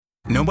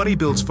Nobody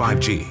builds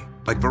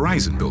 5G like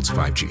Verizon builds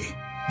 5G,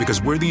 because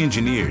we're the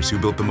engineers who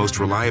built the most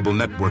reliable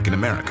network in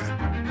America.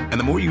 And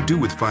the more you do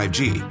with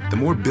 5G, the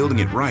more building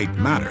it right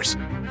matters.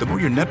 The more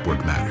your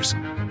network matters.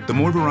 The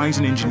more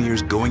Verizon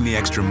engineers going the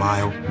extra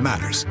mile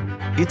matters.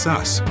 It's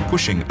us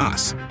pushing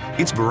us.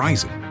 It's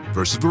Verizon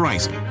versus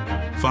Verizon.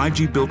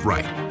 5G built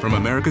right from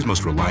America's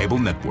most reliable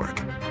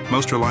network.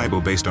 Most reliable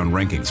based on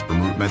rankings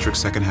from RootMetrics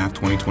second half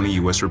 2020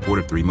 U.S. report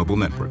of 3 mobile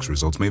networks.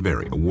 Results may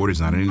vary. Award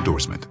is not an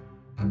endorsement.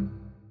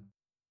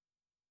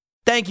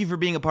 Thank you for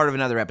being a part of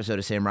another episode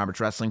of Sam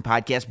Roberts Wrestling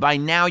Podcast. By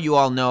now, you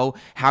all know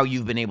how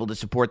you've been able to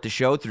support the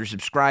show through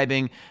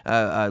subscribing,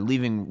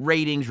 leaving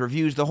ratings,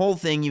 reviews, the whole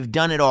thing. You've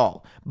done it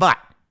all. But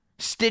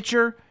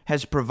Stitcher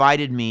has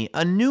provided me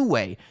a new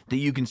way that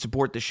you can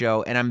support the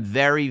show, and I'm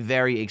very,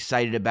 very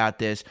excited about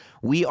this.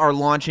 We are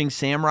launching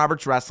Sam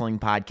Roberts Wrestling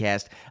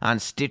Podcast on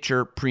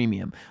Stitcher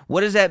Premium.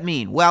 What does that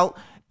mean? Well,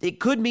 it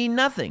could mean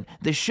nothing.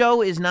 The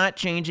show is not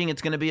changing.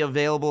 It's going to be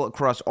available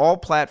across all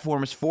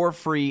platforms for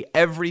free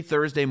every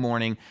Thursday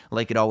morning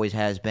like it always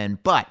has been.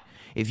 But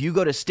if you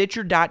go to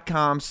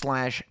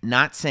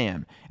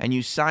Stitcher.com/NotSam and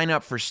you sign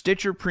up for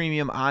Stitcher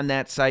Premium on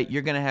that site,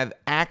 you're going to have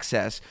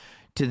access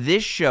to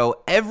this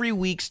show every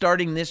week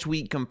starting this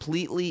week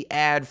completely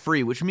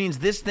ad-free, which means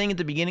this thing at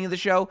the beginning of the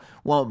show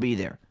won't be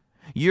there.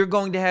 You're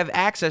going to have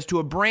access to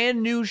a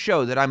brand new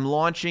show that I'm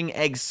launching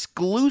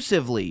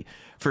exclusively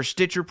for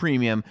Stitcher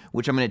Premium,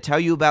 which I'm going to tell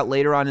you about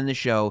later on in the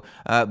show,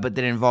 but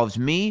that involves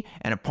me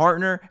and a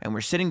partner, and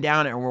we're sitting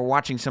down and we're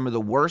watching some of the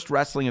worst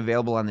wrestling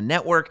available on the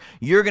network.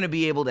 You're going to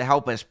be able to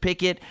help us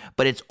pick it,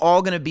 but it's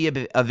all going to be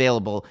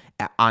available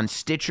on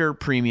Stitcher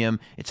Premium.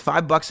 It's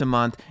 $5 a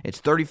month.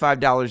 It's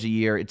 $35 a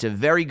year. It's a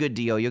very good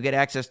deal. You'll get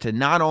access to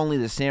not only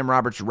the Sam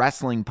Roberts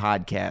Wrestling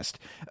Podcast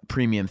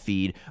premium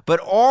feed, but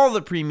all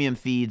the premium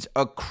feeds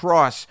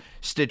across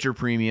Stitcher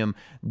Premium.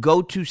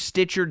 Go to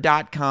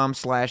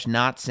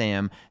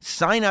Stitcher.com/NotSam.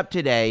 Sign up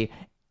today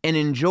and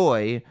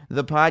enjoy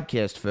the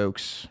podcast,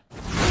 folks.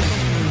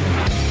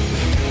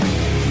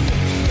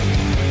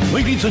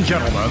 Ladies and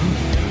gentlemen,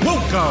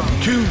 welcome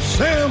to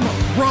Sam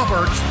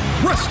Roberts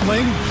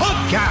Wrestling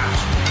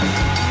Podcast.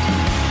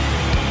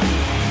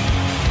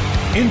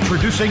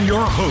 Introducing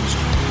your host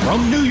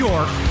from New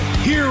York,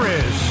 here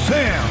is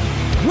Sam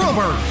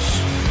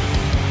Roberts.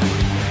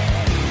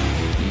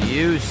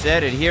 You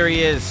said it. Here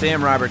he is,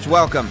 Sam Roberts.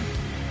 Welcome.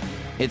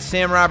 It's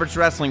Sam Roberts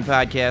Wrestling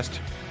Podcast,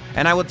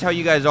 and I will tell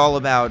you guys all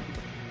about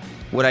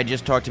what I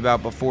just talked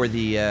about before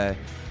the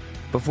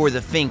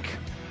Fink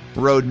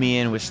rode me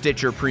in with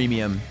Stitcher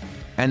Premium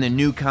and the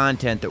new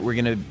content that we're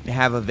going to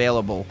have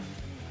available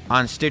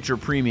on Stitcher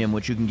Premium,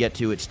 which you can get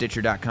to at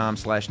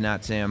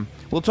Stitcher.com/NotSam.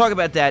 We'll talk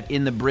about that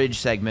in the bridge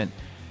segment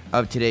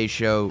of today's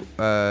show,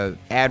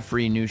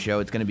 ad-free new show.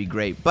 It's going to be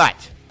great,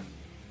 but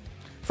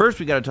first,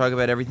 we got to talk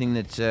about everything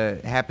that's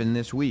happened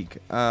this week.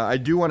 I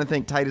do want to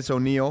thank Titus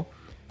O'Neil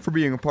for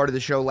being a part of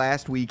the show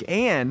last week.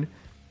 And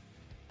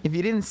if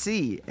you didn't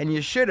see, and you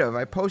should have,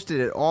 I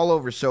posted it all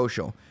over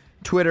social.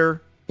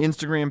 Twitter,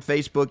 Instagram,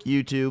 Facebook,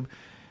 YouTube.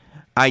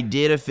 I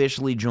did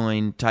officially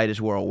join Titus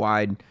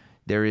Worldwide.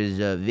 There is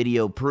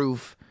video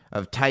proof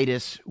of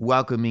Titus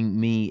welcoming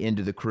me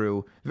into the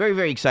crew. Very,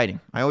 very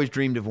exciting. I always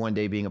dreamed of one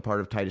day being a part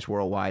of Titus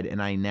Worldwide,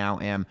 and I now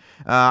am.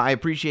 I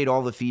appreciate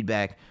all the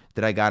feedback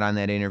that I got on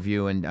that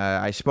interview, and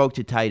I spoke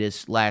to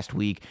Titus last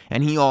week,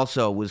 and he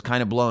also was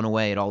kind of blown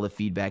away at all the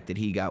feedback that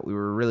he got. We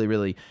were really,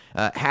 really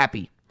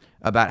happy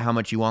about how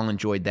much you all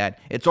enjoyed that.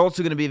 It's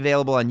also going to be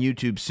available on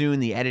YouTube soon.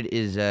 The edit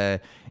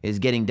is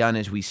getting done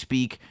as we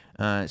speak,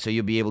 so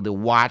you'll be able to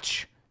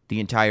watch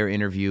the entire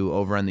interview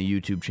over on the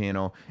YouTube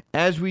channel,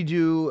 as we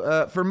do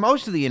for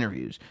most of the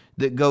interviews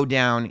that go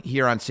down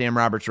here on Sam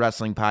Roberts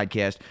Wrestling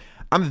Podcast.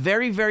 I'm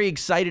very, very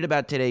excited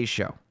about today's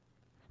show.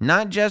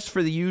 Not just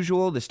for the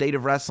usual, the state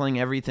of wrestling,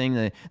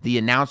 everything, the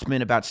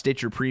announcement about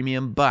Stitcher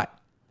Premium, but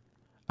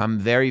I'm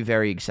very,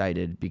 very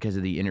excited because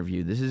of the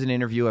interview. This is an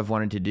interview I've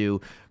wanted to do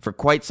for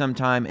quite some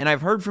time, and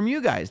I've heard from you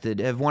guys that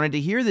have wanted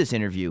to hear this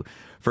interview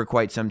for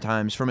quite some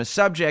time from a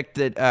subject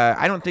that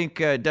I don't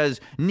think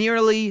does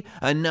nearly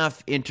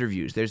enough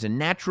interviews. There's a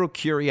natural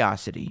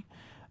curiosity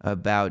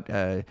about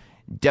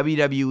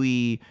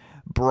WWE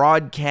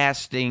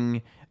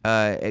broadcasting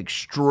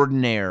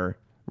extraordinaire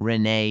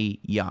Renee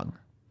Young.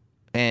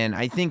 And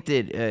I think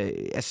that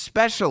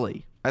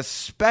especially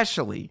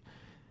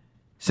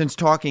since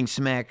Talking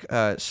Smack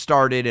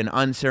started and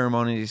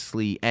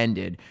unceremoniously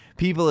ended,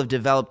 people have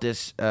developed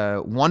this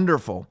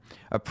wonderful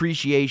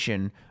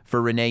appreciation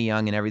for Renee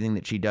Young and everything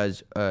that she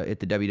does at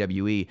the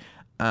WWE.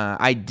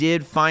 I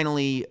did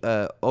finally,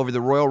 over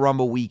the Royal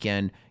Rumble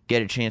weekend,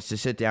 get a chance to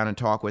sit down and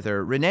talk with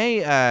her.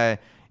 Renee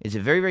is a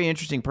very, very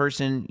interesting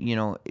person. You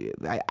know,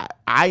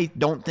 I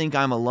don't think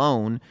I'm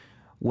alone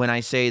when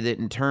I say that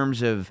in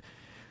terms of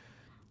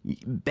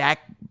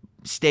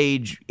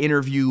backstage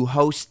interview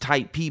host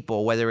type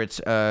people, whether it's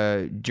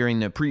during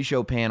the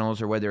pre-show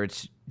panels or whether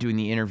it's doing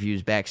the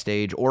interviews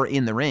backstage or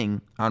in the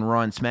ring on Raw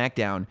and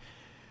SmackDown,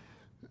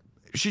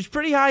 she's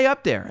pretty high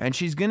up there, and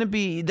she's going to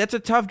be, that's a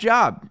tough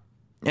job.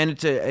 And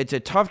it's a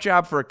tough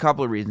job for a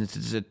couple of reasons.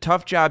 It's a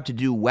tough job to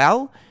do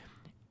well,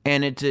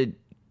 and it's a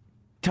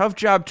tough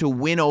job to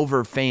win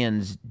over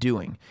fans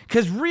doing.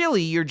 Because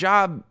really, your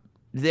job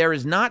there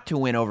is not to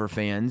win over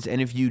fans,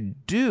 and if you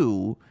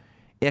do,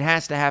 it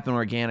has to happen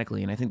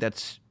organically, and I think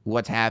that's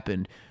what's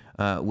happened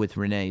with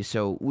Renee.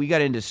 So we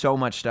got into so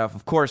much stuff.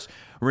 Of course,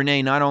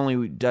 Renee not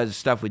only does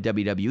stuff with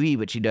WWE,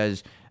 but she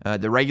does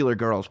the Regular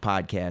Girls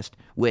podcast,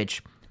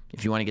 which,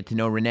 if you want to get to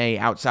know Renee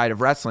outside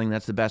of wrestling,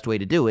 that's the best way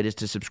to do it, is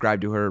to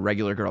subscribe to her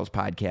Regular Girls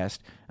podcast,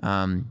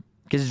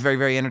 because it's very,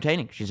 very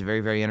entertaining. She's a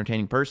very, very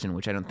entertaining person,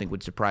 which I don't think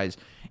would surprise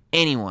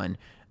anyone.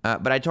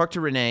 But I talked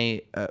to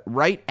Renee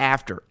right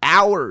after,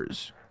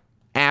 hours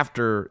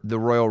after the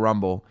Royal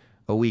Rumble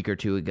a week or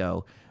two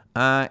ago,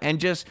 and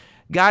just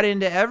got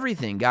into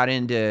everything, got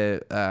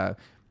into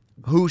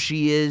who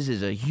she is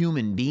as a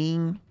human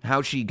being,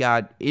 how she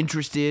got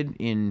interested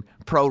in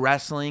pro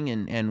wrestling,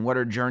 and what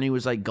her journey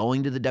was like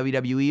going to the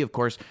WWE. Of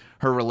course,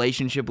 her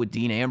relationship with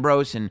Dean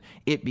Ambrose and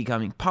it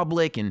becoming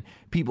public and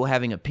people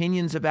having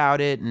opinions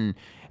about it, and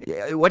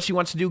what she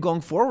wants to do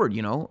going forward.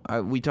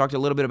 We talked a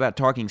little bit about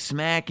talking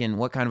smack and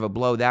what kind of a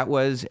blow that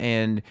was,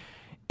 and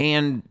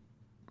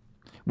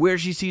where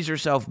she sees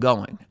herself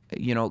going.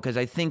 Because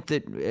I think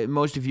that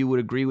most of you would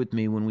agree with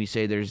me when we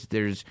say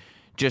there's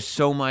just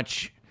so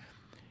much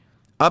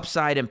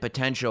upside and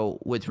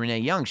potential with Renee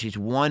Young. She's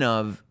one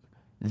of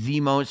the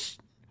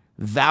most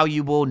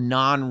valuable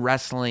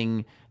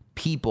non-wrestling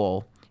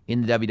people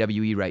in the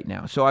WWE right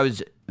now. So I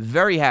was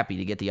very happy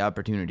to get the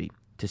opportunity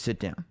to sit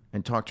down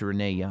and talk to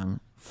Renee Young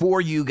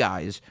for you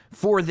guys,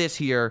 for this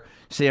here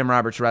Sam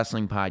Roberts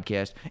Wrestling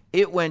Podcast.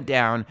 It went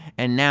down,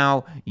 and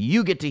now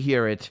you get to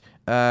hear it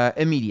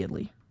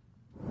immediately.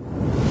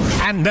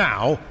 And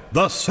now,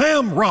 the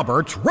Sam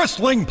Roberts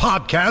Wrestling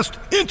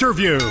Podcast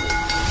interview.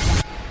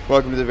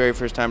 Welcome to the very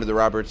first time to the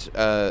Roberts,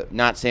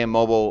 Not Sam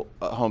mobile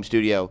home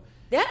studio.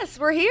 Yes,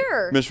 we're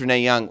here. Miss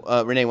Renee Young.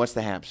 Renee, what's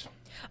the haps?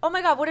 Oh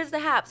my God, what is the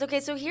haps? Okay,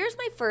 so here's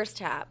my first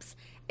haps.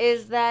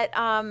 Is that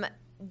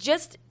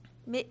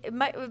it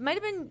might have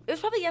been, it was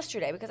probably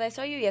yesterday, because I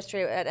saw you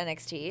yesterday at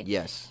NXT.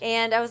 Yes.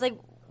 And I was like,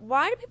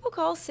 why do people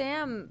call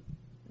Sam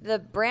the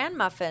Bran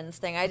Muffins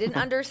thing? I didn't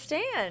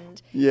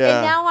understand. Yeah.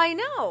 And now I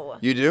know.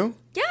 You do?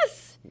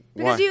 Yes.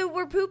 Because Why? you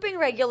were pooping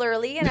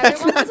regularly and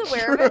That's everyone was not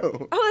aware true.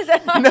 of it. Oh, is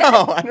that not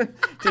No, I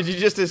don't. Did you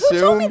just assume? Who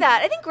told me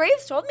that? I think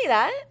Graves told me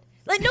that.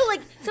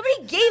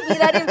 Somebody gave me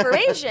that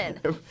information.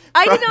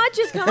 I did not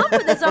just come up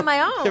with this on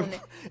my own.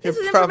 This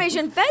was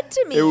information fed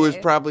to me. It was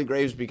probably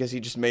Graves because he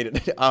just made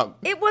it up.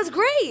 It was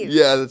Graves.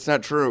 Yeah, that's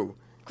not true.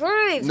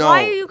 Graves. No.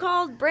 Why are you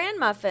called Bran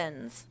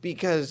Muffins?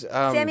 Because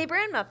Sammy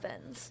Bran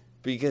Muffins.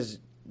 Because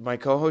my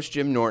co-host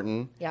Jim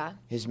Norton. Yeah.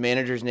 His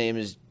manager's name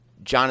is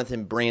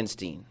Jonathan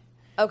Branstein.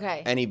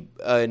 Okay. And he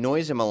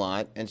annoys him a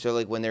lot, and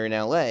so when they're in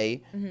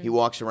L.A., he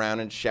walks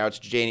around and shouts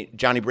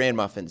Johnny Brand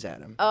Muffins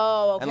at him.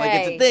 Oh, okay. And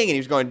it's a thing, and he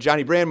was going,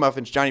 Johnny Brand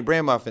Muffins,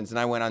 and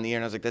I went on the air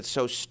and I was like, that's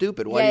so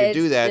stupid. Why do you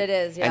do that? It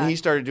is, yeah. And he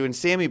started doing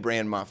Sammy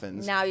Brand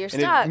Muffins. Now you're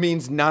and stuck. It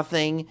means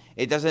nothing.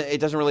 It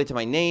doesn't relate to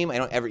my name. I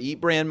don't ever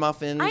eat brand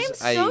muffins. I am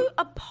so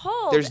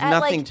appalled. There's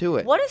nothing to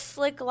it. What a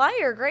slick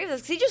liar Graves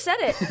is, because he just said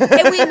it.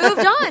 And we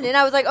moved on, and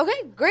I was like,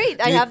 okay, great.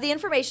 I have the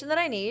information that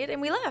I need,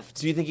 and we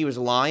left. Do you think he was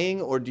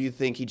lying, or do you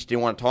think he just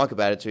didn't want to talk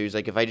about it, so he was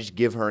like, if I just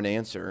give her an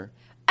answer?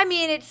 I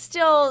mean, it's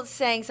still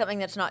saying something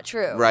that's not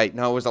true. Right.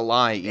 No, it was a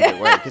lie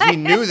either way, because he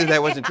knew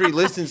that wasn't true. He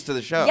listens to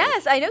the show.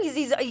 Yes, I know.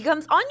 He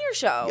comes on your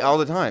show. All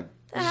the time.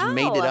 He just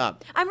made it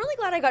up. I'm really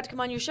glad I got to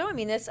come on your show. I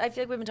mean, I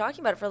feel like we've been talking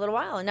about it for a little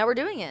while, and now we're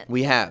doing it.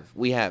 We have.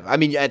 I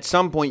mean, at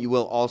some point, you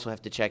will also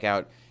have to check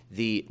out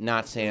the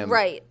Not Sam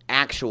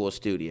actual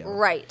studio.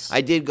 Right.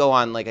 I did go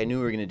on, I knew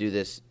we were going to do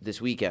this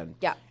weekend.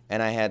 Yeah.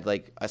 And I had,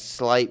 a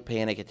slight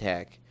panic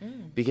attack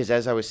because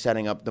as I was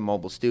setting up the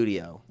mobile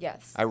studio,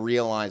 yes, I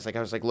realized, I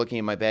was, looking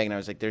in my bag, and I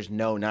was like, there's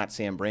no Not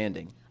Sam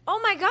branding. Oh,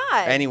 my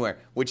God. Anywhere,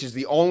 which is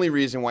the only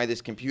reason why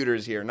this computer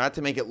is here. Not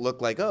to make it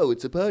look like, oh,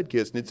 it's a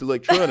podcast and it's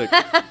electronic.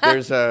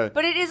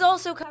 But it is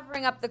also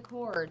covering up the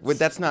cords. But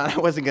that's not, I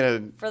wasn't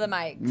going to for the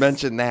mics.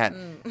 Mention that.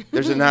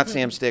 There's a Not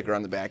Sam sticker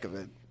on the back of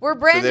it. We're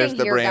branding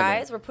here,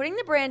 guys. We're putting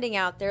the branding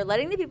out there,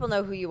 letting the people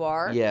know who you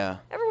are. Yeah.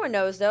 Everyone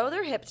knows, though.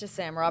 They're hip to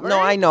Sam Roberts. No,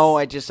 I know.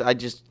 I just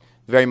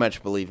very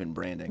much believe in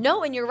branding.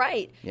 No, and you're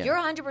right. Yeah. You're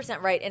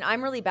 100% right. And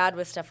I'm really bad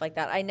with stuff like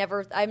that.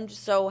 I'm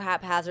so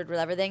haphazard with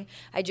everything.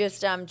 I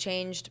just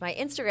changed my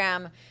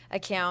Instagram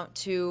account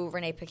to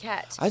Renee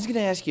Paquette. I was going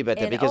to ask you about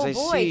that because I see.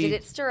 Oh boy, did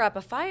it stir up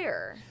a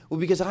fire. Well,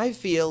 because I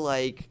feel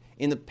like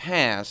in the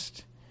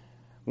past,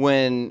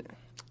 when,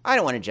 I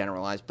don't want to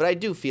generalize, but I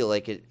do feel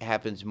like it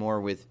happens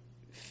more with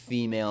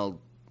female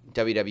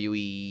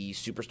WWE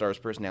superstars,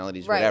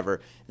 personalities,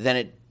 whatever, than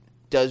it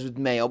does with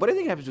male. But I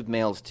think it happens with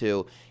males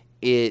too.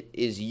 It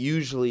is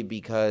usually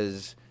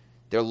because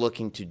they're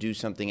looking to do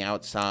something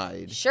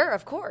outside. Sure,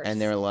 of course. And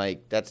they're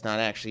like, that's not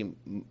actually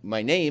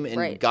my name.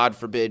 And God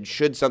forbid,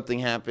 should something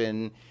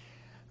happen,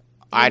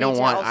 I don't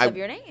want also have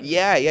your name.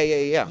 Yeah.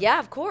 Yeah,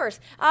 of course.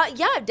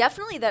 Yeah,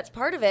 definitely that's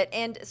part of it.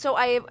 And so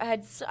I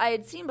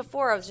had seen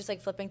before, I was just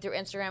like flipping through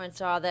Instagram and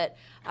saw that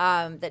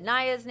that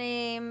Naya's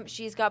name,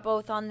 she's got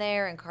both on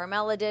there, and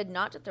Carmela did,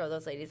 not to throw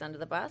those ladies under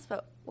the bus,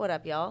 but what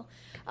up, y'all?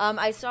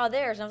 I saw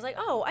theirs and I was like,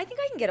 oh, I think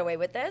I can get away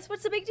with this.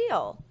 What's the big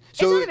deal?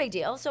 It's not a big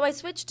deal. So I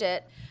switched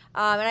it.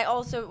 And I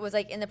also was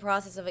like in the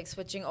process of like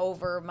switching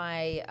over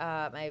my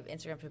my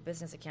Instagram to a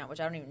business account, which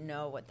I don't even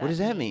know what that What does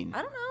that mean?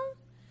 I don't know.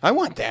 I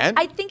want that.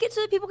 I think it's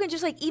so that people can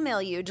just like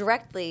email you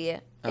directly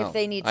if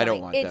they need something. I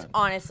don't want it's that.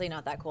 honestly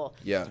not that cool.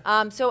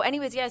 Yeah. So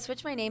anyways, I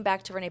switched my name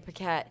back to Renee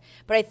Paquette,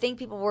 but I think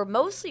people were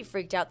mostly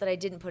freaked out that I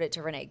didn't put it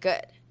to Renee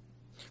Good.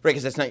 Right,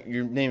 because that's not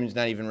your name is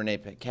not even Renee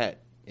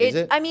Paquette. Is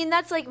it? I mean,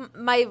 that's like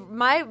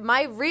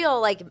my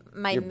real like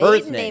my Your birth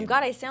maiden name. name.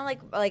 God, I sound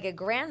like a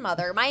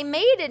grandmother. My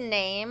maiden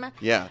name,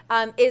 Yeah.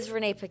 is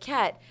Renee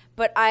Paquette.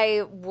 But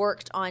I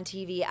worked on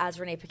TV as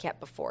Renee Paquette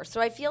before,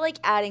 so I feel like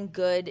adding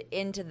Good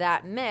into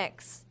that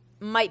mix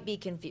might be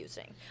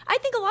confusing. I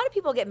think a lot of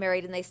people get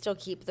married and they still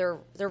keep their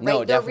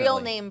real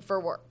definitely. name for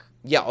work.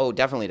 Yeah. Oh,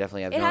 definitely. I've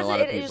known a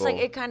lot of people. It's just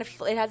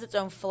like it has its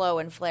own flow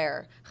and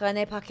flair.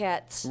 Renee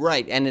Paquette.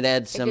 Right, and it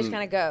adds It some. just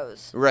kind of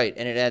goes. Right,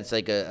 and it adds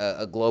like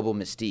a global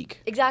mystique.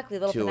 Exactly,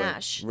 little to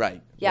panache. it.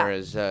 Right. Yeah.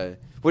 Whereas,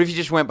 what if you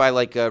just went by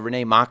like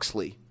Renee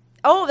Moxley?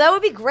 Oh, that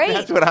would be great.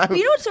 That's what I'm- But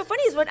you know what's so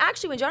funny is when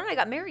John and I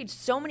got married,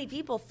 so many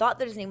people thought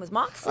that his name was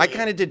Moxley. I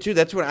kind of did too.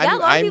 That's what Yeah, a lot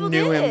of I people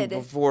knew him did.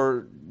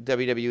 before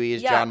WWE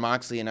as Yeah. John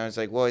Moxley, and I was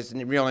like, well, his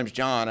real name's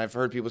John. I've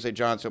heard people say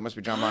John, so it must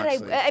be John God,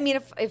 Moxley. I mean,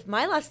 if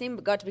my last name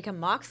got to become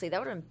Moxley,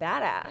 that would have been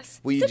badass.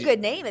 Well, It's a good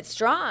name. It's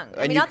strong.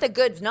 I mean, you- not that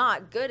good's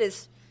not. Good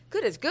is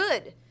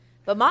good.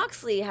 But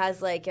Moxley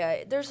has like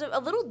there's a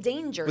little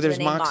danger to there's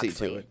the name moxie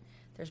Moxley. to it.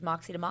 There's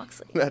Moxie to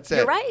Moxley. That's it.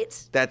 You're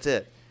right. That's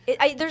it.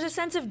 There's a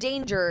sense of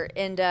danger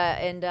and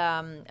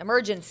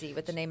emergency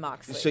with the name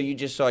Moxley. So you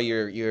just saw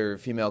your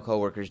female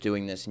coworkers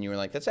doing this, and you were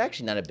like, that's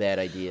actually not a bad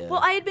idea.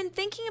 Well, I had been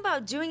thinking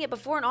about doing it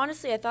before, and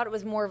honestly, I thought it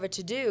was more of a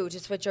to-do to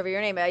switch over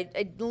your name. I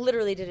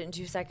literally did it in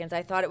 2 seconds.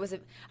 I thought it was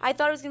going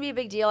to be a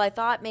big deal. I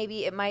thought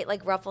maybe it might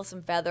like ruffle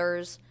some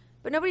feathers,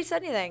 but nobody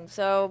said anything.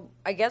 So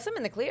I guess I'm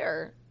in the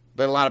clear.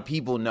 But a lot of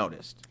people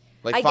noticed.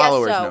 Like I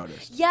followers guess so.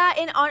 noticed. Yeah,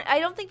 and I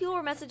don't think people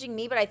were messaging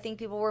me, but I think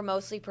people were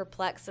mostly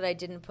perplexed that I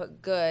didn't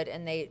put good,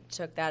 and they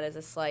took that as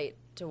a slight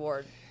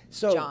toward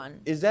So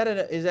John. is that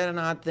an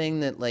odd thing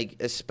that, like,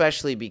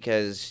 especially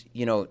because,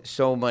 you know,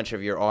 so much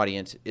of your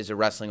audience is a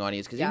wrestling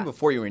audience, because even Yeah.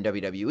 before you were in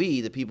WWE,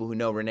 the people who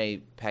know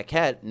Renee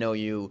Paquette know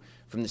you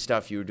from the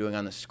stuff you were doing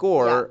on the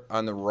Score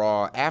on the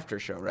Raw after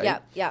show, right?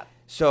 Yeah.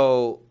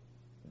 So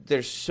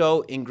they're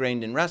so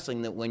ingrained in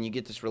wrestling that when you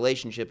get this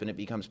relationship and it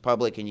becomes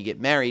public and you get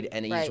married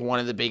and he's Right. one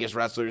of the biggest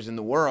wrestlers in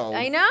the world.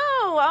 I know.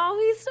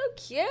 Oh, he's so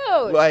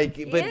cute. Like,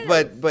 He but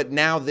is. but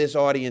now this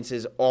audience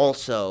is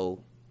also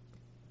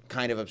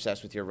kind of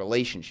obsessed with your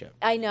relationship.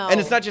 I know. And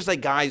it's not just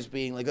like guys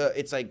being like,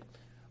 it's like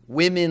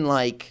women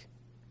like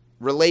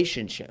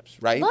relationships,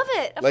 right? Love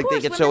it. Of like course,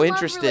 they get women so love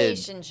interested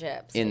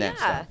relationships. in that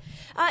stuff.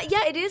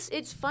 Yeah, it is.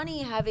 It's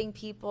funny having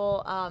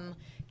people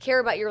care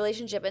about your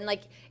relationship, and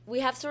like we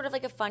have sort of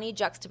like a funny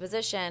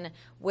juxtaposition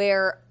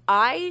where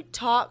I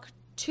talk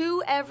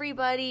to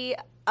everybody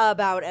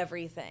about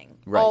everything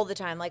Right. all the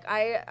time. Like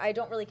I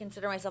don't really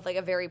consider myself like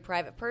a very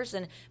private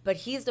person, but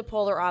he's the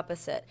polar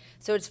opposite.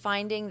 So it's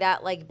finding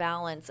that like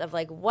balance of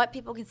like what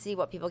people can see,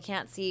 what people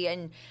can't see.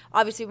 And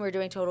obviously when we were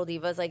doing Total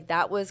Divas, like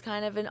that was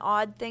kind of an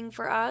odd thing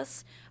for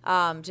us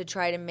to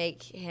try to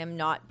make him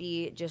not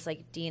be just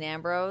like Dean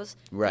Ambrose.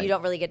 Right. You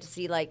don't really get to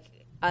see like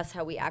us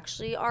how we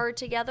actually are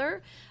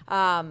together.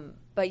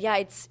 But yeah,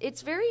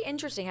 it's very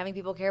interesting having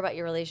people care about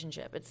your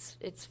relationship.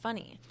 It's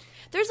funny.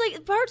 There's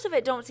like parts of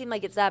it don't seem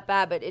like it's that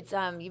bad, but it's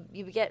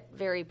you get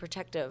very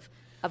protective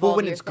of all Well,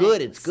 when your it's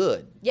good, things. it's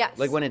good. Yes.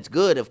 Like when it's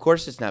good, of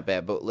course it's not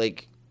bad. But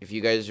like if you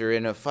guys are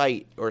in a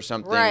fight or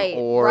something, Right,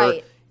 or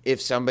right.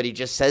 if somebody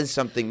just says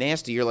something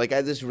nasty, you're like,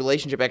 this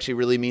relationship actually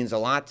really means a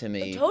lot to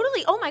me.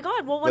 Totally. Oh my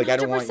God. Well, 100%. Like, I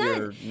don't want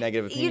your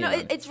negative opinion You know, on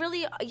it. it's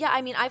really, yeah.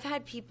 I mean, I've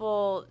had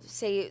people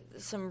say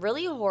some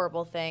really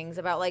horrible things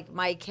about like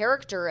my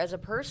character as a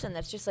person.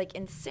 That's just like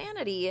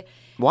insanity.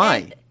 Why?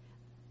 And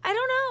I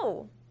don't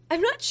know. I'm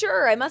not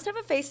sure. I must have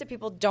a face that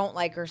people don't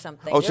like or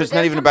something. Oh, so it's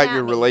not even about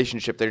your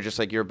relationship. They're just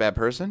like, you're a bad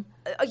person?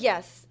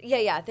 Yes.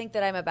 Yeah. I think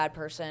that I'm a bad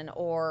person,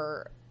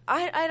 or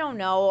I don't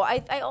know.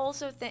 I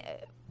also think,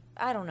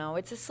 I don't know.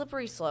 It's a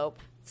slippery slope.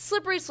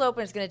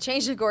 And it's going to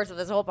change the course of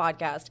this whole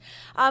podcast.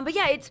 But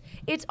yeah,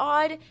 it's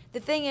odd. The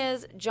thing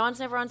is, John's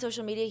never on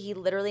social media. He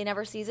literally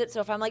never sees it.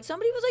 So if I'm like,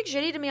 somebody was like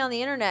shitty to me on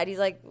the internet, he's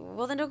like,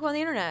 well, then don't go on the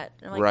internet.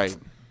 And I'm like, Right.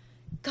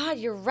 God,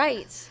 you're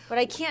right. But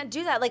I can't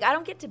do that. Like, I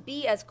don't get to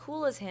be as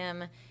cool as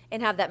him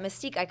and have that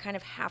mystique. I kind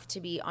of have to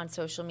be on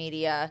social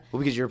media. Well,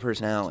 because you're a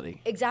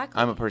personality.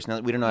 Exactly. I'm a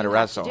personality. We don't know how to You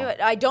have wrestle. do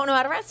it. I don't know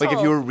how to wrestle. Like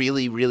if you were a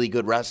really, really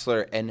good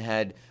wrestler and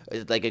had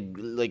like a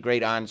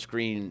great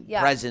on-screen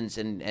Yeah. presence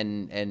and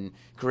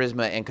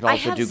charisma and could I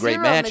also have do great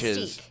zero matches.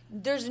 Mystique.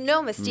 There's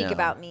no mystique No.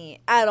 about me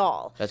at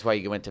all. That's why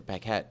you went to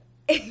Paquette.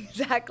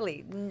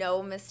 Exactly.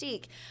 No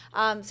mystique.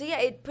 So yeah,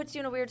 it puts you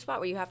in a weird spot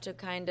where you have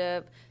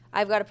to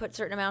I've got to put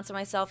certain amounts of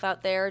myself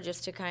out there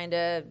just to kind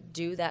of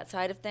do that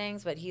side of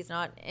things, but he's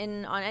not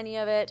in on any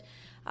of it.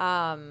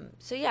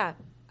 So yeah,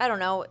 I don't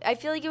know. I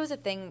feel like it was a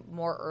thing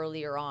more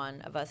earlier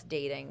on of us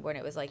dating when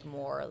it was like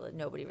more,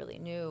 nobody really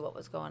knew what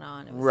was going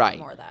on. It was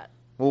more of that.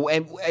 Well,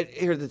 and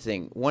here's the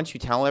thing. Once you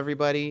tell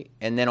everybody,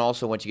 and then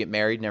also once you get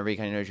married and everybody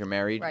kind of knows you're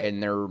married, right.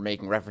 and they're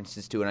making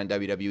references to it on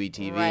WWE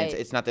TV, right.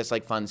 it's not this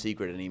like fun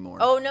secret anymore.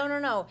 Oh, no.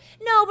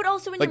 No, but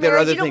also when like you're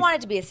married, you don't want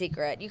it to be a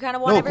secret. You kind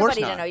of want everybody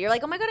to know. You're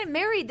like, oh my God, I'm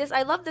married.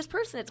 I love this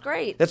person. It's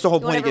great. That's the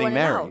whole point of getting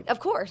married. Of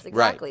course,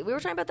 exactly. Right. We were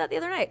talking about that the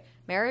other night.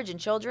 Marriage and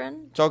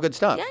children. It's all good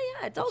stuff. Yeah.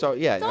 It's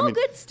all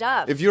good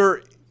stuff.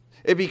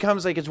 It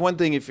becomes like, it's one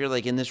thing if you're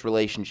like in this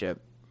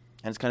relationship,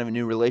 and it's kind of a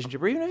new relationship,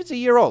 or even if it's a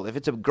year old, if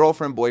it's a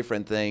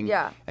girlfriend-boyfriend thing,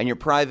 and you're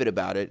private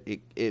about it,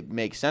 it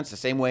makes sense. The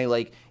same way,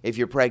 like, if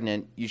you're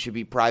pregnant, you should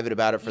be private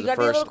about it for the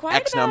first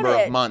X number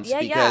of months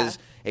because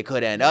it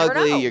could end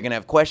ugly. You're going to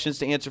have questions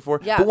to answer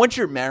for. Yeah. But once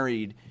you're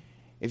married,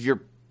 if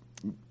you're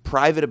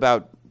private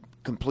about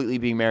completely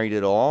being married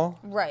at all,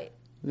 right.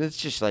 It's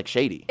just like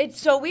shady. It's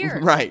so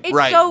weird. Right. Weird.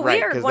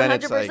 100%.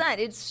 Like,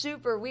 it's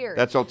super weird.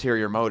 That's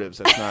ulterior motives.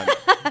 That's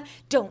not.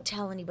 Don't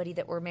tell anybody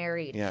that we're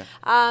married. Yeah.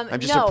 I'm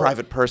just a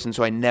private person,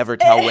 so I never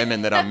tell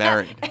women that I'm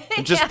married.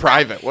 I'm just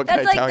private. What can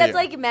I tell you? That's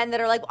like men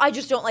that are like, I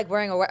just don't like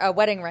wearing a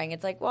wedding ring.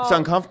 It's like, well, it's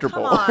uncomfortable.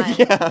 Come on.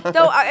 Yeah.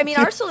 Though, I mean,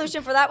 our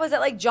solution for that was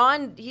that like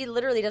John, he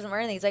literally doesn't wear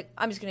anything. He's like,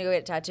 I'm just gonna go get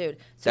it tattooed.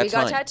 So he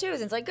got tattoos,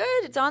 and it's like,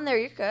 good. It's on there.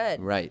 You're good.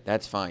 Right.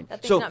 That's fine.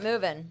 That thing's not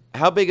moving.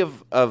 How big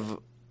of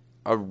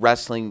a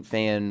wrestling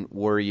fan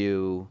were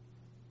you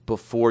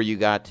before you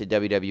got to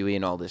WWE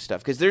and all this stuff?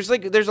 Because there's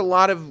a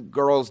lot of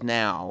girls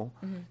now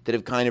that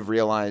have kind of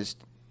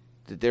realized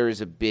that this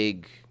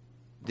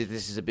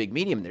is a big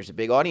medium. There's a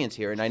big audience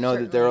here, and I know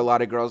that there are a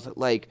lot of girls that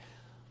like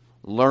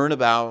learn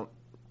about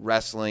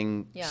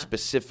wrestling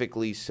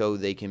specifically so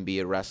they can be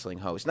a wrestling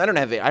host. And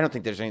I don't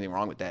think there's anything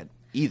wrong with that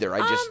either.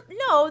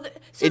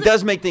 It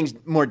does make things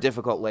more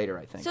difficult later,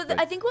 I think.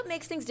 I think what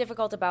makes things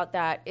difficult about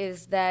that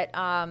is that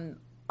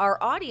our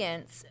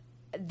audience,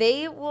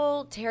 they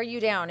will tear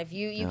you down if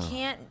you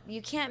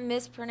can't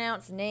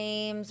mispronounce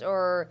names,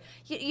 or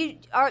you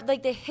are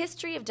like, the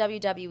history of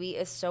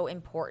WWE is so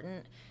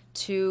important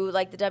to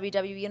like the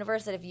WWE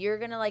universe that if you're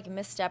gonna like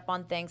misstep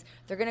on things,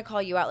 they're gonna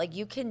call you out. Like,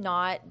 you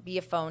cannot be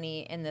a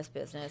phony in this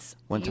business.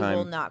 You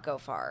will not go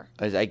far.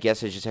 I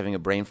guess I was just having a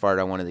brain fart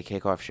on one of the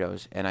kickoff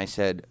shows, and I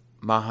said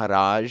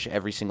Maharaj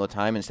every single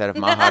time instead of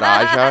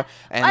Maharaja.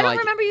 And I don't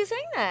remember you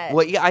saying that.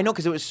 Well, yeah, I know,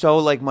 because it was so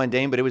like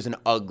mundane, but it was an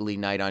ugly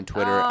night on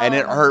Twitter, and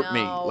it hurt me.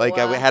 Like,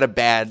 I had a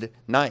bad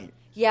night.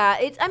 Yeah,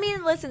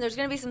 listen, there's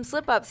going to be some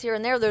slip-ups here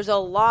and there. There's a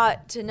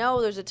lot to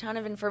know. There's a ton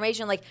of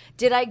information. Like,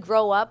 did I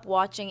grow up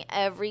watching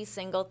every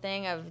single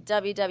thing of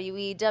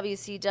WWE,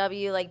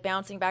 WCW, like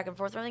bouncing back and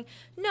forth or anything?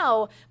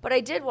 No, but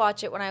I did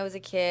watch it when I was a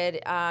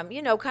kid, kind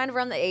of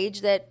around the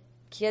age that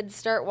kids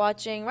start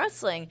watching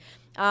wrestling.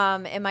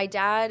 And my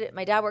dad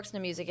works in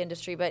the music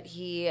industry, but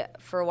he,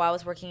 for a while,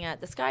 was working at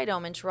the Sky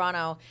Dome in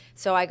Toronto.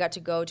 So I got to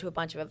go to a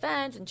bunch of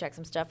events and check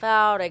some stuff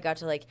out. I got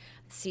to like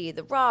see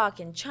The Rock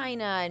and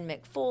Chyna and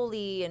Mick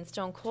Foley and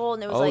Stone Cold.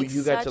 And it was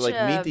you got to like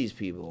meet these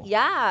people.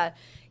 Yeah,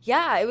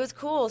 it was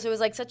cool. So it was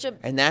like such a.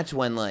 And that's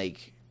when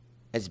like,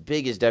 as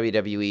big as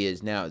WWE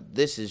is now,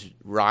 this is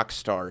rock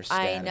star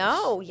status. I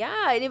know,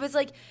 yeah. And it was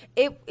like,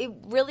 it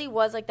really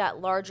was like that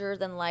larger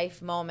than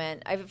life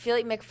moment. I feel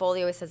like Mick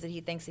Foley always says that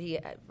he thinks that he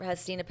has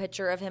seen a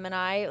picture of him and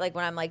I, like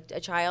when I'm like a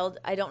child.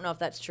 I don't know if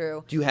that's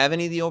true. Do you have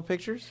any of the old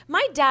pictures?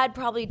 My dad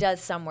probably does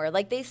somewhere.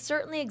 Like, they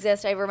certainly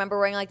exist. I remember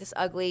wearing like this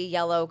ugly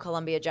yellow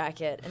Columbia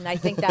jacket. And I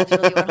think that's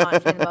really what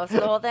haunts me the most of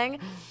the whole thing.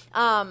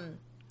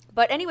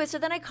 But anyway, so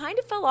then I kind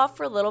of fell off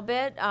for a little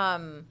bit.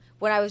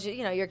 When I was,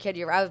 you're a kid,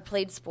 I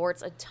played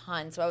sports a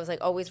ton, so I was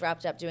like always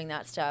wrapped up doing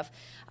that stuff.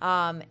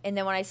 And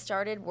then when I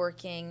started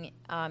working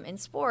in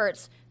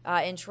sports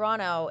in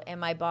Toronto, and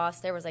my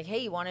boss there was like,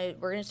 "Hey, we're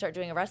going to start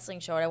doing a wrestling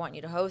show, and I want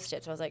you to host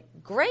it." So I was like,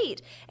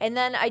 "Great!" And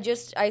then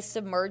I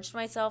submerged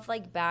myself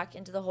like back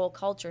into the whole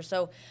culture.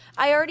 So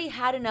I already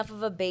had enough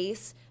of a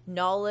base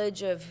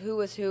knowledge of who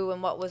was who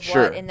and what was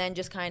what, and then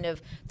just kind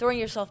of throwing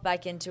yourself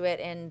back into it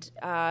and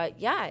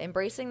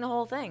embracing the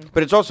whole thing.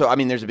 But it's also,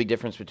 there's a big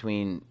difference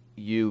between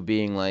you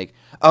being like,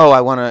 oh,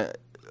 I want to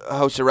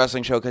host a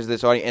wrestling show because of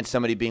this audience, and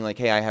somebody being like,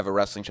 hey, I have a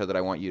wrestling show that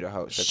I want you to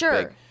host. That's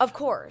big. Of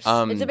course.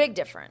 It's a big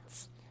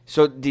difference.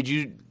 So did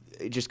you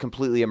just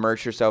completely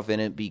immerse yourself in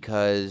it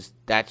because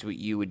that's what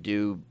you would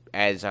do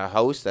as a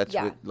host? That's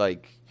what,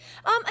 like...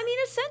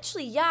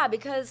 essentially, yeah,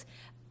 because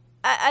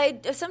I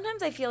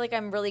sometimes I feel like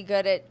I'm really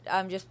good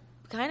at just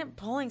kind of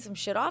pulling some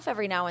shit off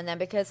every now and then,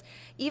 because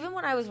even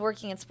when I was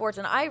working in sports,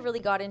 and I really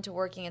got into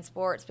working in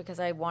sports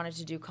because I wanted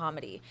to do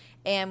comedy.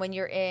 And when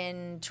you're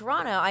in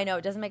Toronto, I know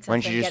it doesn't make sense.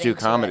 Why don't you just do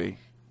comedy?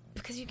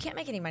 Because you can't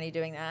make any money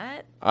doing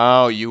that.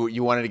 Oh,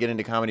 you wanted to get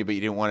into comedy, but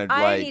you didn't want to,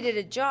 I needed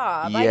a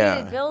job. Yeah. I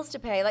needed bills to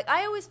pay. Like,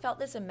 I always felt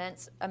this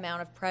immense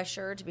amount of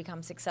pressure to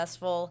become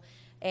successful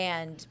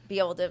and be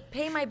able to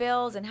pay my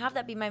bills and have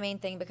that be my main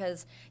thing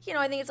because, you know,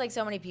 I think it's like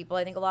so many people.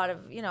 I think a lot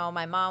of, you know,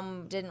 my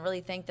mom didn't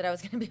really think that I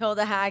was going to be able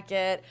to hack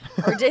it.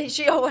 Or did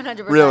she? Oh,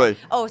 100%. Really?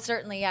 Oh,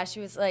 certainly. Yeah. She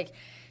was like,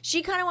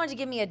 she kind of wanted to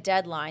give me a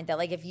deadline that,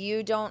 like, if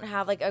you don't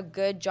have, like, a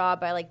good job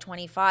by, like,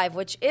 25,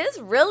 which is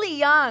really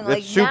young.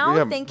 That's like, super, now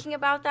yeah. thinking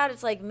about that,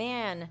 it's like,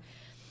 man.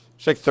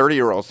 It's like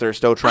 30-year-olds. They're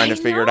still trying to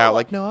figure it out.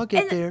 Like, no, I'll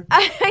get there.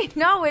 I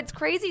know. It's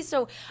crazy.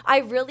 So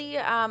I really,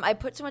 I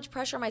put so much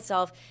pressure on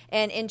myself.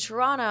 And in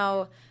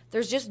Toronto,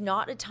 there's just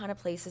not a ton of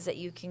places that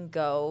you can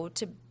go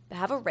to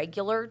have a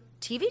regular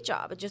TV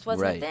job. It just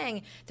wasn't a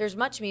thing. There's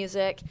much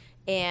music,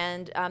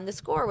 and the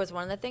Score was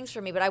one of the things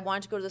for me. But I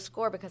wanted to go to the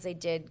Score because they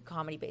did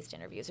comedy-based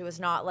interviews. It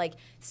was not like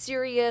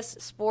serious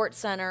Sports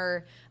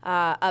Center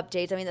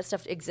updates. I mean, that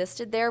stuff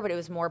existed there, but it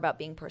was more about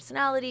being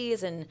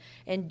personalities and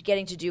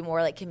getting to do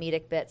more like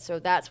comedic bits. So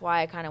that's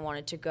why I kind of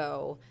wanted to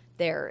go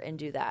there and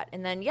do that.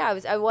 And then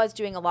I was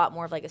doing a lot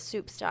more of like a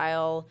soup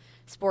style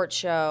sports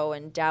show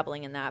and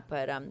dabbling in that.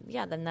 But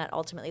then that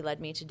ultimately led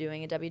me to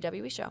doing a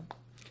WWE show.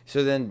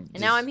 So then,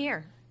 and now I'm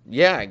here.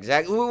 Yeah,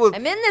 exactly.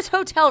 I'm in this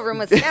hotel room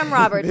with Sam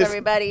Roberts,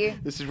 everybody.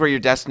 This is where your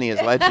destiny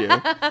has led you.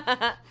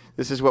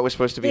 This is what was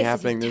supposed to be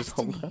happening this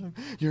whole time.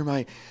 You're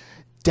my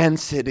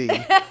density.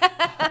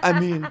 I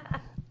mean,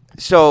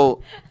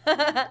 so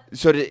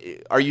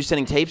are you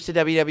sending tapes to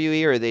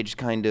WWE, or are they just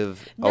kind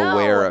of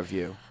aware of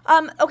you?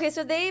 Okay,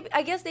 so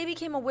I guess they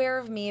became aware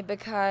of me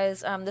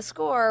because the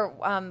Score,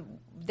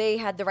 they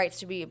had the rights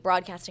to be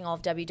broadcasting all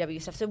of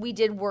WWE stuff. So we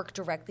did work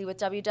directly with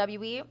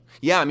WWE.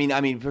 Yeah, I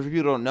mean, for people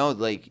who don't know,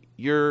 like,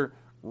 your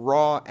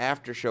Raw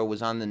after show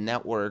was on the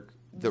network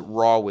that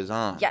Raw was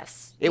on.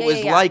 Yes. It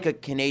was like a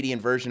Canadian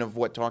version of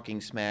what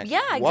Talking Smack was.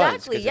 Yeah,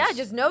 exactly. Yeah,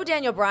 just no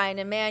Daniel Bryan.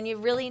 And, man, you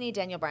really need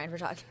Daniel Bryan for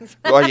Talking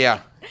Smack. Well, yeah.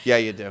 Yeah,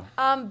 you do.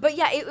 But,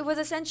 yeah, it was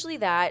essentially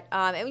that.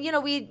 And, you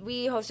know, we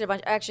hosted a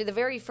bunch. Actually, the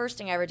very first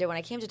thing I ever did when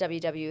I came to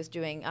WWE was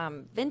doing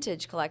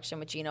Vintage Collection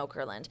with Gene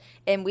Okerlund.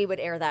 And we would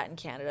air that in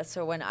Canada.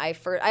 So when I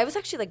was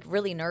actually, like,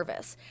 really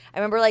nervous. I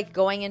remember, like,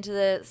 going into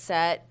the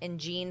set and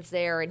Gene's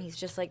there. And he's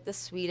just, like, the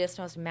sweetest,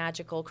 most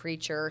magical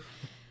creature.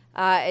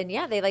 And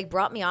yeah, they like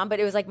brought me on, but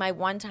it was like my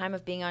one time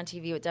of being on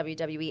TV with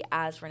WWE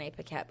as Renee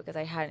Paquette because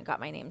I hadn't got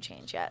my name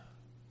changed yet.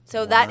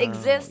 So that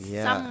exists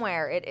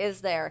somewhere. It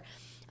is there.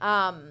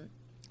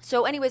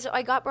 So anyway, so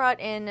I got brought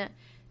in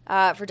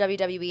for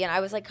WWE, and I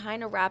was like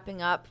kind of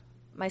wrapping up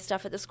my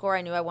stuff at the Score.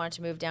 I knew I wanted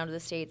to move down to the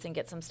States and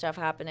get some stuff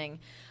happening.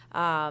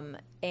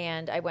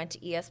 And I went to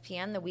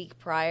ESPN the week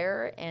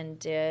prior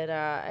and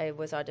I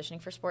was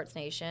auditioning for Sports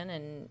Nation,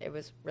 and it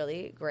was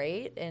really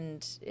great,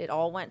 and it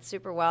all went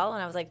super well.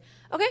 And I was like,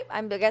 okay,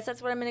 I guess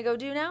that's what I'm going to go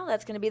do now.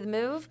 That's going to be the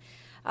move.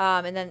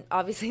 And then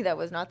obviously that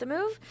was not the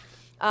move.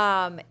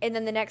 And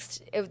then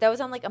that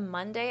was on like a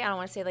Monday. I don't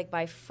want to say like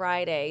by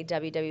Friday,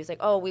 WWE was like,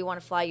 oh, we want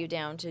to fly you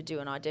down to do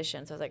an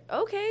audition. So I was like,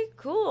 okay,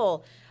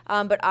 cool.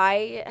 But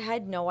I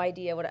had no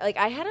idea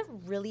I had a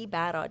really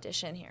bad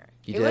audition here.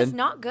 You it did? was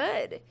not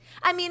good.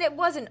 I mean, it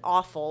wasn't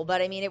awful,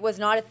 but I mean, it was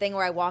not a thing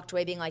where I walked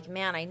away being like,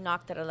 man, I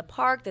knocked it out of the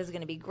park. This is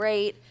going to be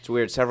great. It's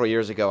weird. Several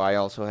years ago, I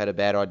also had a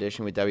bad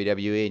audition with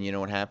WWE, and you know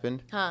what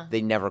happened? Huh.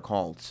 They never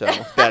called. So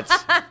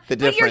that's the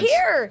difference. But you're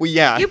here. Well,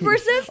 yeah. You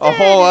persisted. A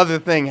whole other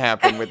thing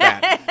happened with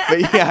that.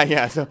 But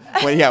yeah. So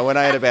when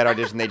I had a bad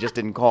audition, they just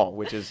didn't call,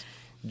 which is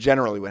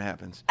generally what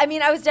happens. I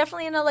mean, I was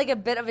definitely in a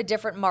bit of a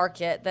different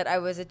market. That I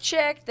was a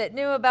chick that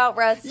knew about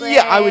wrestling.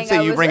 Yeah, I would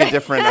say you bring a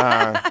different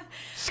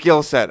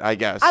skill set, I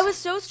guess. I was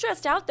so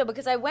stressed out though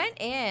because I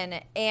went in,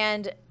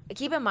 and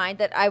keep in mind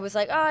that I was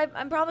like, oh,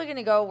 I'm probably going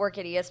to go work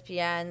at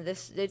ESPN.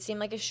 It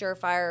seemed like a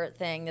surefire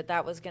thing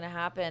that was going to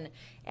happen,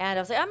 and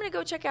I was like, I'm going to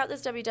go check out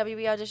this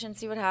WWE audition,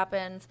 see what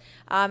happens.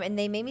 And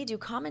they made me do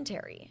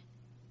commentary,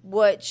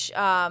 which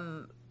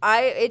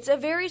it's a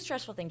very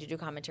stressful thing to do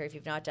commentary if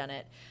you've not done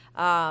it.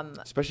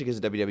 Especially because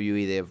at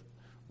WWE they have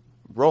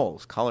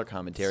roles, color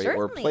commentary,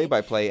 or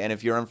play-by-play, and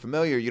if you're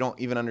unfamiliar, you don't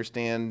even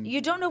understand.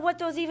 You don't know what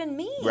those even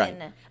mean. Right.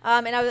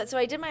 So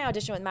I did my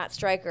audition with Matt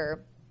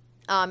Stryker,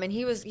 and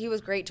he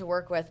was great to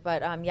work with.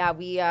 But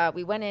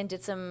we went in,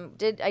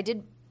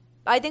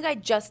 I think I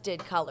just did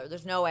color.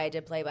 There's no way I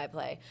did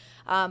play-by-play.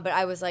 But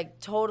I was like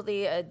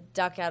totally a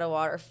duck out of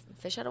water,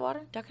 fish out of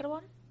water, duck out of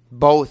water.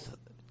 Both.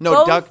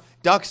 No, Both?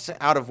 Ducks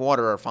out of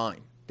water are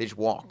fine. They just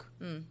walk.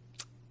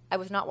 I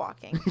was not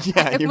walking.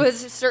 Yeah, I was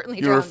certainly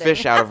you drowning. were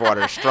fish out of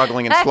water,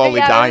 struggling and slowly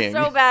dying. It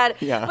was so bad.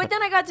 Yeah. But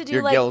then I got to do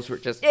your gills were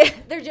just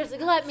they're just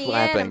like, let me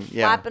flapping, in. I'm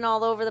flapping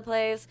all over the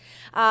place.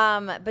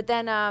 But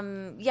then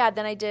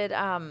then I did.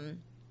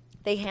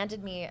 They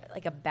handed me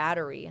like a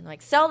battery and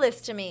like, sell this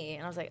to me.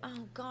 And I was like,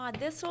 oh God,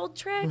 this old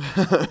trick.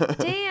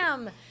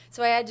 Damn.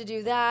 So I had to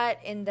do that.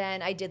 And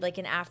then I did like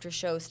an after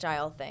show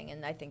style thing.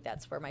 And I think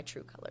that's where my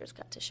true colors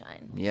got to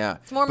shine. Yeah.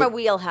 It's more my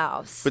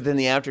wheelhouse. But then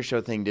the after show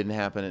thing didn't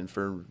happen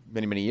for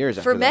many, many years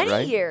after For that, right?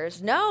 many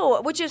years.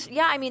 No, which is,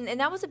 yeah, I mean, and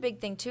that was a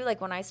big thing too.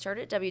 Like when I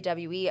started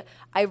WWE,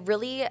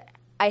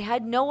 I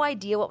had no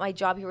idea what my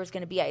job here was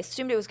going to be. I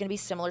assumed it was going to be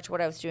similar to what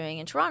I was doing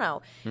in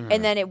Toronto.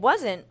 And then it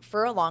wasn't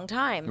for a long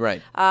time.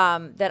 Right.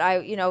 That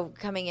I,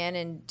 coming in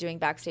and doing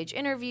backstage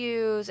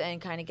interviews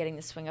and kind of getting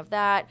the swing of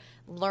that,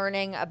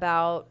 learning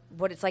about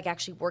what it's like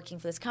actually working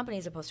for this company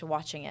as opposed to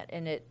watching it.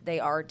 And they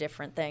are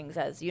different things,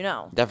 as you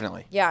know.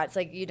 Definitely. Yeah, it's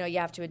like, you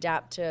have to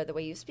adapt to the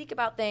way you speak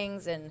about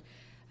things. And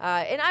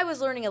I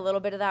was learning a little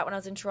bit of that when I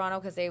was in Toronto,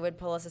 because they would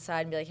pull us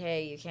aside and be like,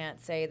 hey, you can't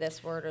say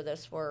this word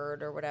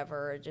or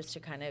whatever, just to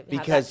kind of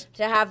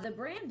have the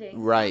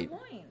branding. Right.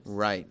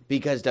 Right.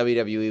 Because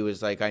WWE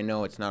was like, I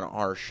know it's not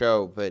our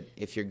show, but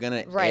if you're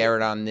going to air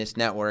it on this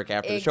network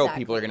after the show,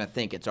 people are going to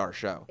think it's our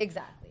show.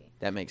 Exactly.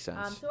 That makes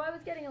sense. So I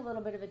was getting a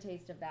little bit of a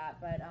taste of that,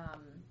 but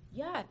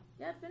yeah,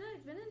 it's been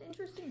an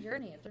interesting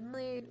journey.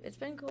 It's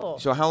been cool.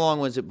 So how long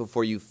was it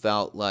before you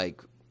felt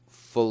like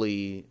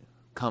fully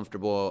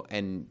comfortable?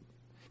 And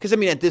because I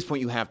mean, at this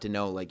point, you have to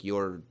know like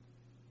you're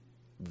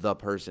the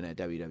person at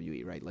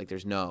WWE, right? Like,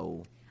 there's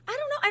no. I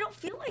don't know. I don't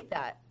feel like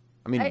that.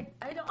 I mean,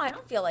 I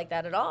don't feel like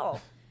that at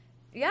all.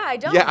 Yeah, I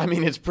don't. Yeah, I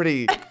mean, it's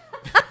pretty.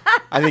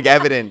 I think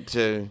evident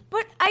to.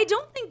 But I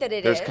don't think that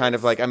there's kind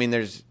of like, I mean,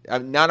 there's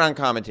not on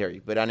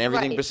commentary, but on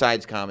everything Right.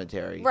 besides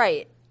commentary.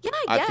 Right. Yeah,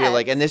 I guess. feel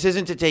like, and this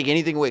isn't to take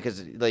anything away,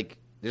 because like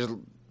there's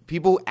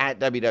people at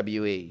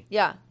WWE.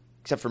 Yeah.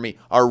 Except for me,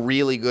 are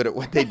really good at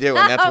what they do,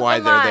 and that's why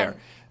Come they're on. there.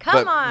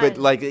 Come But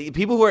on. like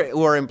people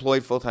who are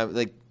employed full time,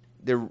 like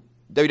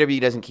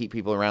WWE doesn't keep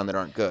people around that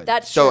aren't good.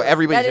 That's so true.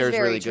 everybody That is there is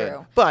very really good.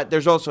 true. But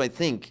there's also, I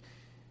think,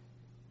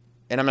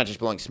 and I'm not just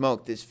blowing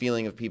smoke, this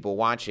feeling of people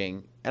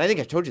watching, and I think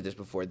I've told you this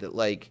before, that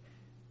like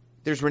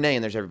there's Renee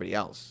and there's everybody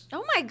else.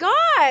 Oh my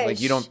gosh.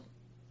 Like you don't.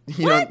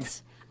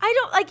 What?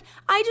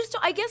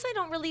 I guess I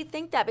don't really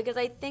think that, because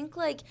I think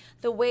like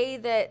the way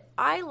that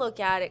I look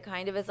at it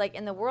kind of is like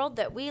in the world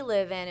that we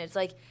live in, it's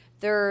like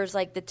there's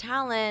like the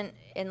talent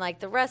in like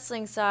the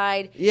wrestling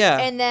side. Yeah.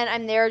 And then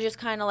I'm there just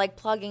kind of like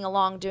plugging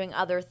along doing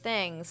other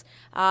things.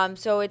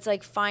 So it's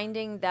like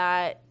finding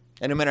that.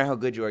 And no matter how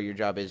good you are, your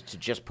job is to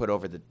just put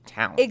over the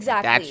talent.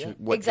 Exactly. That's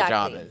what the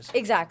job is.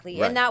 Exactly.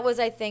 Right. And that was,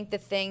 I think, the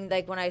thing,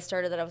 like when I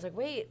started that, I was like,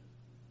 wait,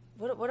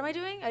 what am I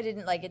doing? I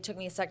didn't like, it took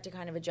me a sec to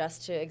kind of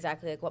adjust to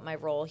exactly like what my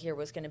role here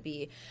was going to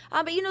be.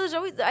 But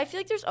I feel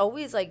like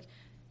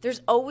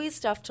there's always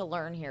stuff to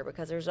learn here,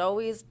 because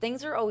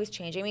things are always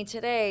changing. I mean,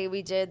 today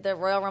we did the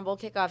Royal Rumble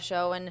kickoff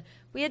show, and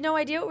we had no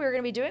idea what we were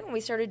going to be doing when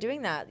we started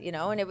doing that,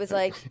 and it was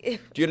like.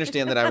 Do you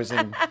understand that I was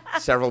in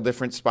several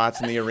different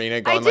spots in the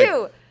arena going, I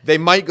do. like, they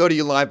might go to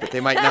you live, but they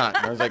might not.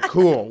 And I was like,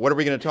 cool, what are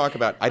we going to talk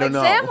about? I don't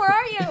know. Sam, where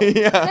are you?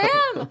 Yeah.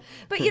 Sam!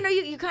 But,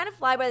 you kind of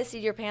fly by the seat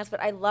of your pants,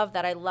 but I love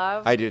that.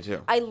 I do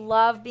too. I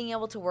love being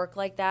able to work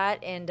like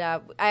that, and I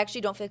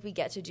actually don't feel like we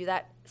get to do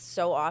that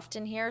so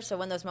often here. So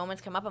when those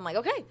moments come up, I'm like,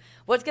 okay,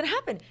 what's going to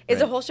happen? Is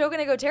the whole show going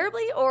to go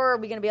terribly, or are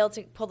we going to be able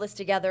to pull this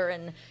together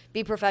and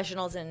be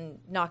professionals and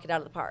knock it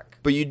out of the park?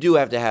 But you do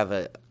have to have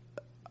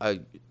a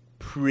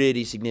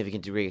pretty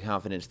significant degree of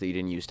confidence that you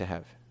didn't used to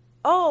have.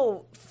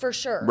 Oh, for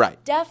sure.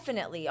 Right.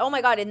 Definitely. Oh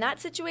my God. In that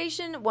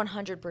situation,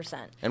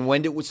 100%. And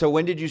when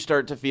did you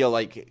start to feel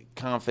like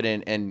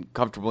confident and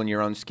comfortable in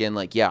your own skin?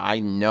 Like, yeah,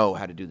 I know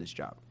how to do this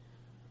job.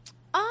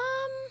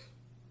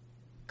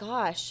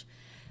 Gosh.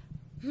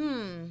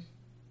 I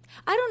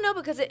don't know,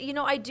 because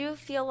I do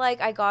feel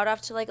like I got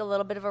off to like a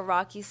little bit of a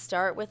rocky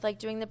start with like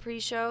doing the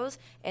pre-shows,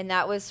 and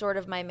that was sort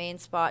of my main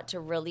spot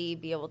to really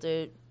be able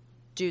to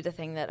do the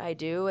thing that I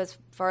do as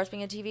far as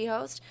being a TV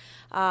host.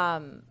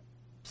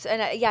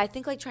 I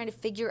think like trying to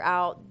figure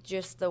out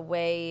just the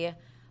way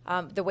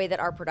that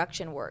our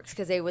production works,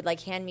 because they would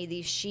like hand me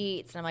these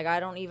sheets and I'm like, I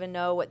don't even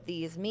know what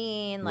these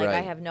mean. Like, Right.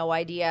 I have no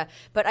idea.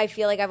 But I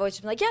feel like I've always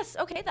been like, yes,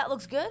 okay, that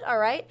looks good. All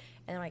right.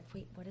 And I'm like,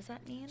 wait, what does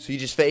that mean? So you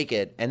just fake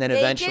it, and then Fake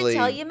it eventually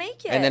till you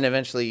make it. And then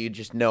eventually you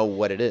just know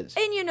what it is.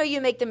 And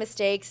you make the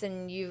mistakes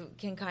and you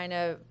can kind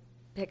of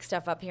pick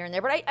stuff up here and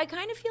there. But I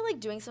kind of feel like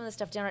doing some of the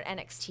stuff down at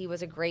NXT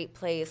was a great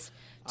place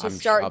to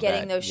start I'll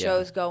getting bet, those yeah.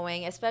 shows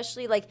going,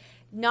 especially like,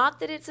 not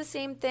that it's the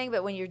same thing,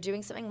 but when you're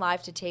doing something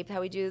live to tape, how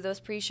we do those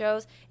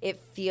pre-shows,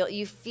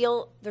 you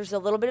feel there's a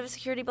little bit of a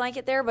security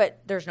blanket there, but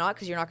there's not,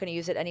 because you're not going to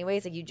use it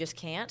anyways. Like, you just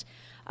can't.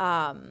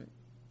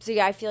 So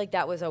yeah, I feel like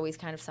that was always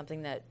kind of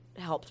something that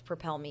helped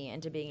propel me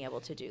into being able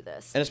to do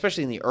this. And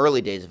especially in the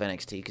early days of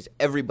NXT, because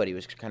everybody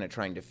was kind of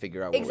trying to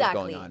figure out what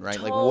Exactly. was going on, right?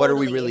 Like, what are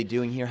we Totally. really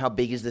doing here? How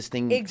big is this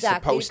thing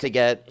Exactly. supposed to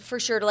get? For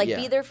sure, to like Yeah.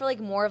 be there for like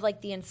more of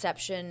like the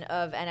inception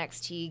of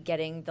NXT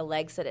getting the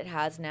legs that it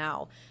has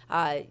now.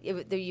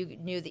 You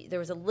knew that there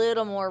was a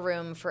little more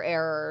room for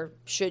error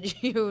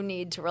should you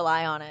need to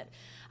rely on it.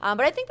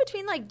 But I think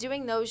between like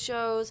doing those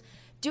shows,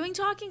 doing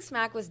Talking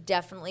Smack was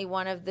definitely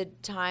one of the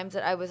times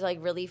that I was like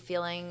really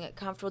feeling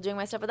comfortable doing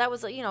my stuff. But that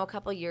was a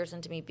couple years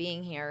into me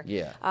being here.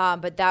 Yeah.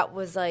 But that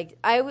was like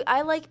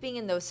I like being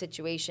in those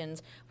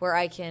situations where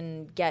I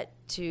can get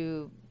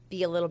to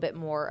be a little bit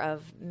more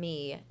of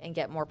me and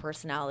get more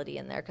personality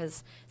in there,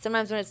 because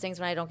sometimes when it's things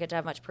when I don't get to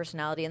have much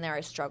personality in there, I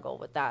struggle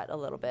with that a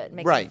little bit. It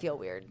makes me Right. feel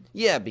weird.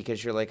 Yeah,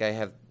 because you're like, I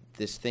have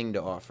this thing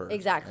to offer.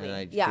 Exactly, And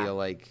I yeah. feel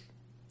like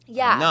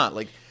Yeah. I'm not.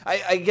 Like,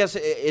 I guess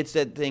it's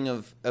that thing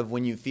of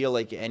when you feel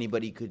like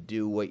anybody could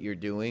do what you're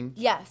doing.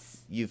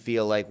 Yes. You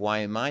feel like, why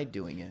am I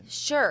doing it?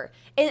 Sure.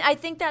 And I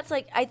think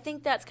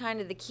that's kind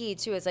of the key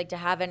too, is like to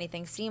have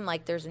anything seem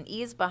like there's an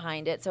ease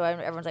behind it. So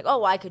everyone's like, oh,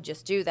 well, I could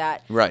just do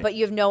that. Right. But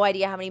you have no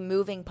idea how many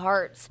moving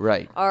parts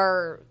Right.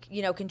 are,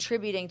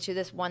 contributing to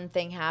this one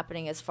thing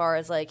happening, as far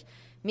as like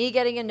me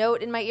getting a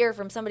note in my ear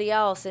from somebody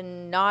else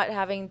and not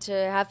having to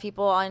have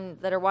people on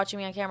that are watching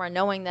me on camera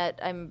knowing that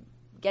I'm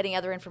getting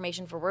other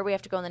information for where we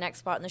have to go in the next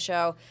spot in the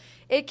show.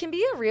 It can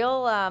be a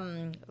real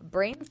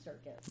brain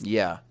circus.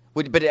 Yeah.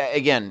 But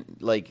again,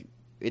 like,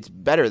 it's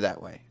better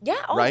that way. Yeah,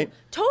 right?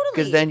 Totally.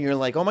 Because then you're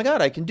like, oh my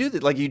God, I can do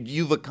this. Like,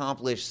 you've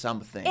accomplished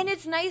something. And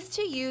it's nice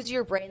to use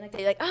your brain.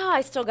 Like,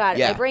 I still got it.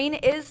 Yeah. My brain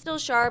is still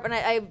sharp. And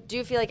I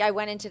do feel like I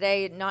went in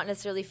today not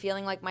necessarily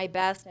feeling like my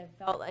best. I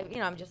felt like,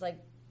 I'm just like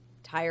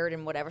tired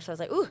and whatever. So I was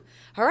like, ooh,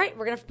 all right,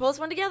 we're going to pull this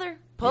one together.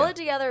 Pull it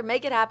together.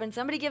 Make it happen.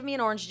 Somebody give me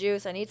an orange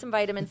juice. I need some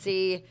vitamin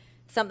C.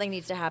 Something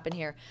needs to happen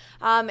here.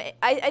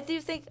 I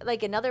do think,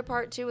 like, another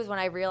part, too, is when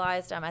I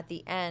realized at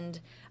the end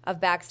of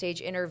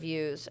backstage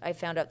interviews, I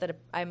found out that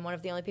I'm one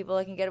of the only people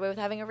that can get away with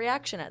having a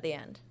reaction at the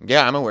end.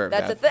 Yeah, I'm aware of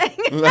That's that. a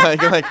thing.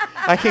 like,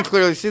 I can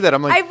clearly see that.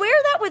 I'm like, I wear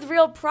that with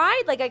real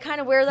pride. Like, I kind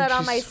of wear that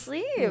on my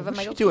sleeve. I'm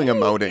like, she's doing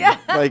emoting. Yeah.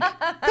 Like,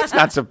 that's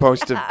not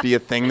supposed to be a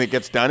thing that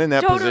gets done in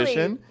that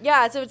position.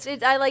 Yeah, so it's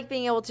I like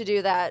being able to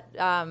do that.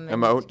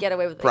 Emote and get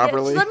away with it.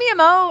 properly? Yeah, just let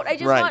me emote. I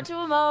just Right. want to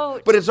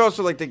emote. But it's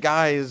also like the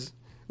guys,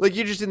 like,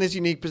 you're just in this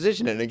unique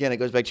position. And again, it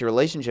goes back to your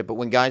relationship. But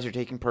when guys are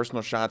taking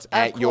personal shots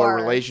at your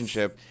course.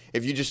 relationship,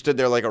 if you just stood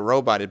there like a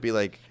robot, it'd be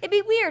like, It'd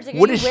be weird. Like,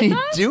 what are is you she with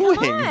us? doing?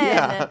 Come on.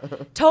 Yeah.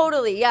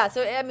 Totally. Yeah.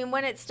 So, I mean,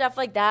 when it's stuff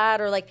like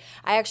that, or like,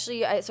 I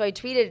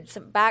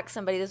tweeted back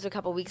somebody, this was a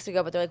couple weeks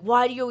ago, but they're like,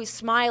 why do you always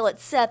smile at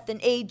Seth and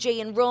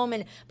AJ and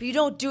Roman, but you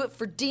don't do it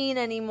for Dean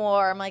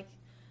anymore? I'm like,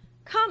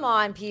 come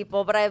on,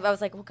 people. But I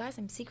was like, well, guys,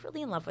 I'm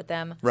secretly in love with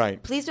them.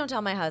 Right. Please don't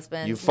tell my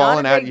husband. You've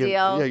fallen not a out. big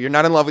deal. You're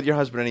not in love with your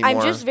husband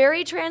anymore. I'm just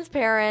very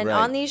transparent Right.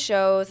 on these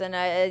shows, and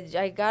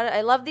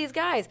I love these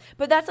guys.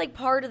 But that's like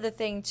part of the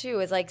thing too,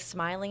 is like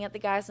smiling at the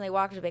guys when they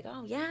walk to be like,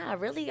 oh yeah,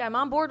 really, I'm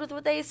on board with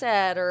what they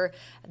said, or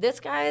this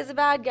guy is a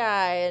bad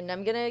guy, and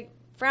I'm gonna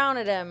frown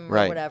at him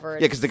right. or whatever.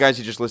 Yeah, because the guys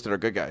you just listed are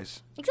good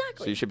guys.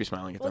 Exactly. So you should be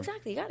smiling at Well, them.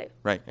 exactly. You got it.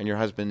 Right. And your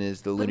husband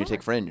is the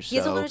lunatic fringe. He's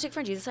a so- lunatic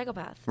fringe. He's a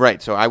psychopath.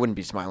 Right. So I wouldn't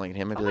be smiling at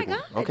him. I'd be Oh my like,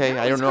 God. well, okay,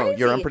 No, I don't it's know.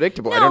 You're crazy.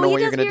 unpredictable. No, I don't know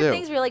what he you're does going to weird do.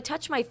 things where he, like,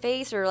 touch my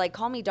face or like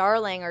call me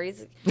darling, or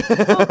he's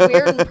so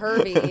weird and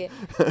pervy.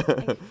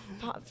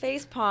 Like,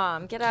 face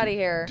palm. Get out of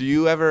here. Do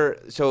you ever,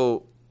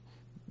 so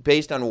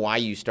based on why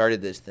you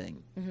started this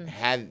thing,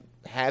 Mm-hmm.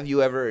 have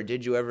you ever, or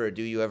did you ever, or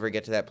do you ever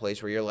get to that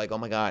place where you're like, oh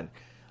my God,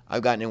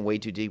 I've gotten in way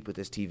too deep with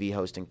this TV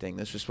hosting thing.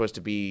 This was supposed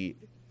to be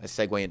a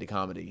segue into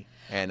comedy,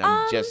 and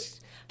I'm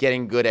just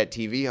getting good at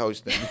TV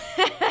hosting.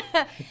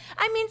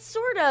 I mean,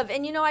 sort of.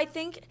 And, I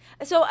think,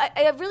 so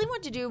I really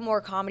wanted to do more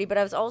comedy, but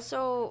I was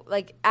also,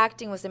 like,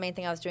 acting was the main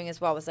thing I was doing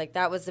as well. It was, like,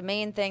 that was the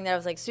main thing that I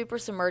was, like, super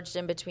submerged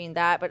in between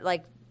that, but,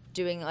 like,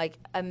 doing, like,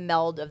 a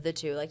meld of the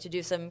two. Like, to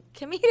do some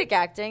comedic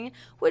acting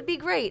would be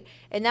great.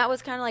 And that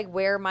was kind of, like,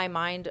 where my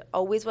mind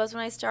always was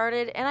when I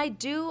started. And I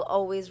do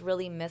always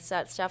really miss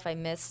that stuff. I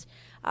miss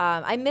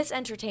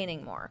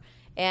entertaining more.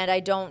 And I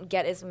don't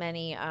get as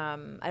many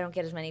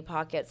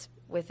pockets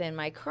within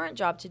my current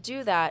job to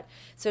do that.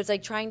 So it's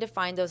like trying to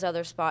find those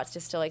other spots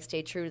to still like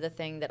stay true to the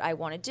thing that I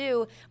want to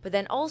do, but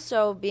then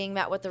also being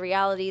met with the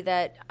reality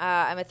that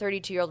I'm a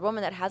 32-year-old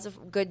woman that has a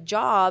good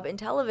job in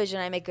television.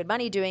 I make good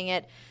money doing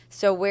it.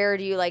 So where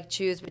do you like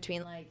choose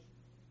between like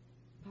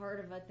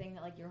part of a thing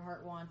that like your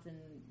heart wants and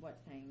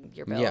what's paying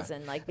your bills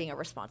and like being a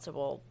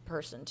responsible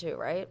person too,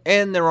 right?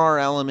 And there are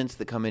elements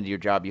that come into your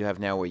job you have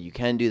now where you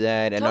can do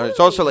that. And it's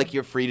Totally. also like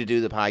you're free to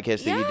do the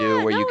podcast that you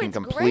do where you can it's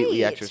completely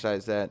great.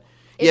 exercise that.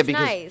 It's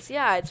because nice.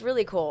 Yeah, it's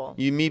really cool.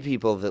 you meet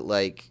people that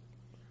like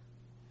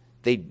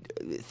they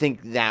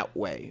think that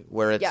way,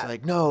 where it's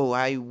like, no,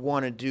 I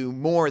want to do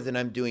more than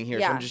I'm doing here,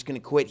 so I'm just going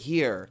to quit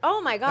here.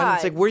 Oh my God. And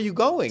it's like, where are you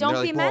going? Don't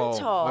They're be like, well,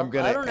 mental. I'm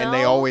gonna, I don't and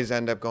they know. always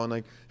end up going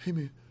like, hey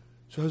man,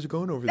 so how's it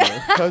going over there?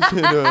 How's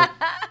it?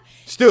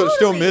 Still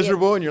Totally.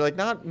 miserable, and you're like,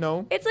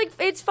 no. It's like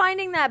it's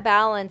finding that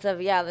balance of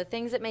the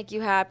things that make you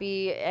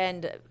happy,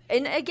 and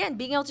again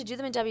being able to do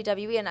them in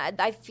WWE. And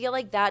I feel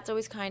like that's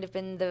always kind of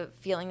been the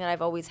feeling that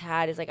I've always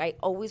had, is like I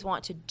always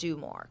want to do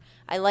more.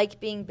 I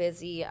like being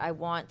busy. I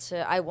want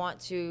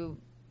to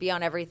be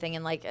on everything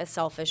in like a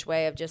selfish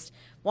way of just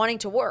wanting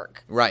to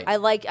work. Right. I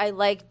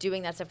like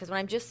doing that stuff, because when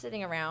I'm just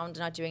sitting around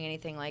not doing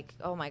anything, like,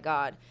 oh my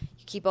God,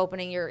 you keep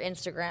opening your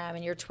Instagram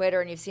and your Twitter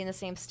and you've seen the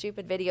same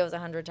stupid videos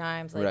 100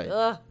 times. Like, Right.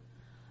 ugh.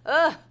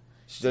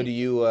 So do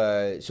you?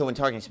 So when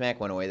Talking Smack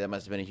went away, that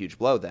must have been a huge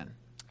blow then.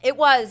 It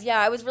was, yeah.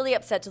 I was really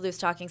upset to lose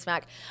Talking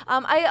Smack.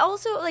 I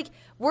also, like,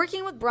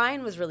 working with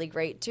Brian was really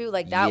great, too.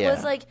 Like,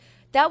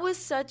 that was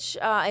such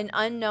an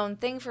unknown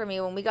thing for me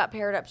when we got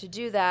paired up to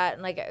do that.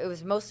 And, like, it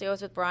was mostly I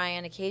was with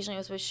Brian. Occasionally I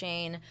was with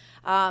Shane.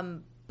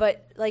 But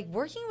But like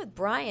working with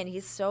Brian,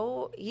 he's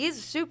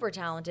super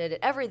talented at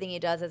everything he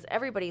does, as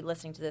everybody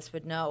listening to this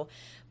would know.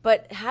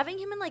 But having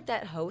him in like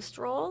that host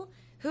role,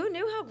 who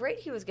knew how great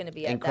he was going to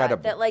be at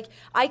Incredible. that? That like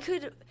I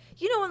could,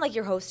 when like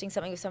you're hosting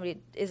something, if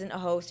somebody isn't a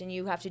host and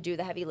you have to do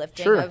the heavy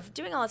lifting of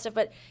doing all that stuff.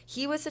 But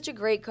he was such a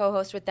great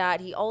co-host with that.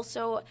 He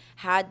also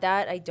had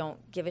that I don't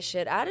give a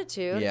shit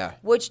attitude,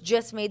 which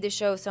just made the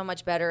show so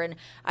much better. And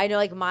I know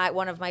like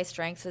one of my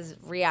strengths is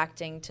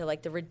reacting to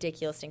like the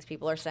ridiculous things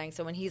people are saying.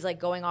 So when he's like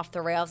going off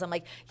the rails, I'm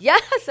like,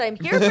 yes, I'm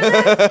here for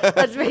this.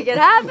 Let's make it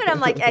happen.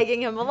 I'm like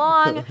egging him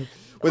along.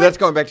 Well, that's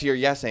going back to your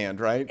yes and,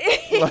 right?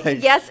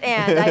 Like. Yes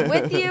and. I'm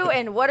with you,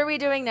 and what are we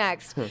doing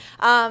next?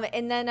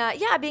 And then,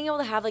 being able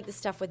to have, like, the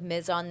stuff with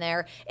Miz on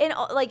there. And,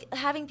 like,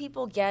 having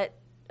people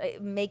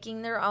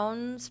making their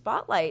own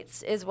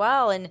spotlights as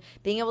well, and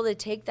being able to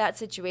take that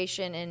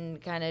situation and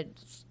kind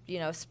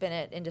of, spin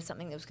it into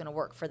something that was going to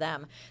work for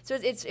them. So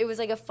it was,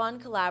 like, a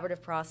fun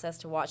collaborative process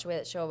to watch the way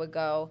that show would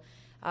go.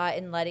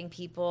 And letting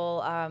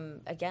people,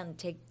 again,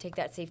 take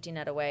that safety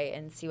net away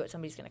and see what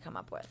somebody's going to come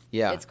up with.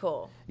 Yeah. It's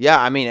cool. Yeah,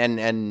 I mean,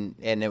 and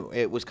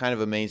it was kind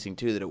of amazing,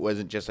 too, that it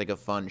wasn't just like a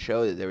fun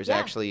show, that there was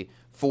actually,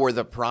 for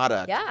the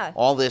product,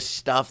 all this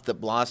stuff that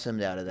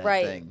blossomed out of that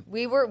thing.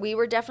 We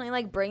were definitely,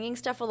 like, bringing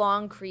stuff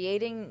along,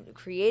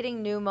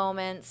 creating new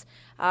moments.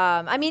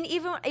 I mean,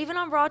 even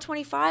on Raw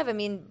 25, I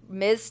mean,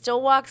 Miz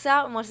still walks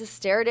out and wants to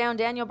stare down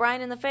Daniel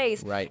Bryan in the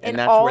face. Right. And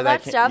that's all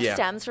that stuff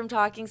stems from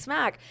Talking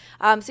Smack.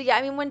 So, yeah,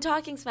 I mean, when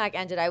Talking Smack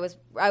ended, I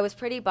was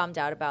pretty bummed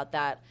out about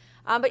that.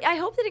 But I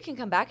hope that it can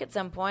come back at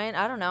some point.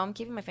 I don't know. I'm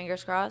keeping my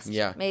fingers crossed.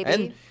 Yeah. Maybe.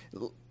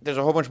 And there's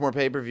a whole bunch more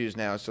pay-per-views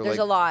now. So there's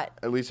a lot.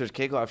 At least there's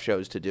kickoff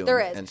shows to do. There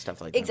is. And stuff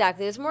like that.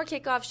 Exactly. There's more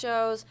kickoff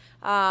shows.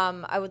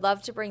 I would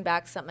love to bring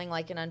back something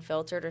like an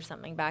Unfiltered or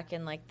something back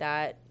in like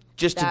that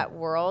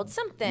world.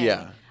 Something.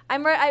 Yeah.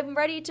 I'm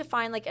ready to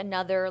find like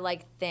another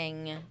like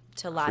thing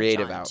to latch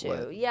creative on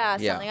outlet. To. Yeah,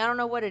 something. I don't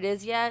know what it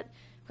is yet.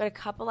 I've got a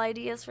couple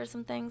ideas for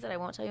some things that I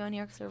won't tell you on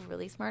here because they're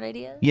really smart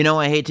ideas.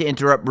 I hate to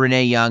interrupt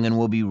Renee Young, and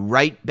we'll be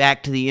right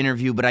back to the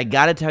interview, but I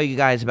got to tell you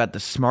guys about the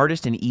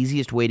smartest and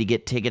easiest way to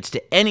get tickets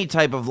to any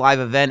type of live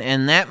event,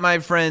 and that, my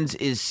friends,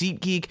 is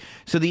SeatGeek.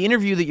 So the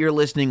interview that you're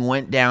listening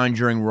went down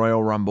during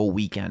Royal Rumble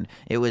weekend.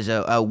 It was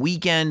a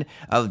weekend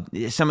of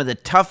some of the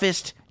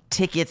toughest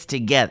tickets to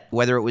get,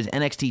 whether it was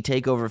NXT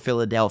TakeOver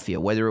Philadelphia,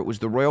 whether it was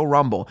the Royal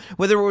Rumble,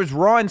 whether it was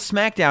Raw and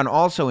SmackDown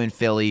also in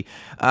Philly.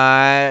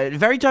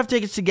 Very tough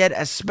tickets to get,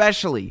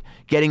 especially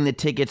getting the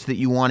tickets that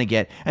you want to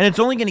get. And it's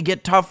only going to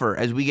get tougher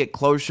as we get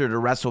closer to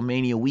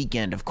WrestleMania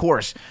weekend. Of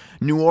course,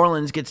 New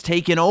Orleans gets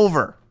taken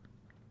over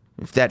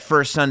that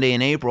first Sunday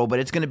in April, but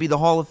it's going to be the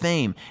Hall of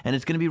Fame, and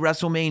it's going to be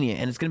WrestleMania,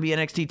 and it's going to be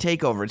NXT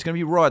TakeOver, it's going to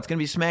be Raw, it's going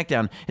to be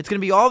SmackDown, it's going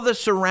to be all the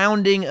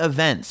surrounding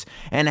events.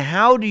 And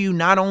how do you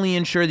not only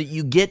ensure that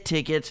you get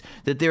tickets,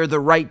 that they're the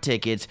right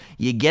tickets,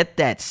 you get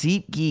that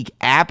SeatGeek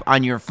app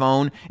on your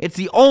phone? It's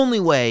the only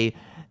way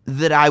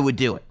that I would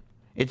do it.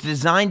 It's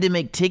designed to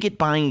make ticket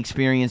buying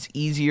experience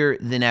easier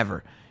than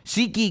ever.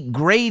 SeatGeek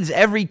grades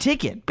every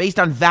ticket based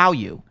on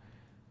value,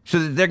 so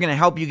that they're going to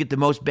help you get the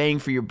most bang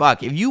for your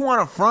buck. If you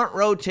want a front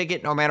row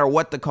ticket, no matter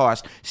what the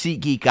cost,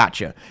 SeatGeek got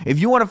you. If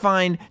you want to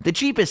find the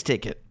cheapest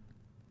ticket,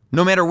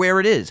 no matter where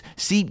it is,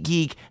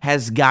 SeatGeek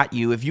has got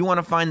you. If you want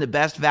to find the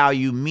best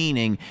value,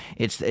 meaning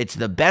it's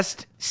the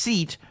best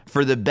seat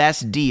for the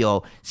best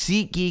deal,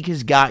 SeatGeek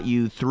has got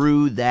you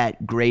through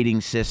that grading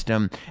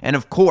system. And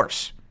of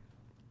course,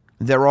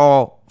 they're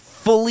all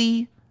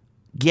fully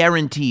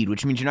guaranteed,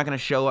 which means you're not going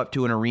to show up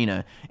to an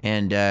arena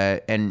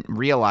and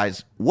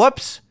realize,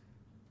 whoops,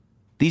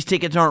 these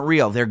tickets aren't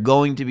real. They're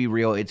going to be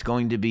real. It's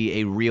going to be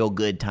a real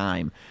good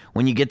time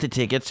when you get the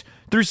tickets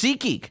through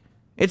SeatGeek.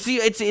 It's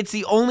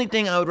the only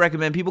thing I would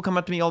recommend. People come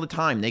up to me all the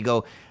time. They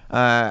go,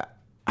 how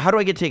do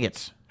I get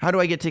tickets? How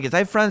do I get tickets? I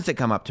have friends that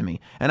come up to me.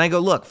 And I go,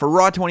 look, for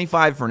Raw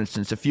 25, for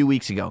instance, a few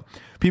weeks ago,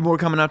 people were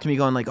coming up to me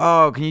going like,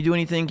 oh, can you do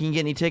anything? Can you get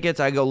any tickets?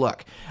 I go,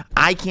 look,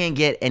 I can't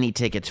get any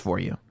tickets for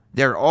you.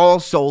 They're all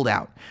sold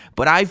out.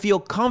 But I feel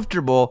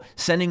comfortable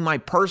sending my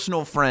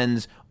personal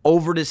friends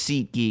over to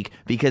SeatGeek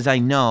because I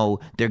know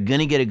they're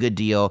going to get a good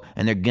deal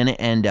and they're going to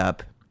end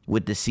up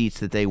with the seats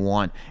that they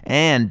want.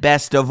 And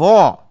best of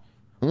all,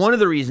 one of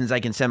the reasons I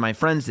can send my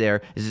friends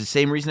there is the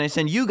same reason I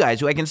send you guys,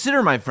 who I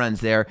consider my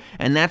friends, there,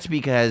 and that's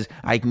because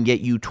I can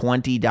get you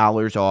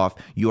 $20 off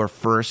your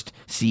first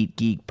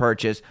SeatGeek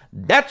purchase.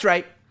 That's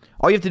right.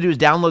 All you have to do is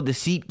download the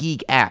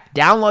SeatGeek app.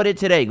 Download it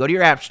today. Go to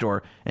your app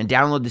store and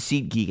download the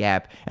SeatGeek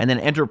app and then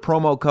enter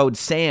promo code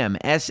SAM,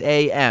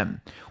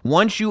 S-A-M.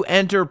 Once you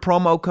enter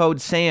promo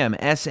code SAM,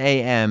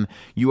 S-A-M,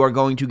 you are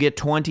going to get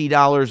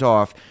 $20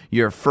 off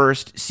your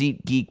first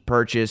SeatGeek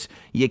purchase.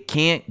 You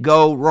can't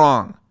go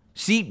wrong.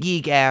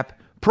 SeatGeek app,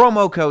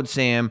 promo code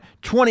SAM,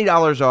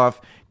 $20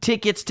 off.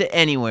 Tickets to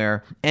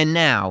anywhere. And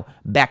now,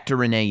 back to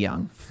Renee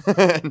Young.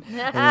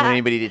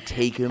 Anybody to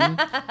take him?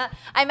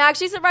 I'm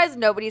actually surprised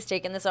nobody's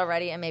taken this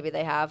already, and maybe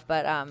they have,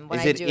 but when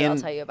I do, I'll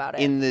tell you about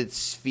it. In the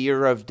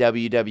sphere of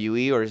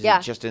WWE, or is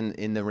it just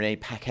in the Renee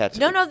Paquette?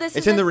 No,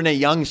 it's in the Renee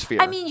Young sphere.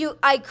 I mean,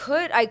 I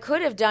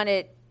could have done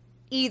it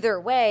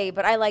either way,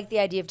 but I like the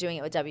idea of doing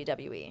it with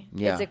WWE.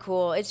 Yeah.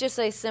 It's just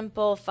a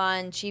simple,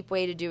 fun, cheap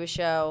way to do a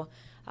show.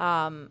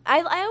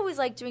 I always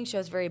like doing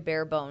shows very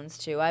bare bones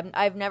too.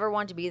 I've never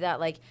wanted to be that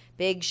like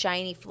big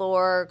shiny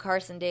floor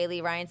Carson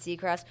Daly, Ryan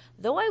Seacrest.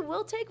 Though I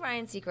will take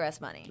Ryan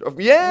Seacrest money.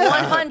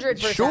 Yeah,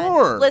 100%.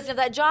 Sure. Listen, if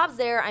that job's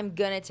there, I'm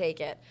gonna take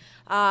it.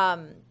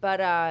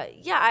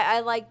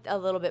 I like a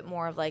little bit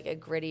more of like a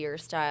grittier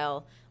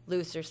style,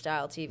 looser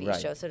style TV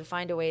show. So to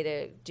find a way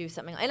to do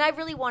something, and I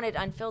really wanted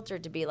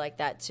Unfiltered to be like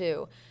that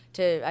too.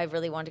 I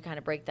really wanted to kind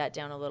of break that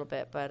down a little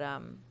bit, but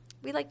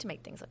we like to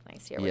make things look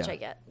nice here, which I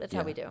get. That's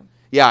how we do.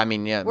 Yeah, I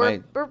mean, yeah.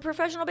 We're a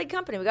professional big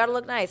company. We got to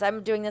look nice.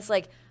 I'm doing this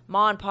like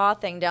ma and pa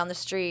thing down the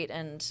street,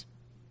 and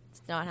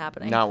it's not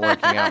happening. Not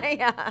working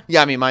out.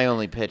 Yeah. I mean, my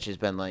only pitch has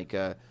been like,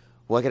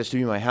 well, I got a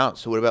studio in my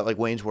house. So what about like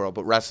Wayne's World,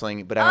 but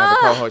wrestling? But I don't have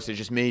a co-host. It's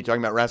just me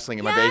talking about wrestling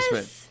in my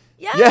basement.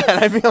 Yes. Yeah,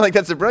 and I feel like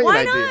that's a brilliant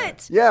idea. Why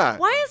not? Yeah.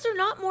 Why is there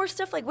not more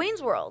stuff like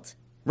Wayne's World?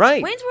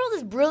 Right. Wayne's World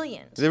is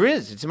brilliant. There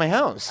is. It's in my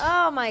house.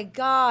 Oh my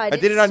God. I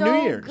did it on so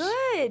New Year's.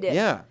 Good.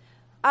 Yeah.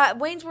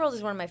 Wayne's World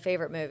is one of my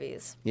favorite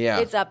movies. Yeah.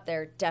 It's up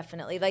there,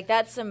 definitely. Like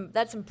that's some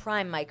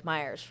prime Mike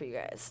Myers for you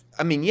guys.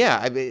 I mean,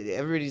 yeah.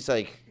 Everybody's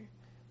like,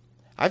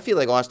 I feel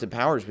like Austin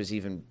Powers was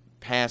even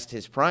past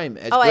his prime.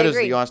 As good as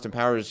the Austin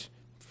Powers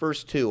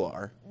first two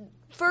are.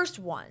 First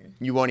one.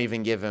 You won't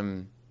even give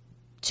him.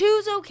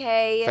 Two's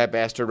okay. Fat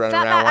bastard running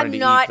around wanting to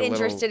eat. I'm not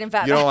interested in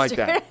Fat Bastard. You don't like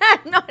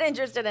that? I'm not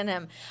interested in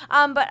him.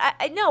 But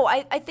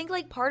I think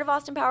like part of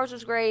Austin Powers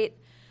was great.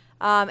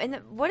 And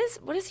what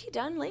has he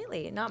done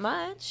lately? Not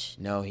much.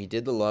 No, he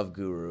did the Love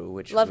Guru,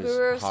 which Love was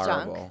Guru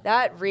horrible. stunk.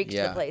 That reeked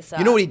the place up.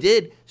 You know what he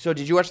did? So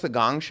did you watch the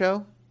Gong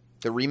Show?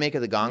 The remake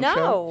of the Gong Show?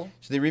 No.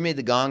 So they remade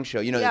the Gong Show.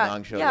 You know the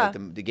Gong Show, like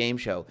the game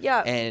show.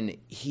 Yeah. And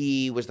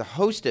he was the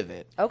host of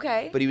it.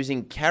 Okay. But he was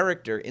in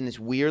character in this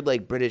weird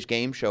like British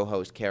game show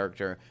host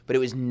character, but it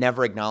was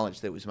never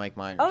acknowledged that it was Mike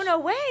Myers. Oh, no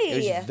way.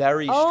 It was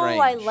very strange. Oh,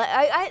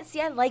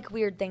 I like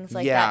weird things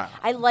like Yeah. that.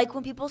 I like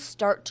when people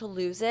start to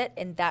lose it,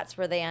 and that's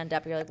where they end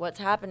up. You're like, what's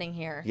happening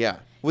here? Yeah.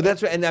 Well,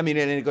 that's right. And I mean,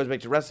 and it goes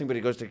back to wrestling, but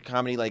it goes to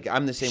comedy. Like,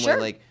 I'm the same way.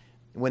 Like,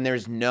 when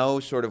there's no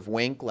sort of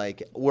wink,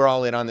 like, we're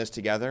all in on this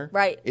together.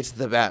 Right. It's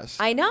the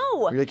best. I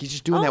know. You're like, he's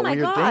just doing that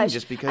weird thing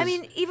just because. I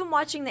mean, even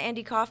watching the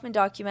Andy Kaufman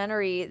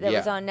documentary that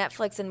was on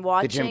Netflix and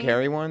watching. The Jim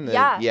Carrey one?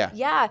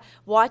 Yeah.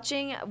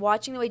 Watching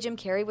the way Jim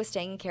Carrey was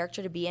staying in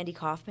character to be Andy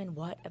Kaufman,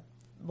 what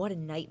a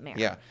nightmare.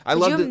 Yeah.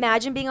 Could you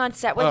imagine being on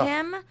set with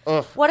him?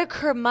 What a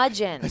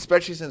curmudgeon.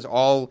 Especially since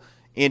all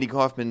Andy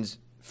Kaufman's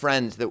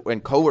friends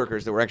and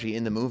coworkers that were actually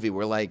in the movie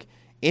were like,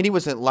 Andy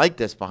wasn't like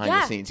this behind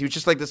the scenes. He was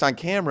just like this on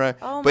camera.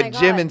 Oh but my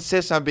Jim God.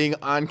 insists on being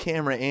on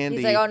camera. Andy.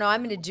 He's like, oh no,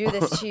 I'm going to do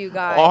this to you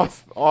guys.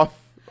 off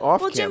well,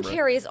 camera. Jim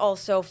Carrey's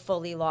also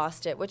fully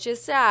lost it, which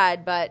is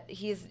sad, but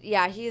he's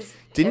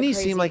Didn't he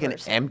seem like an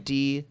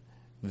empty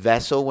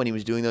vessel when he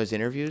was doing those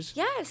interviews?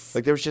 Yes.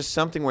 Like there was just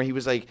something where he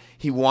was like,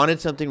 he wanted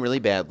something really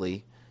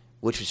badly,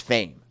 which was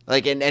fame.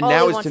 Like, and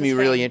that was to me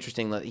really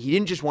interesting. Like, he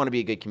didn't just want to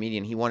be a good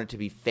comedian. He wanted to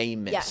be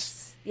famous.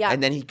 Yes. Yeah.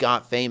 And then he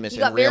got famous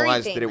got and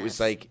realized very that it was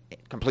like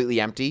completely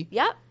empty.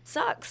 Yep.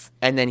 Sucks.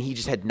 And then he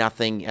just had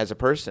nothing as a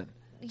person.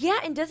 Yeah,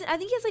 and I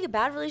think he has like a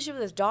bad relationship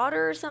with his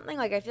daughter or something.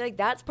 Like I feel like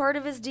that's part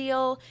of his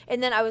deal.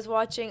 And then I was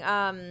watching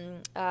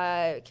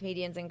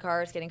Comedians in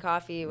Cars Getting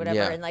Coffee,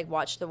 whatever, and like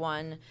watched the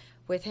one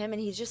with him, and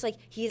he's just like,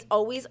 he's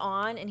always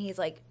on, and he's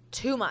like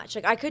too much.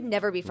 Like I could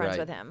never be friends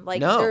with him. Like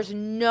there's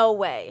no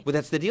way. But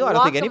that's the deal. I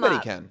don't think anybody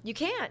can. You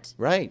can't.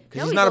 Right,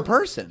 because he's not a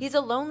person. He's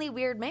a lonely,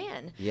 weird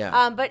man.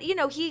 Yeah. But you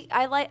know,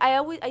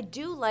 I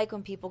do like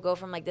when people go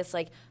from like this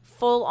like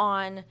full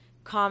on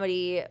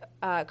comedy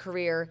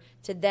career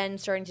to then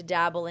starting to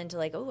dabble into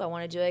like, oh, I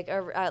want to do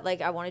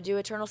I want to do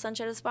Eternal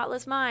Sunshine of the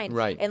Spotless Mind,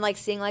 right? And like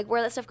seeing like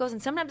where that stuff goes,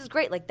 and sometimes it's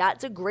great. Like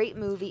that's a great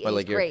movie. Or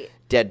like your great.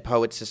 Dead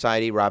Poets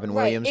Society, Robin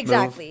Williams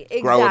exactly.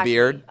 move. Grow a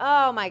beard.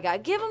 Oh my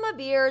God, give him a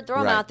beard,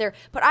 throw him out there.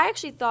 But I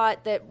actually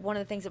thought that one of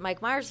the things that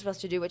Mike Myers is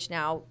supposed to do, which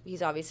now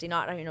he's obviously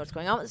not. I don't even know what's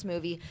going on with this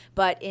movie,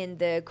 but in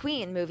the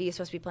Queen movie, he's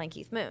supposed to be playing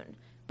Keith Moon.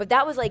 But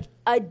that was like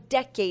a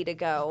decade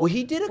ago. Well,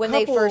 he did when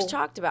they first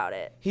talked about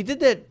it. He did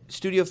that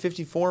Studio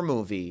 54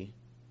 movie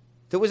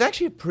that was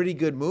actually a pretty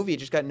good movie. It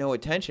just got no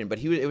attention. But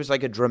it was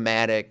like a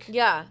dramatic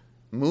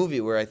movie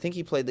where I think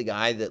he played the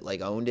guy that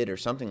like owned it or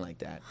something like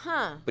that.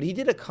 Huh. But he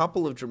did a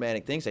couple of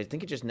dramatic things. I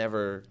think it just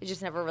never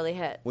really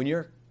hit. When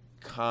you're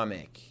a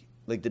comic,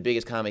 like the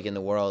biggest comic in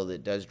the world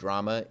that does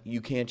drama,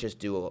 you can't just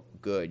do a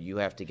good. You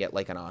have to get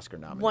like an Oscar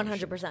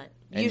nomination. 100%.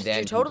 And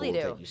you totally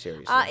do. Take you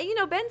seriously. You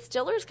know, Ben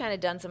Stiller's kind of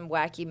done some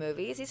wacky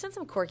movies. He's done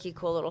some quirky,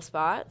 cool little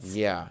spots.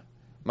 Yeah.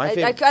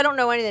 I don't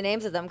know any of the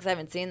names of them because I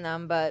haven't seen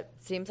them, but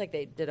it seems like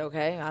they did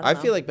okay. I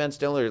feel like Ben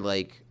Stiller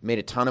like made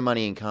a ton of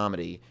money in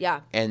comedy.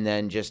 Yeah. And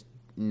then just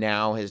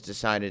now has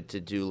decided to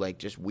do like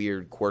just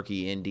weird,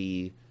 quirky,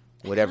 indie,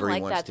 whatever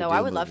he wants to do. I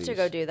would love to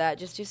go do that.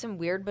 Just do some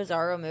weird,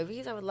 bizarro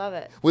movies. I would love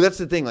it. Well, that's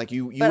the thing. Like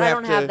you but have I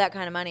don't have that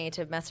kind of money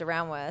to mess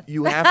around with.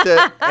 You have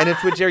to, and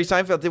it's what Jerry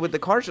Seinfeld did with the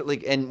car show,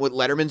 like, and what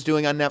Letterman's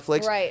doing on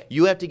Netflix. Right.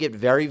 You have to get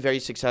very, very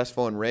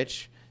successful and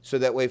rich so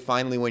that way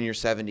finally when you're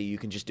 70 you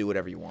can just do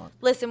whatever you want.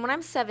 Listen, when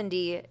I'm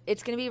 70,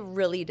 it's going to be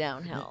really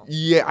downhill.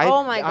 Yeah.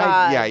 Oh my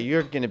God. Yeah,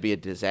 you're going to be a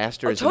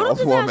disaster as an Total old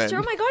disaster.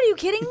 woman. Oh my God, are you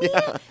kidding me?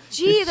 Yeah.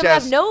 Geez, I'm going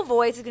to have no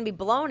voice. It's going to be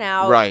blown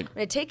out. Right. I'm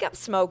going to take up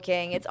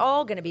smoking. It's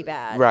all going to be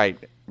bad.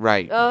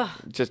 Right. Ugh.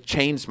 Just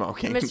chain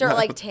smoking. I'm going to start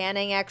like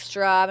tanning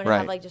extra. I'm going to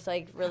have like just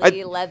like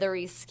really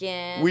leathery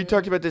skin. We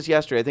talked about this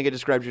yesterday. I think I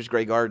described you as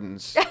Grey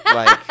Gardens.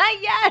 Like,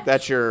 yes.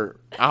 That's your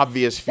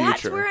obvious future.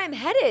 That's where I'm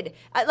headed.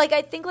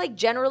 I think like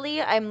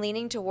generally I'm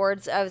leaning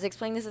towards, I was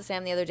explaining this to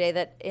Sam the other day,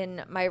 that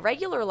in my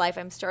regular life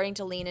I'm starting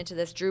to lean into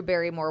this Drew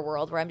Barrymore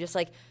world where I'm just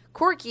like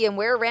quirky and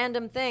wear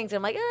random things. And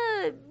I'm like,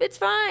 it's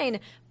fine.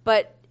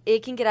 But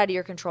it can get out of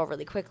your control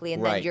really quickly,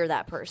 and then you're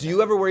that person. Do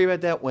you ever worry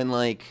about that when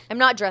like... I'm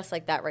not dressed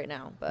like that right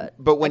now, but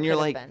when you're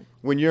like... been.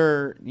 When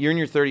you're in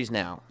your 30s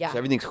now, so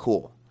everything's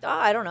cool. Oh,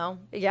 I don't know.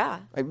 Yeah.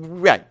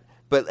 Right.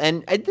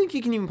 And I think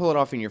you can even pull it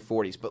off in your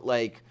 40s, but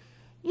like,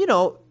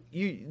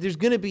 there's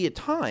going to be a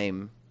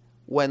time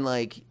when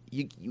like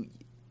you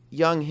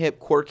young, hip,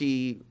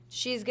 quirky...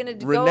 She's going to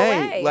go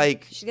away.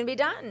 Like, she's going to be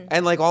done.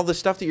 And like all the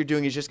stuff that you're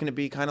doing is just going to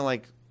be kind of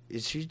like...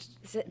 Is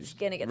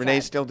gonna get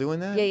Renee's sad. still doing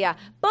that? Yeah.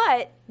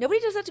 But nobody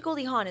does that to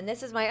Goldie Hawn, and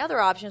this is my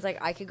other option. Is like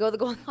I could go the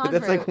Goldie Hawn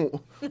route.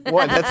 Like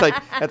what?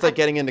 That's like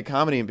getting into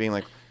comedy and being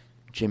like,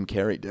 Jim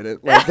Carrey did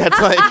it. Like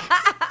that's like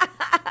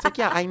it's like,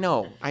 yeah, I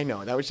know.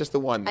 That was just the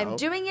one. Though. I'm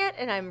doing it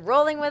and I'm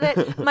rolling with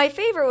it. My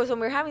favorite was when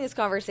we were having this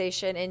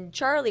conversation and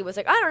Charlie was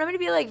like, I don't know, I'm gonna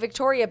be like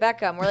Victoria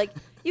Beckham. We're like,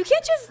 you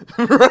can't just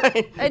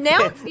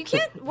announce. You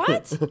can't.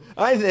 What?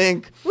 I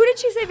think. Who did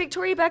she say?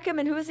 Victoria Beckham,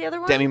 and who was the other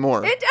one? Demi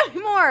Moore.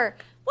 Demi Moore.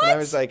 What? And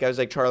I was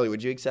like, Charlie,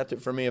 would you accept it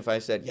for me if I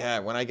said, yeah,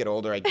 when I get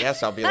older, I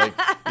guess I'll be like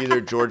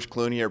either George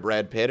Clooney or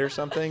Brad Pitt or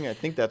something? I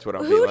think that's what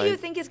I'll be like. Who do you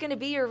think is going to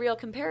be your real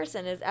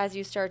comparison as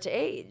you start to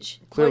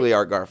age? Clearly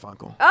Art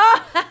Garfunkel.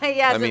 Oh,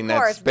 yes, I mean, of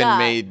course. That's been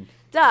made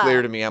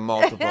clear to me on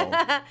multiple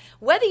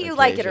Whether you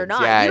like it or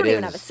not, you don't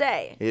even have a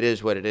say. It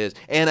is what it is.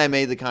 And I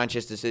made the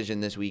conscious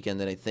decision this weekend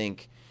that I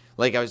think,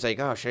 like, I was like,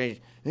 oh,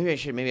 maybe I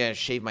should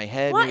shave my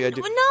head. What?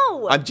 Maybe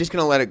No. I'm just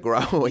going to let it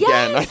grow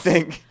again, I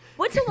think.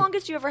 What's the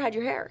longest you ever had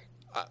your hair?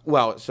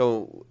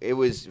 So it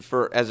was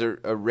as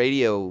a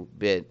radio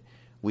bit,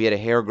 we had a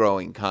hair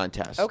growing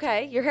contest.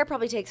 Okay. Your hair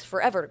probably takes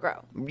forever to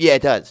grow. Yeah,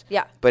 it does.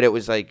 Yeah. But it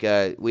was like,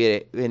 and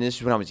this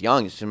is when I was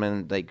young, so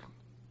in like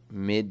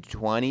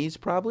mid-20s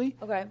probably.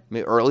 Okay.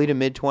 Early to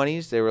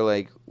mid-20s, they were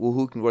like, well,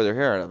 who can grow their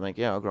hair? And I'm like,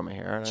 yeah, I'll grow my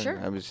hair. And sure.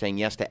 I was saying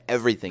yes to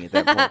everything at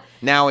that point.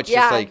 Now it's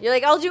just like. You're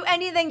like, I'll do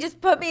anything,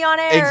 just put me on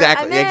air.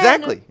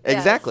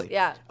 Exactly.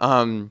 Yeah.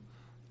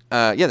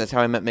 Yeah, that's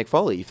how I met Mick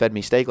Foley. He fed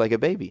me steak like a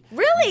baby.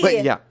 Really?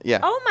 But, yeah.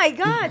 Oh my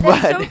God,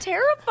 that's so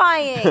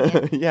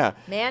terrifying. Yeah.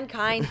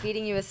 Mankind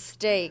feeding you a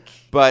steak.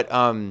 But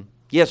so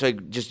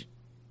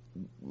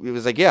it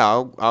was like, yeah,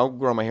 I'll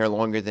grow my hair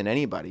longer than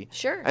anybody.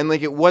 Sure. And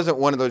like, it wasn't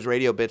one of those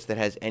radio bits that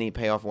has any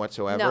payoff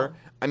whatsoever. No.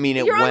 I mean,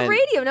 You're on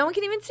radio. No one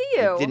can even see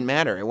you. It didn't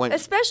matter. It went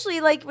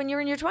especially like when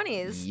you're in your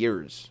 20s.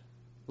 Years.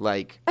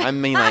 Like, I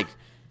mean, like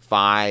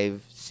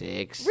 5,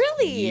 6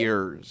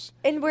 years.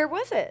 And where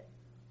was it?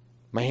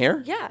 My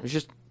hair? Yeah. It was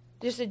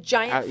just a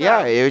giant fro.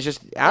 Yeah, it was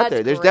just out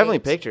there. There's definitely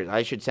great. pictures.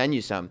 I should send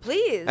you some.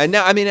 Please. And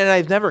no, I mean, and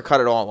I've never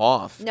cut it all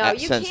off. No,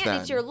 you since can't.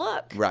 then. It's your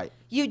look. Right.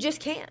 You just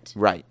can't.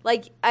 Right.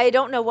 Like, I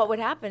don't know what would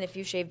happen if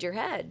you shaved your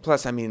head.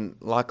 Plus, I mean,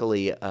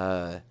 luckily,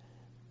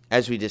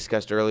 as we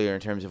discussed earlier in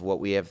terms of what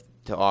we have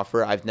to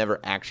offer, I've never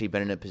actually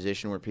been in a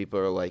position where people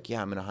are like,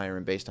 yeah, I'm going to hire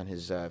him based on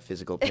his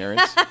physical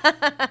appearance.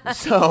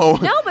 So,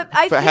 no, but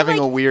I feel having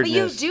like, a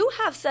weirdness. But you do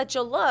have such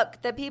a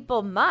look that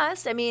people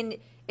must. I mean,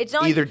 it's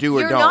not either do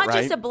or you're don't, not right?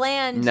 just a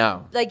bland.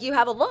 No, like you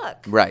have a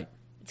look. Right.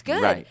 It's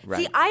good. Right.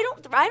 See, I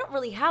don't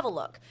really have a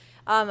look.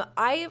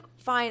 I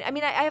find. I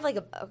mean, I have like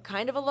a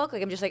kind of a look.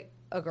 Like I'm just like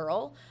a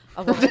girl,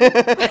 a woman.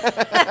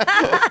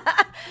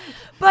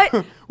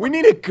 But we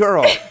need a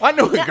girl. I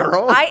know a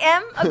girl. I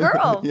am a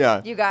girl.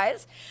 Yeah. You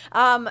guys.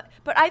 But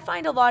I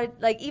find a lot of,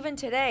 like, even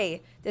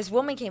today, this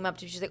woman came up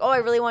to me. She's like, oh, I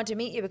really want to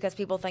meet you because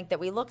people think that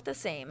we look the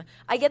same.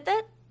 I get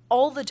that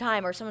all the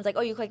time. Or someone's like,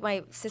 oh, you look like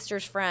my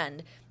sister's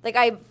friend. Like,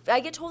 I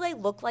get told I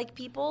look like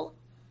people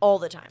all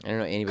the time. I don't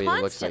know anybody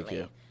that looks like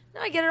you. No,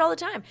 I get it all the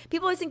time.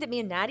 People always think that me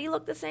and Natty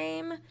look the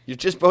same. You're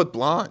just both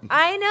blonde.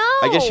 I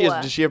know. I guess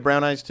does she have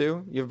brown eyes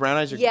too? You have brown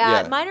eyes?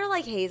 Yeah, mine are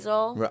like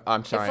hazel.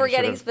 I'm sorry. If we're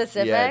getting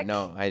specific. Yeah,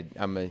 no,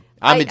 I'm a details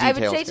I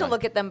would say guy. to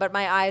look at them, but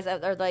my eyes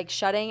are like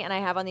shutting, and I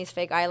have on these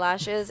fake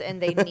eyelashes,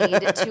 and they need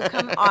to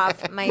come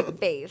off my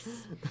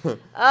face.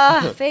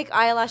 Fake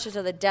eyelashes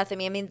are the death of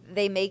me. I mean,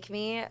 they make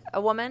me a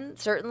woman,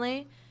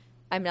 certainly.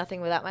 I'm nothing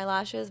without my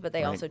lashes, but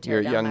they also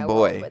tear down my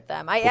world with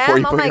them. I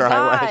am. Oh my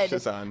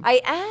God.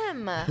 I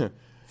am.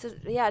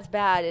 Yeah, it's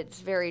bad.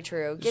 It's very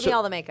true. Give me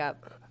all the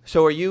makeup.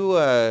 So are you,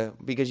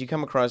 because you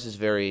come across as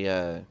very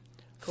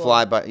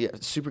cool.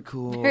 super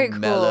cool, very cool.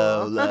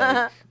 mellow,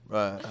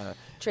 like,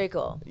 very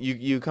cool.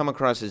 You come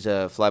across as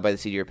a fly by the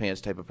seat of your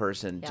pants type of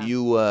person.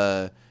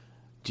 Yeah.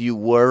 Do you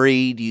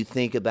worry? Do you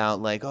think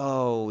about like,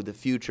 oh, the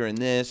future and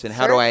this, and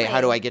how do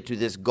I get to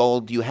this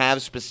goal? Do you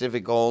have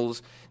specific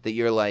goals that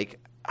you're like,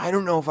 I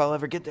don't know if I'll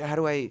ever get there. How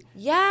do I?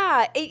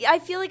 Yeah, I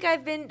feel like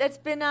that's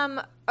been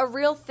a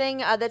real thing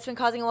that's been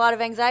causing a lot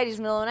of anxieties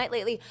in the middle of the night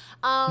lately.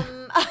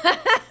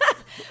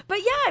 But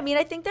yeah, I mean,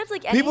 I think that's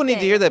like People need to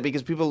anything. hear that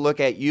because people look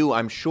at you,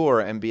 I'm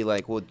sure, and be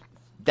like, well,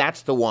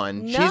 that's the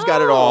one. She's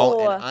got it all,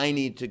 No. and I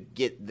need to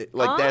get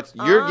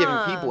you're giving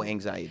people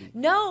anxiety.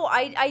 No,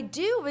 I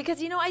do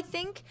because I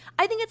think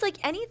it's like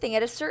anything.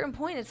 At a certain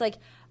point, it's like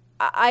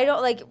I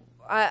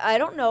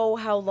don't know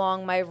how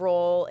long my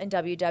role in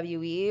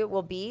WWE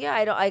will be.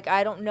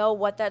 I don't know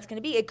what that's going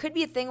to be. It could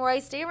be a thing where I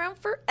stay around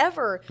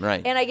forever,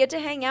 Right? And I get to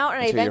hang out,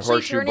 and Until I you're eventually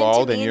horseshoe turn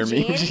bald into and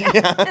Mean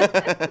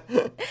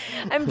you're Gene.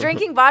 I'm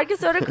drinking vodka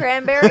soda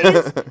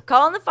cranberries,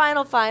 calling the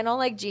final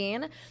like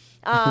Gene.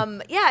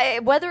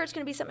 Whether it's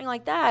going to be something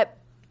like that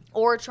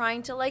or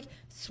trying to like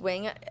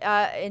swing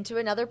into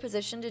another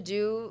position to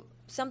do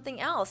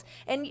something else.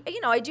 And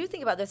I do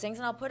think about those things,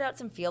 and I'll put out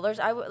some feelers.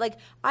 I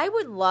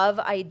would love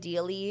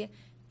ideally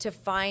to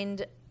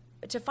find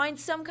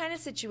some kind of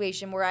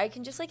situation where I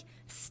can just like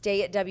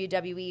stay at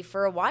WWE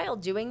for a while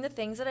doing the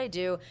things that I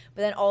do,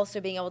 but then also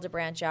being able to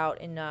branch out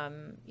and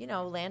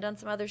land on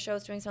some other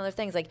shows doing some other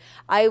things. Like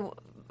I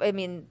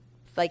mean,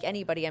 like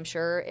anybody, I'm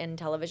sure, in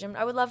television,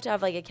 I would love to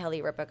have like a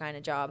Kelly Ripa kind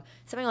of job.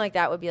 Something like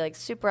that would be like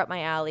super up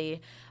my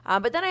alley.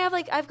 But then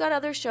I've got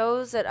other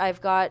shows that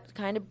I've got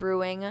kind of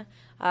brewing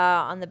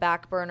on the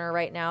back burner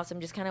right now. So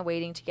I'm just kind of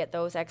waiting to get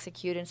those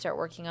executed and start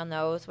working on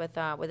those with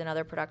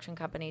another production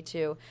company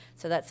too.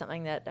 So that's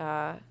something that,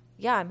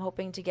 I'm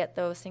hoping to get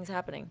those things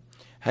happening.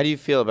 How do you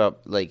feel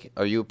about, like,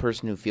 are you a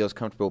person who feels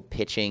comfortable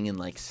pitching and,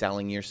 like,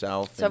 selling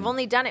yourself? So I've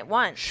only done it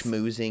once.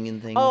 Schmoozing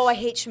and things? Oh, I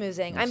hate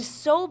schmoozing. I'm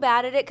so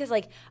bad at it because,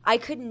 like, I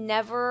could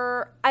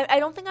never – I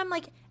don't think I'm,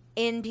 like,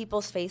 in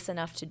people's face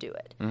enough to do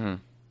it. Mm-hmm.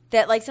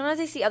 That, like, sometimes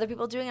I see other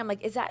people doing it, I'm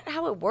like, is that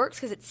how it works?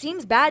 Because it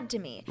seems bad to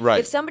me. Right.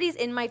 If somebody's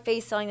in my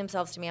face selling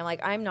themselves to me, I'm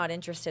like, I'm not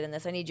interested in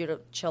this. I need you to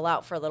chill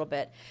out for a little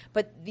bit.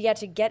 But, yeah,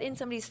 to get in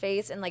somebody's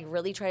face and, like,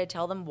 really try to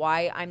tell them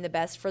why I'm the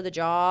best for the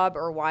job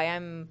or why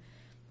I'm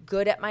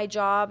good at my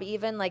job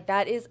even, like,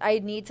 that is, I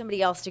need somebody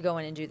else to go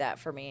in and do that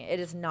for me. It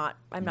is not,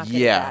 I'm not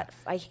good at that.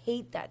 I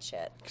hate that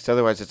shit. Because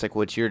otherwise it's like,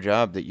 what's your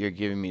job that you're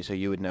giving me so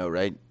you would know,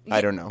 right? I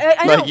don't know.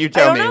 I like, know. you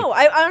tell me. I don't know.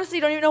 I honestly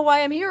don't even know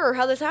why I'm here or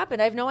how this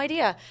happened. I have no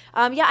idea.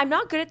 I'm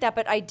not good at that,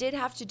 but I did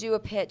have to do a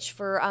pitch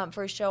for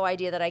a show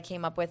idea that I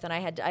came up with, and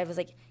I was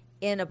like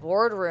in a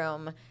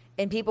boardroom,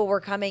 and people were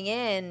coming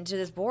in to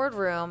this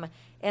boardroom,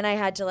 and I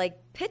had to like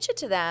pitch it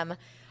to them.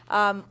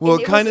 Well,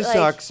 it kind of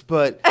sucks,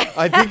 but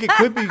I think it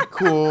could be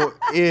cool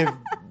if,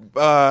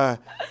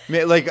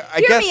 like, I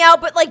hear guess. me out,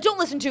 but like, don't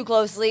listen too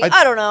closely.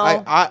 I don't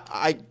know.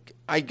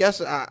 I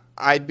guess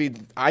I'd be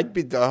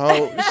the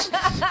host.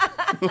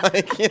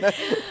 Like, you know.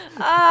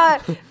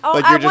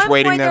 Like you're just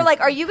waiting. They're like,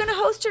 "Are you going to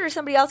host it or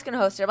somebody else going to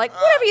host it?" I'm like,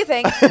 "Whatever you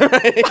think."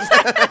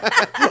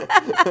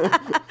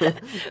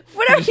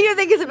 Whatever you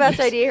think is the best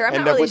idea here. I'm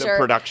End not up really with sure. a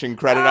production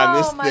credit on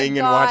this Oh my thing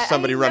and watch God,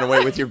 somebody I run know.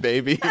 away with your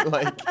baby.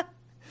 Like.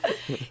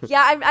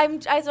 Yeah,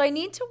 so I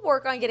need to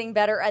work on getting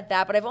better at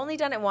that, but I've only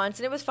done it once,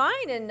 and it was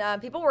fine,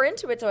 and people were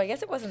into it, so I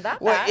guess it wasn't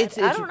that bad.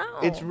 I don't know.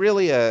 It's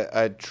really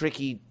a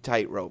tricky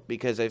tightrope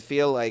because I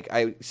feel like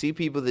I see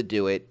people that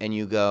do it, and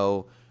you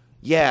go,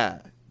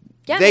 yeah,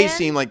 they man.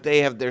 seem like they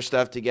have their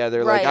stuff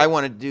together. Right. Like, I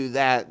want to do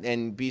that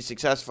and be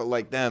successful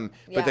like them.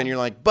 But Yeah. then you're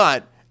like,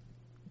 but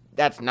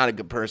that's not a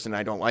good person.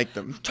 I don't like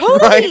them. Totally.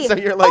 Right? So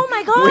you're like, oh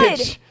my God.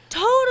 which,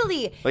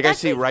 Totally. like, That's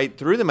I see right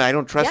through them. I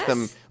don't trust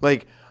them. Yes.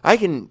 Like, I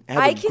can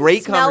have a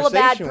great smell a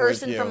conversation bad with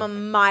person you. from a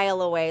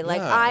mile away. Like,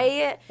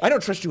 Yeah. I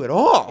don't trust you at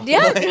all. Yeah,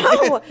 Like-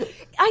 no.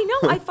 I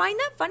know. I find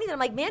that funny that I'm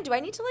like, man, do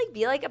I need to like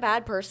be like a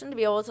bad person to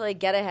be able to like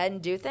get ahead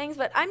and do things?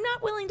 But I'm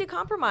not willing to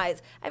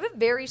compromise. I have a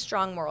very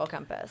strong moral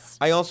compass.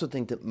 I also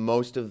think that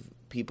most of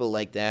people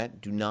like that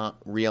do not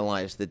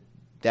realize that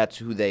that's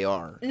who they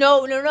are.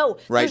 No. Right,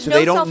 There's so no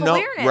they don't know-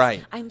 self-awareness.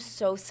 right. I'm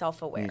so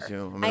self-aware. Me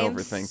too. I'm I an am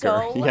overthinker.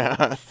 so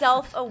Yeah.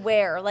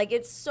 self-aware. Like,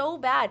 it's so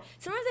bad.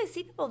 Sometimes I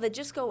see people that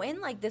just go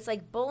in like this,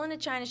 like bull in a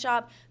china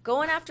shop,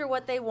 going after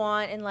what they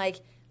want and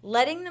like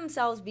letting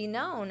themselves be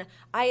known.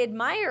 I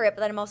admire it,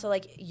 but then I'm also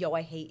like, yo,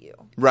 I hate you.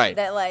 Right.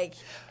 That like...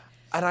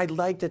 And I'd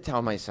like to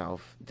tell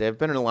myself that I've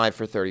been alive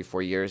for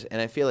 34 years,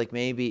 and I feel like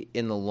maybe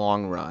in the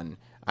long run,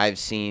 I've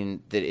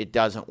seen that it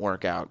doesn't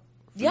work out.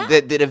 Yeah.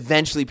 That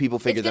eventually people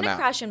figure them out. It's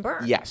gonna crash and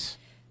burn. Yes.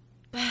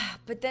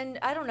 But then,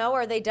 I don't know,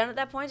 are they done at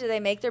that point? Do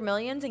they make their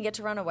millions and get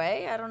to run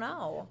away? I don't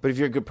know. But if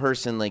you're a good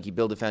person, like, you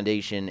build a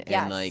foundation, and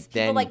Yes. like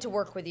People then like to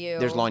work with you.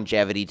 there's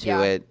longevity to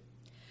Yeah. it.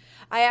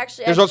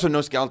 There's Also no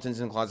skeletons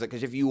in the closet,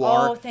 because if you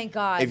are, Oh, thank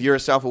God. if you're a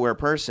self-aware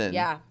person,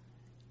 Yeah.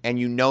 and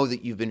you know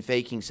that you've been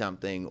faking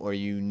something, or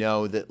you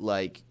know that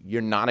like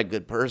you're not a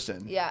good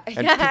person. Yeah.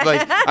 And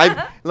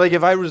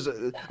if I was,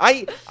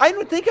 I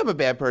don't think I'm a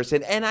bad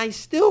person, and I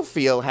still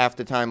feel half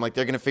the time like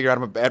they're gonna figure out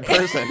I'm a bad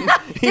person,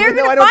 They're even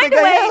though I gonna don't find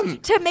think a I way am.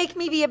 to make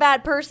me be a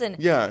bad person.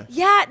 Yeah.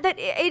 Yeah, that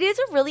it is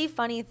a really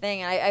funny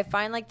thing. I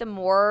find like the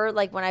more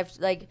like when I've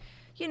like,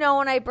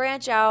 when I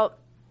branch out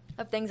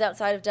of things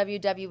outside of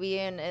WWE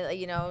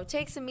and,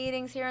 take some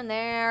meetings here and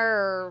there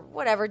or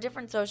whatever,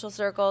 different social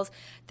circles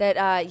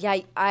that,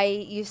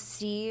 you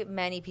see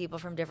many people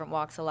from different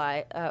walks of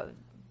life.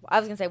 I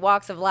was going to say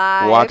walks of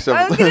life.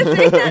 I was going to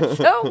say that's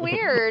so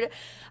weird.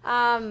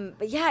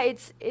 But yeah,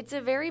 it's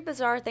a very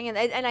bizarre thing. And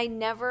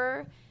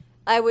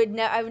I would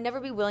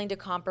never be willing to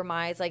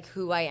compromise like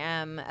who I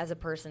am as a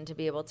person to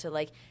be able to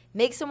like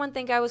make someone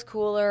think I was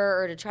cooler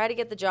or to try to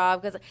get the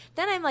job, because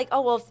then I'm like,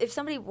 oh well, if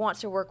somebody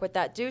wants to work with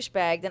that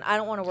douchebag, then I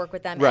don't want to work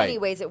with them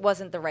anyways. It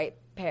wasn't the right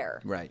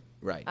pair. Right.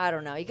 I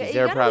don't know. You got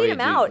to weed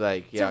them out.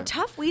 It's a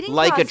tough weeding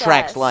like process.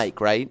 Attracts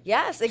like, right?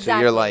 Yes, exactly. So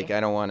you're like,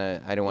 I don't want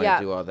to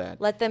do all that.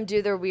 Let them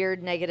do their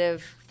weird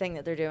negative thing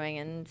that they're doing,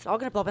 and it's all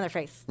going to blow up in their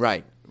face.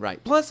 Right.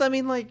 Plus, I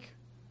mean, like,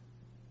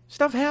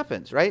 stuff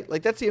happens, right?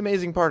 Like, that's the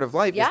amazing part of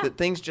life is that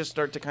things just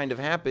start to kind of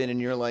happen,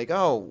 and you're like,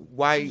 oh,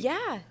 why?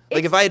 Yeah.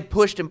 Like, if I had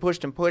pushed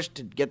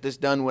to get this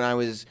done when I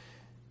was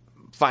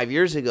 5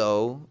 years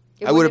ago,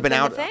 I would have been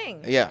out.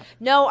 Thing. Yeah.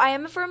 No, I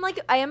am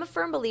a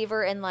firm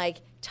believer in like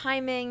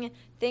timing,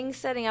 things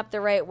setting up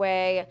the right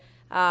way.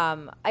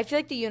 I feel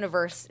like the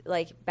universe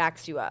like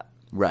backs you up.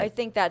 Right. I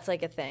think that's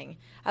like a thing.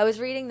 I was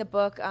reading the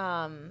book.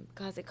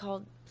 Is it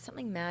called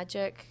something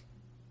magic?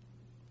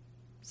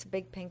 It's a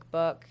big pink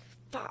book.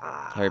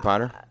 Harry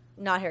Potter?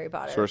 Not Harry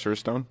Potter. Sorcerer's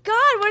Stone?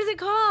 God, what is it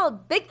called?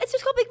 It's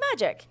just called Big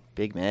Magic.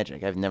 Big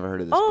Magic. I've never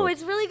heard of this book. Oh,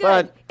 it's really good.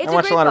 But it's I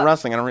watch a lot of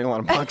wrestling. I don't read a lot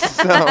of books.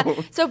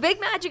 So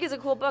Big Magic is a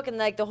cool book, and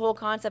like the whole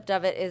concept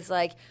of it is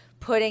like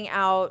putting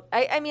out,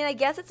 I mean, I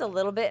guess it's a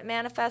little bit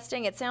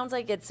manifesting. It sounds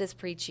like it's this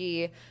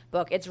preachy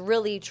book. It's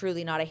really,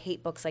 truly not. I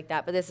hate books like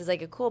that, but this is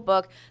like a cool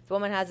book. The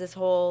woman has this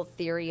whole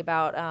theory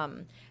about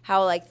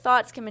how like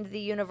thoughts come into the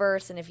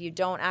universe, and if you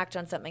don't act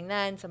on something,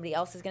 then somebody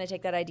else is going to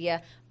take that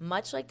idea,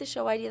 much like the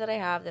show idea that I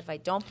have, that if I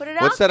don't put it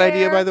out What's that there,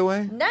 idea, by the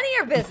way? None of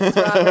your business,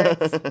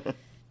 Roberts.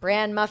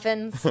 Bran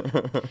muffins. So you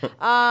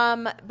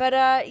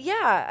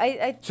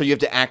have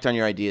to act on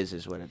your ideas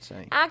is what it's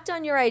saying. Act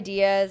on your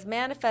ideas,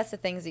 manifest the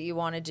things that you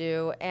want to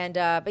do, and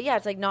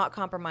it's like not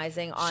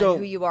compromising on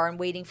who you are and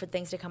waiting for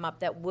things to come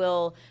up that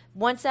will,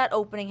 once that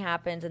opening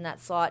happens and that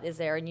slot is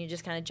there and you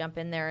just kind of jump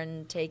in there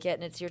and take it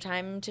and it's your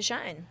time to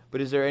shine.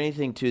 But is there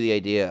anything to the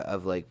idea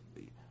of like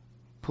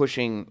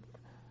pushing?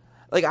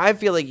 Like, I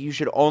feel like you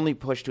should only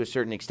push to a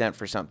certain extent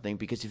for something,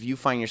 because if you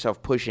find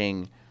yourself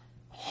pushing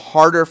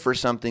harder for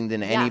something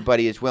than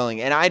anybody is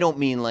willing, and I don't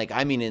mean like,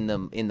 I mean in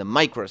the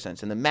micro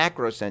sense. In the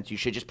macro sense, you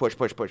should just push.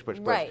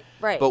 Right.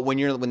 But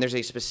when there's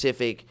a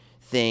specific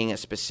thing, a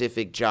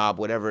specific job,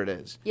 whatever it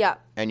is,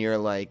 and you're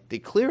like, they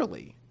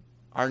clearly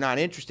are not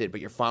interested,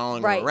 but you're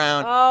following them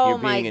around, you're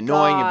being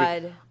annoying.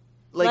 God.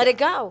 Like, let it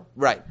go.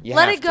 Right.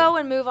 Let it go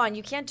and move on.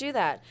 You can't do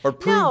that. Or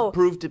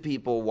prove to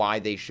people why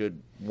they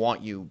should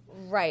want you.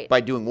 Right.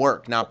 By doing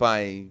work, not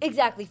by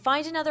exactly.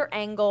 Find another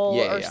angle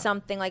or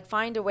something. Like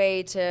find a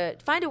way to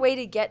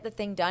get the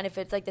thing done if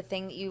it's like the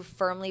thing that you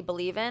firmly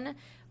believe in.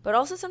 But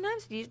also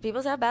sometimes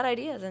people have bad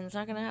ideas and it's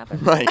not going to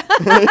happen. Right.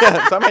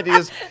 Some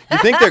ideas you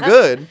think they're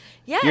good.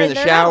 Yeah. You're in the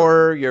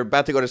shower. You're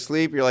about to go to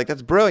sleep. You're like,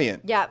 that's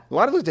brilliant. Yeah. A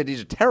lot of those ideas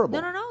are terrible.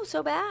 No,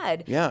 so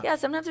bad. Yeah. Yeah.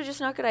 Sometimes they're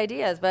just not good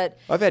ideas. But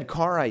I've had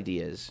car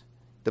ideas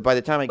that by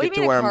the time I get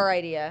to where a car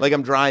idea? Like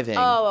I'm driving.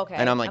 Oh, okay.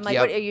 And I'm like, what,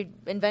 are you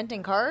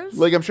inventing cars?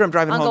 Like I'm sure I'm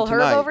driving Uncle home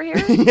tonight. Herb over here?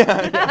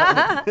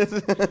 Yeah. It's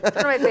one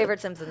of my favorite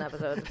Simpsons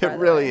episodes. It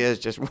really is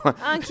just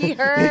Unky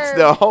Herb. It's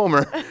the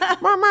Homer.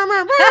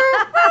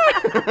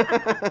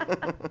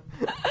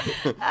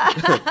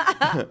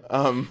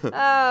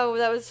 Oh,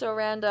 that was so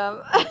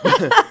random.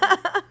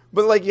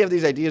 But like you have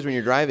these ideas when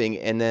you're driving,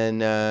 and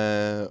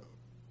then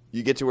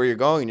you get to where you're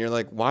going, and you're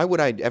like, why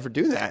would I ever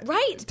do that?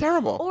 Right. It's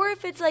terrible. Or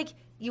if it's like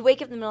you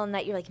wake up in the middle of the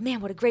night, you're like, man,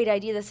 what a great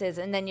idea this is.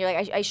 And then you're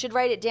like, I should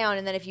write it down.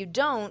 And then if you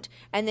don't,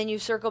 and then you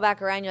circle back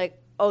around, you're like,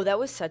 oh, that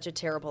was such a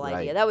terrible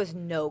idea. That was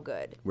no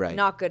good. Right.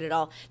 Not good at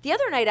all. The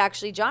other night,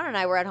 actually, John and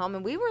I were at home,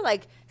 and we were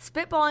like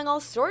spitballing all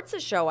sorts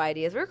of show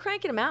ideas. We were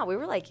cranking them out. We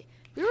were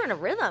in a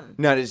rhythm.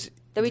 Now,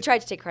 Though we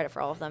tried to take credit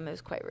for all of them. It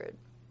was quite rude.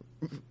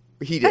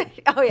 He did.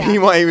 Oh, yeah. He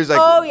was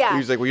like, oh, yeah. He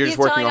was like, well, you're just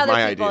working off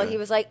my idea. He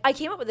was like, I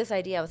came up with this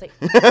idea. I was like,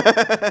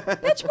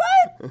 bitch,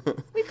 what?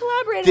 We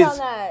collaborated on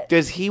that.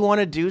 Does he want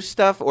to do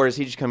stuff, or is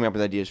he just coming up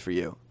with ideas for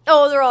you?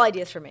 Oh, they're all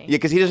ideas for me. Yeah,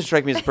 because he doesn't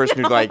strike me as a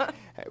person who like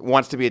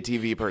wants to be a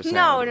TV person.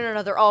 No.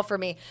 They're all for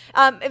me.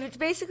 It's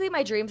basically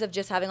my dreams of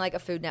just having like a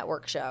Food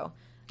Network show.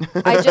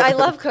 I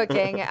love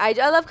cooking. I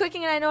love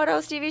cooking, and I know how to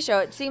host a TV show.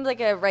 It seems like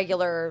a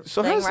regular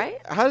thing, right?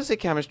 How does the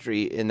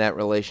chemistry in that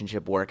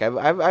relationship work?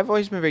 I've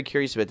always been very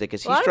curious about that,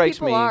 because he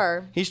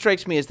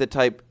strikes me as the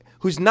type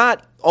who's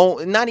not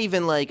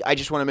even like, I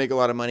just want to make a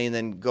lot of money and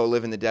then go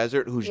live in the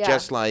desert. Who's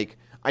just like,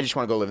 I just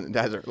want to go live in the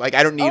desert. Like,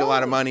 I don't need a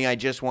lot of money. I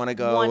just want to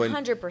go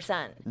 100%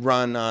 and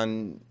run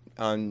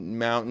on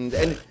mountains.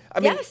 And I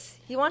mean, yes,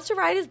 he wants to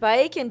ride his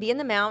bike and be in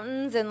the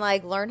mountains and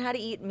like learn how to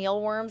eat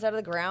mealworms out of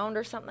the ground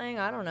or something.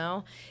 I don't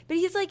know, but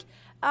he's like,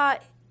 I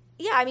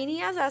mean, he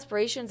has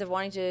aspirations of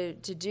wanting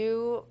to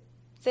do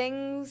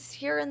things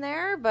here and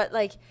there, but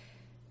like,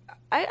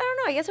 I don't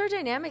know. I guess our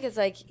dynamic is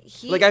like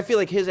Like, I feel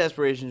like his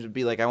aspirations would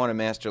be like, I want to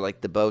master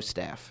like the bow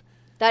staff.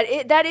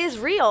 That is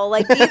real.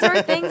 Like, these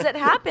are things that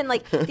happen.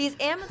 Like, these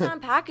Amazon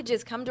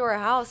packages come to our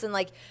house, and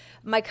like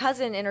my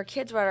cousin and her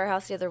kids were at our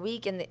house the other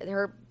week, and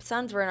her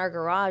sons were in our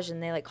garage,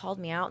 and they like called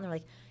me out, and they're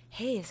like,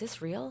 "Hey, is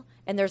this real?"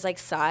 And there's like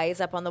size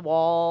up on the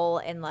wall,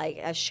 and like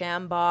a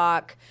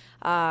Shambach.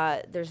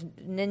 There's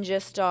ninja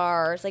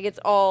stars. Like, it's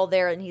all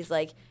there, and he's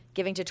like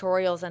giving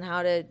tutorials on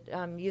how to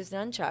use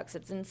nunchucks.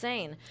 It's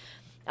insane.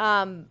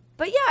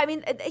 But yeah, I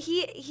mean,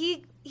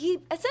 he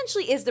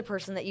essentially is the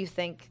person that you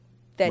think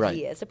that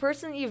he is. The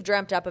person you've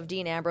dreamt up of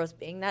Dean Ambrose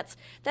being. That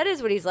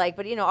is what he's like.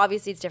 But, you know,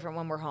 obviously it's different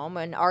when we're home,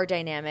 and our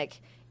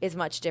dynamic is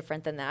much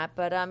different than that.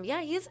 But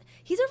yeah, he's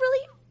a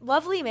really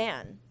lovely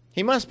man.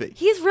 He must be.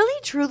 He's really,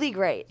 truly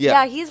great.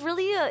 Yeah, he's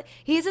really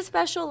he's a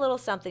special little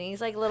something. He's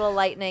like little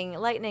lightning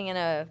in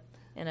a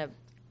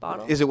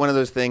bottle. Is it one of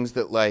those things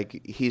that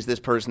like he's this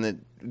person that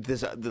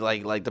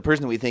like the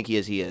person that we think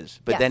he is,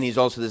 but then he's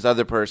also this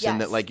other person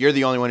that like you're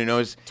the only one who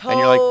knows, and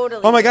you're like,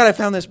 oh my God, I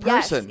found this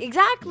person. Yes,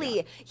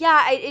 exactly.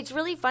 Yeah, it's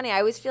really funny. I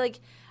always feel like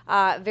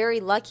very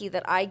lucky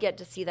that I get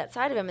to see that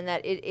side of him, and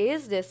that it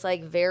is this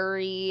like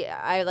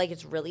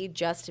it's really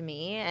just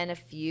me and a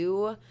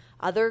few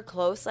other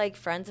close like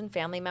friends and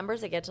family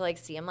members that get to like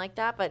see him like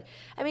that. But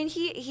I mean,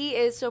 he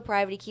is so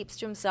private. He keeps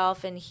to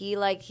himself, and he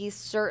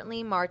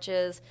certainly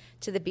marches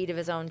to the beat of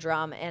his own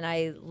drum, and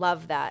I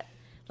love that.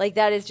 Like,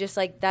 that is just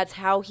like, that's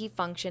how he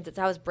functions. It's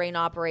how his brain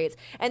operates.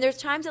 And there's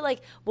times that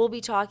like we'll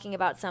be talking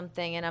about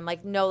something, and I'm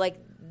like, no,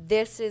 like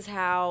this is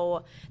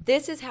how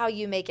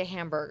you make a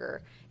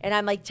hamburger. And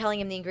I'm like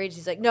telling him the ingredients.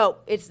 He's like, no,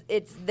 it's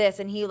this.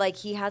 And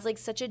he has like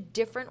such a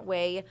different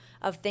way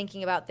of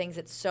thinking about things.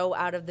 It's so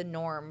out of the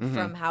norm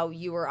from how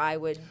you or I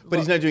would. But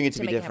he's not doing it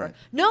to be different.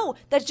 No,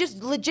 that's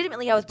just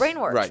legitimately how his brain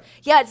works. Right.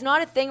 Yeah, it's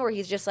not a thing where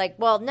he's just like,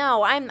 well,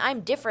 no,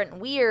 I'm different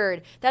and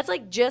weird. That's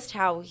like just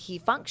how he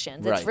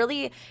functions. Right.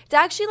 It's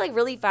actually like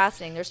really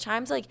fascinating. There's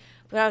times like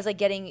when I was like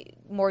getting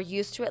more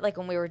used to it, like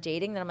when we were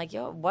dating, then I'm like,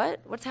 yo,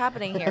 what's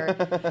happening here?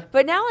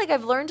 But now like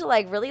I've learned to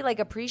like really like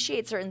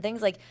appreciate certain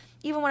things. Like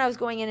even when I was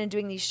going in and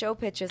doing these show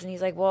pitches, and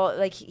he's like, well,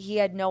 like he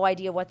had no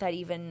idea what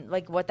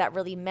that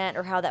really meant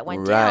or how that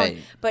went down.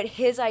 But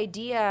his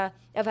idea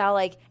of how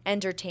like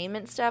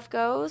entertainment stuff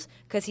goes,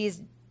 because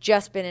he's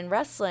just been in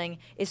wrestling,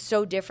 is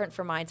so different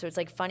from mine. So it's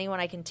like funny when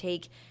I can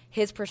take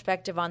his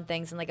perspective on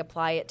things and like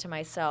apply it to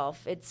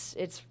myself. It's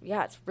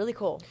really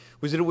cool.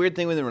 Was it a weird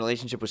thing when the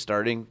relationship was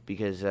starting?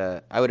 Because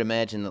I would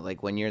imagine that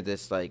like when you're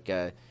this like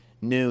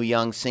new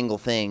young single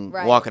thing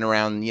walking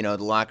around, you know,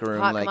 the locker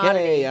room, hot like,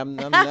 commodity. hey,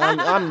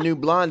 I'm new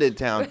blonde in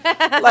town.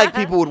 Like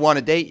people would want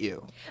to date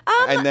you.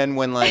 And then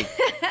when like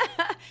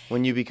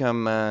when you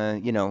become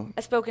you know,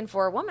 a spoken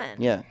for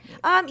woman. Yeah.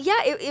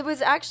 It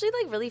was actually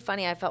like really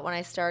funny. I felt when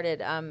I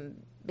started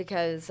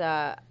because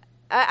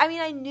I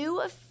mean, I knew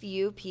a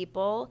few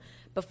people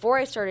before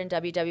I started in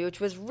WW,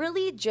 which was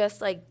really just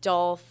like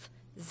Dolph,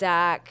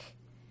 Zach,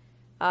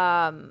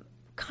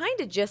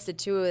 kind of just the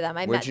two of them.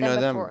 Where'd you know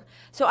before. them?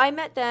 So I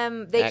met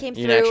them. They came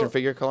through. You an action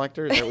figure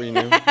collector? Is that where you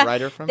knew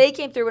Ryder from? They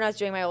came through when I was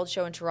doing my old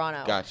show in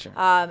Toronto. Gotcha.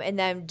 And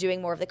then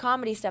doing more of the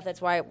comedy stuff.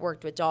 That's why I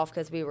worked with Dolph,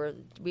 because we were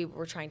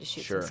trying to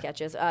shoot some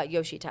sketches.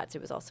 Yoshi Tatsu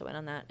was also in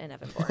on that, and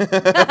Evan Bourne.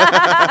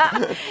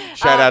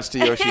 Shout outs to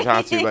Yoshi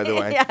Tatsu, by the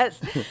way. Yes.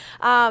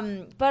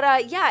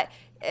 Yeah,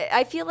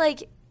 I feel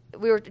like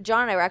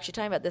John and I were actually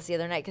talking about this the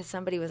other night, because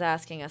somebody was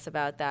asking us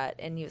about that,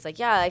 and he was like,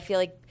 yeah, I feel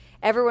like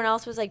everyone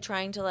else was like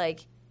trying to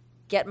like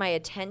get my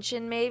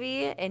attention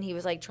maybe, and he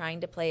was like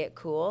trying to play it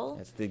cool.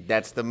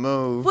 That's the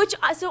move. Which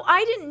so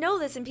I didn't know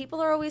this, and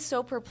people are always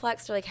so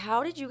perplexed. They're like,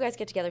 how did you guys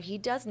get together? He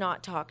does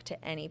not talk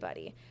to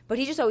anybody, but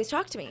he just always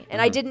talked to me,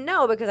 and I didn't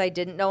know because I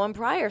didn't know him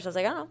prior. So I was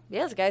like, I don't know,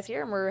 yeah, this guy's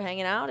here and we're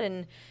hanging out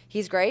and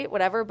he's great,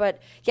 whatever. But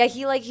yeah,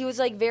 he was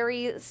like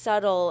very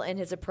subtle in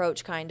his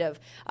approach, kind of.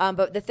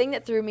 But the thing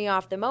that threw me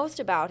off the most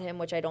about him,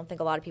 which I don't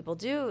think a lot of people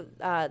do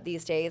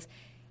these days,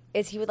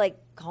 is he would like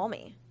call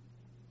me.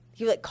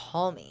 He would like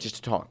call me just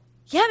to talk.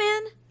 Yeah,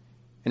 man.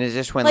 And is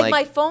this when like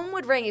my phone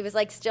would ring? He was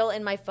like still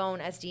in my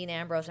phone as Dean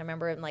Ambrose. I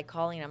remember him like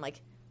calling, and I'm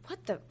like,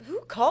 who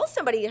calls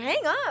somebody?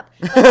 Hang up.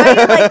 Like,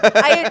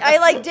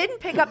 I didn't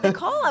pick up the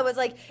call. I was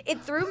like,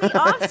 it threw me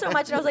off so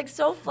much, and I was like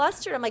so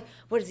flustered. I'm like,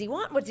 what does he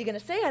want? What's he gonna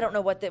say? I don't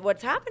know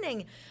what's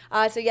happening.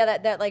 So yeah,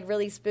 that like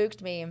really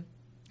spooked me.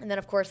 And then,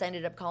 of course, I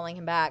ended up calling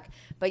him back.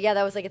 But, yeah,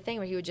 that was, like, a thing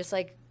where he would just,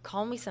 like,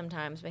 call me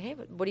sometimes. But, hey,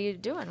 what are you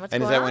doing? What's going on?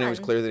 And is that when it was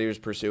clear that he was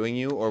pursuing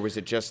you? Or was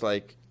it just,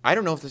 like, I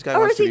don't know if this guy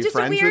wants to be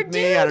friends with me.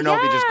 Dude? I don't know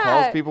if he just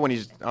calls people when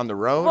he's on the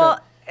road.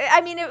 Well,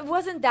 I mean, it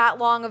wasn't that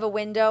long of a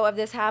window of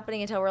this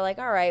happening until we're like,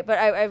 all right. But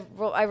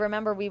I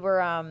remember we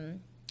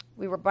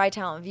were by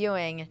talent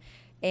viewing,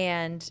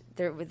 and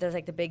there's,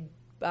 like, the big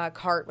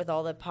cart with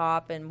all the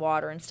pop and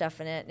water and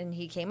stuff in it, and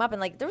he came up, and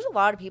like there was a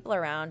lot of people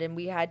around, and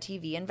we had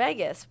TV in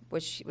Vegas,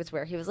 which was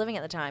where he was living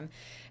at the time. And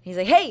he's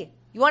like, hey,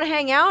 you want to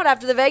hang out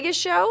after the Vegas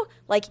show,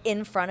 like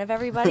in front of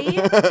everybody?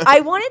 I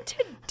wanted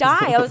to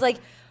die. I was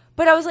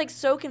like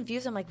so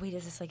confused. I'm like, wait,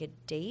 is this like a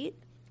date?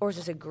 or is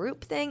this a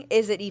group thing?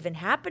 Is it even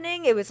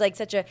happening? It was like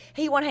such a,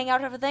 hey, you want to hang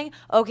out type of thing?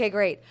 Okay,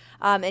 great.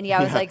 And yeah,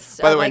 I was like,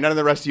 by the way, none of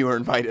the rest of you were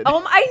invited.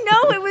 Oh, I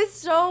know, it was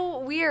so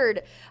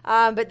weird.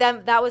 But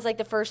then that was like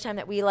the first time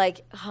that we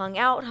like hung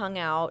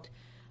out.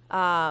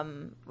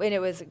 And it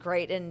was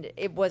great, and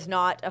it was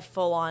not a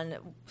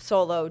full-on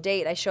solo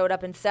date. I showed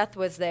up, and Seth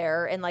was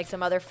there, and like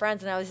some other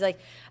friends, and I was like,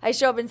 I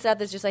show up, and Seth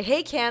is just like,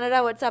 "Hey,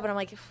 Canada, what's up?" And I'm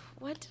like,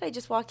 "What did I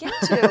just walk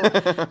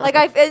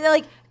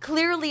into?"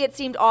 Clearly it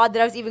seemed odd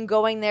that I was even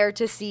going there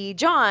to see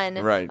John.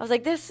 Right. I was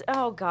like,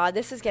 oh God,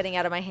 this is getting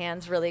out of my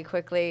hands really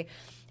quickly.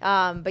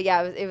 But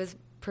yeah, it was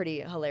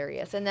pretty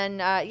hilarious. And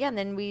then and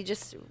then we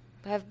just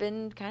have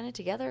been kind of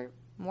together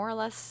more or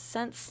less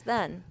since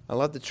then. I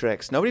love the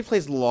tricks. Nobody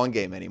plays the long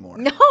game anymore.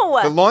 No.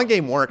 The long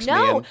game works,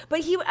 man.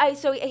 But he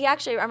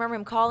actually, I remember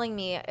him calling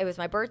me. It was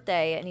my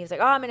birthday, and he was like,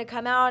 "Oh, I'm going to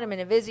come out. I'm going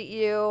to visit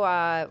you.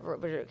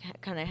 We're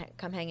kind of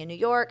come hang in New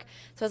York."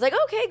 So I was like,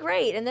 "Okay,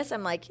 great." And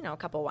I'm like, a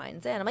couple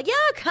wines in. I'm like, "Yeah,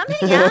 come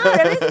hang out.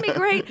 Everything's going to be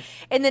great."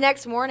 And the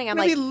next morning, I'm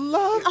like,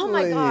 lovely. "Oh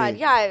my God,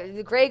 yeah,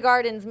 the Grey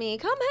Gardens, me.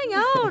 Come hang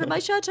out at my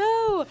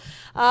chateau."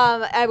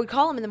 I would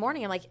call him in the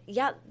morning. I'm like,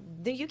 "Yeah,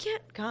 you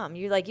can't come.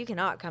 You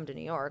cannot come to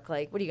New York.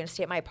 Like, what are you going to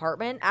stay at my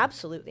apartment?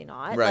 Absolutely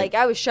not." Right. Like,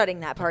 I was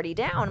shutting that party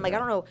down. I'm like, I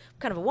don't know what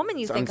kind of a woman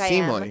you think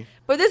unseemly. I am,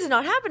 but this is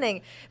not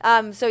happening.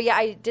 So yeah,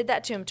 I did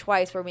that to him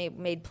twice, where we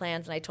made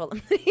plans, and I told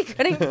him that he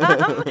couldn't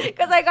come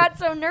because I got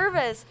so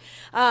nervous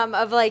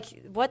of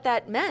like what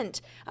that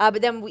meant.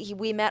 But then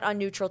we met on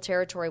neutral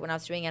territory when I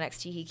was doing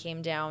NXT. He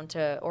came down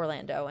to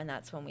Orlando, and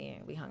that's when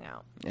we hung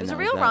out. It was a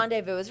real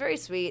rendezvous. It was very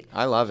sweet.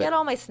 I love it. He had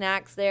all my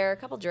snacks there, a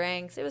couple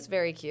drinks. It was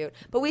very cute.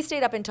 But we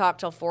stayed up and talked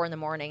till 4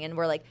 a.m, and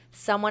we're like,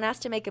 someone has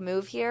to make a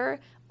move here,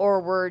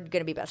 or we're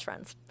gonna be best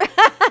friends.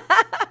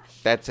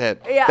 That's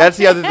it. Yeah. That's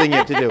the other thing you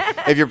have to do.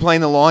 If you're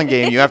playing the long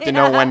game, you have to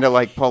know when to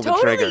like pull the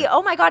trigger.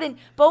 Oh my God! And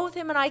both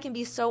him and I can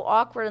be so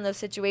awkward in those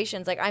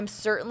situations. Like, I'm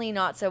certainly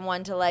not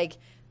someone to like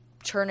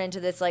turn into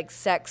this like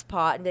sex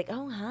pot and be like,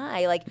 "Oh,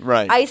 hi." Like,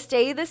 right. I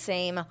stay the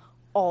same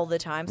all the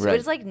time, so right.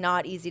 it's like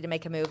not easy to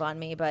make a move on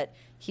me. But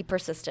he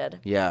persisted.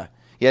 Yeah.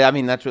 I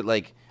mean, that's what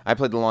like I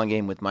played the long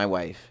game with my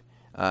wife.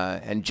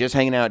 And just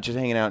hanging out,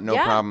 no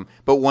problem.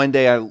 But one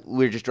day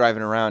we were just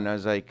driving around, and I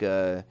was like,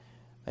 I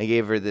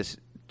gave her this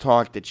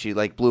talk that she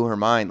like blew her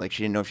mind. Like,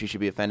 she didn't know if she should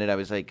be offended. I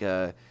was like,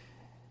 I'm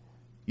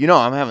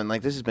having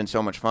like, this has been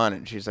so much fun.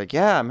 And she's like,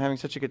 yeah, I'm having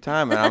such a good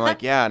time. And I'm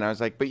like, yeah. And I was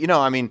like, but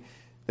I mean,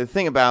 the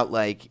thing about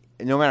like,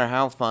 no matter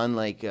how fun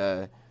like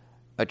a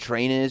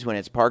train is when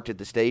it's parked at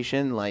the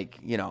station, like,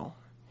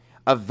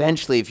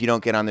 eventually, if you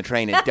don't get on the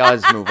train, it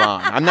does move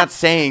on. I'm not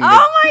saying that.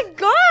 Oh my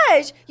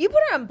gosh, you put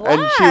her on blast.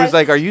 And she was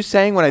like, "Are you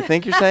saying what I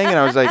think you're saying?" And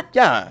I was like,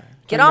 "Yeah."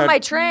 Get on my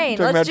train.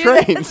 Let's do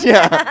trains.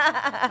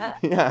 Yeah.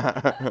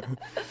 Yeah.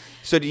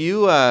 So do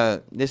you?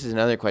 This is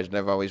another question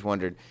I've always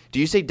wondered. Do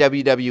you say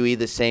WWE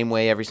the same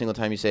way every single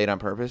time you say it on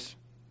purpose?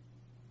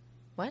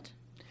 What?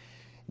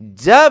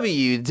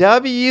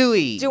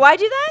 WWE. Do I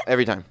do that?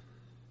 Every time.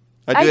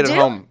 I do it at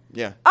home.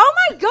 Yeah. Oh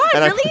my God!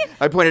 And really?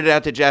 I pointed it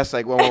out to Jess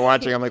like when we're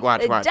watching. I'm like,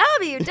 watch.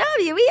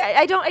 WWE.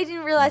 I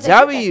didn't realize.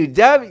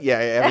 WWE. Yeah,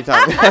 every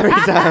time. Every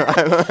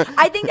time.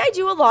 I think I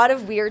do a lot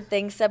of weird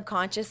things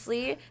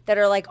subconsciously that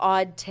are like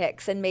odd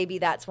tics, and maybe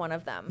that's one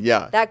of them.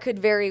 Yeah. That could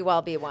very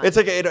well be one. It's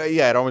like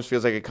it almost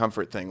feels like a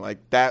comfort thing. Like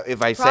that,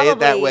 if I say it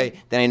that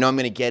way, then I know I'm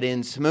going to get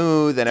in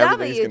smooth and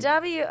everything's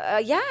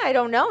yeah, I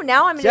don't know.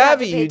 Now I'm going to have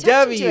to pay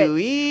attention to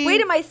it.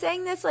 Wait, am I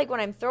saying this like when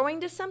I'm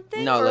throwing to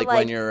something? No, or like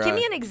when you're. Give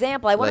me an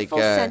example. I want a full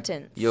sentence.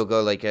 You'll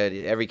go like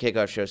every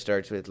kickoff show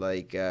starts with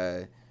like,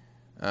 we're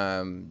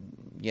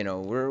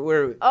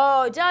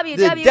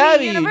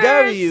WWE Universe.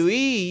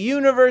 WWE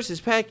Universe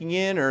is packing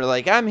in, or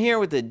like I'm here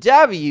with the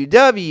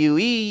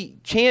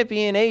WWE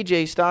champion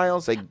AJ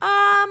Styles. Like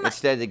it's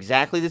said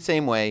exactly the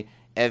same way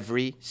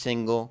every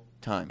single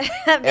time.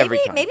 Every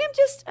time. Maybe I'm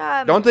just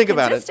don't think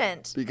consistent.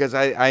 about it because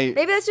I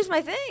maybe that's just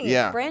my thing.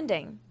 Yeah,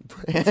 branding.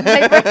 It's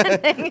my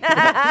branding.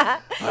 I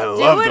Do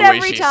love it the way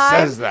every she time.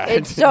 says that.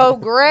 It's so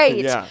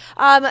great. Yeah.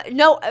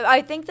 No,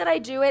 I think that I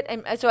do it,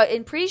 and so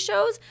in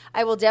pre-shows,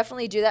 I will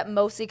definitely do that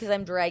mostly because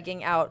I'm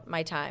dragging out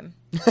my time.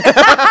 The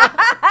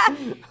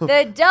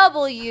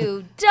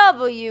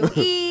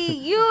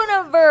WWE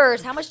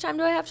Universe. How much time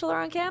do I have to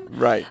learn on cam?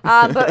 Right.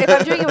 But if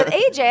I'm doing it with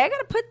AJ,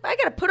 I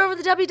gotta put over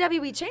the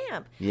WWE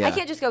champ. Yeah. I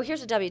can't just go,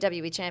 here's a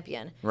WWE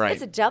champion. Right.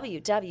 It's a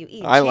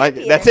WWE I champion. like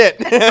it. That's it.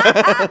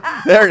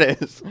 There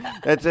it is.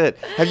 That's it.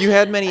 Have you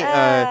had many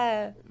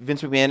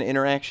Vince McMahon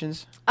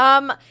interactions?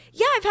 Yeah,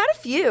 I've had a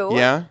few.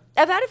 Yeah?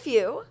 I've had a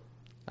few.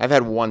 I've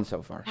had one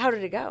so far. How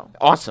did it go?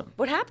 Awesome.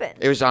 What happened?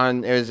 It was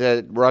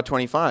at Raw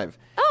 25.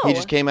 Oh. He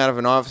just came out of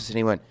an office and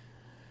he went,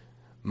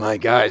 "My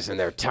guys in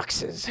their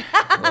tuxes.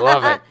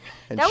 Love it."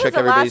 And that shook was a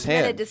everybody's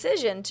last-minute hand.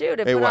 decision, too,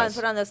 to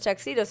put on those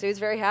tuxedos. So he was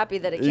very happy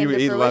that it came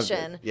to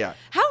fruition. Yeah.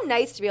 How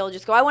nice to be able to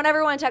just go, I want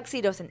everyone in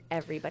tuxedos, and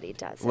everybody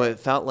does. Well, it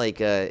felt like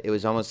it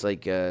was almost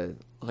like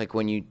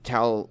when you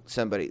tell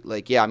somebody,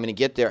 like, yeah, I'm going to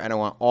get there and I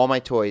want all my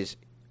toys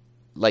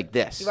like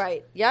this.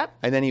 Right. Yep.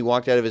 And then he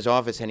walked out of his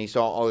office and he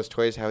saw all his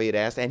toys, how he had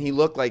asked, and he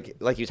looked like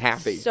he was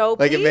happy. So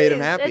like it made him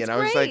pleased. happy. It's and I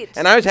was great. like,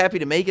 and I was happy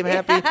to make him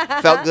happy.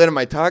 Felt good in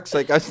my tux.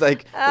 Like I was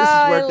like, this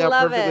has worked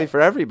out perfectly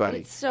for everybody.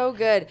 It's so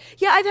good.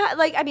 Yeah, I've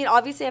had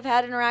obviously I've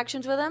had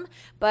interactions with him,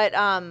 but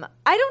I don't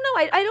know.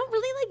 I don't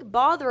really like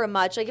bother him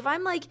much. Like if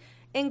I'm like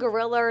in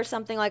Gorilla or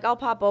something, like I'll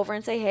pop over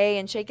and say hey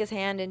and shake his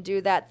hand and do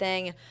that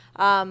thing.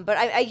 But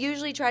I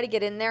usually try to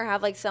get in there,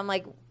 have like some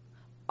like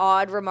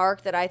odd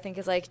remark that I think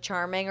is like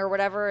charming or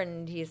whatever,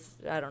 and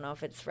I don't know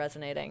if it's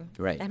resonating.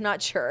 Right. I'm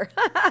not sure.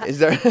 Is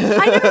there?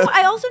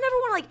 I also never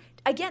want to like,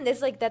 again,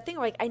 there's like that thing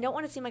where like I don't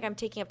want to seem like I'm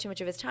taking up too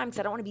much of his time because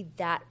I don't want to be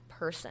that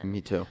person.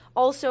 Me too.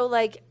 Also,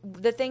 like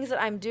the things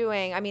that I'm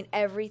doing, I mean,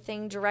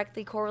 everything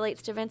directly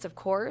correlates to Vince, of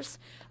course.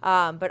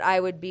 But I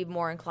would be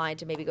more inclined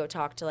to maybe go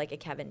talk to like a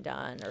Kevin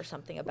Dunn or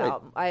something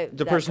about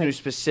the person who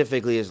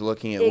specifically is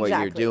looking at what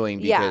you're doing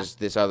because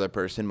this other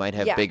person might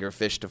have bigger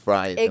fish to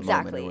fry at the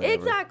moment. Or whatever.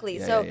 Exactly.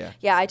 Yeah, So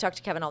yeah. I talk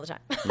to Kevin all the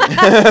time.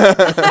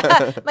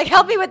 Like,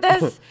 help me with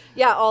this.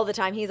 Yeah, all the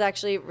time. He's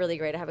actually really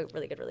great. I have a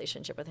really good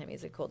relationship with him.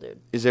 He's a cool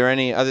dude. Is there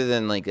any, other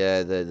than like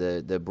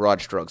the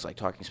broad strokes, like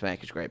talking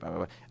smack is great, blah, blah,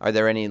 blah, are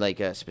there any like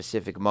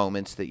specific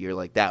moments that you're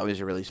like, that was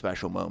a really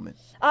special moment?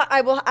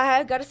 I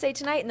got to say,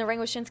 tonight in the ring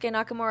with Shinsuke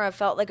Nakamura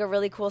felt like a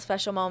really cool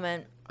special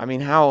moment. I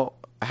mean, how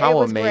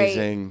was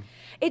amazing.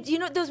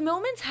 Great. Those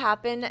moments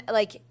happen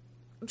like,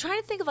 I'm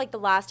trying to think of like the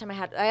last time I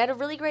had a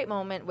really great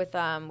moment with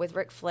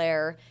Ric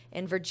Flair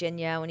in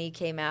Virginia when he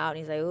came out and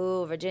he's like,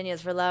 "Ooh,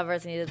 Virginia's for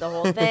lovers," and he did the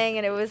whole thing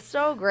and it was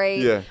so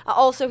great. Yeah.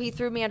 Also, he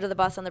threw me under the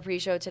bus on the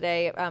pre-show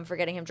today for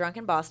getting him drunk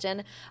in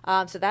Boston.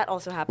 So that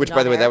also happened. Which,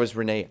 by the way, that was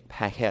Renee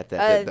Paquette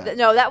that did that.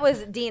 No, that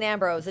was Dean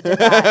Ambrose that did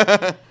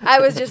that. I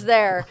was just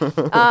there.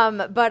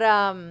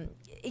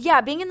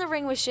 Yeah, being in the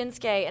ring with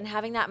Shinsuke and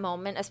having that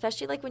moment,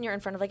 especially like when you're in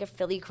front of like a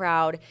Philly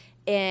crowd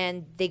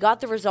and they got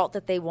the result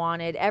that they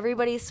wanted.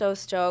 Everybody's so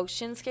stoked.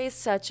 Shinsuke's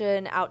such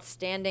an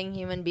outstanding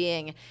human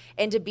being.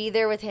 And to be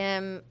there with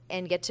him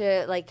and get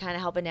to like kind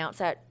of help announce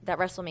that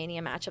WrestleMania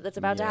matchup that's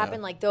about to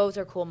happen, like those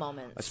are cool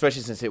moments.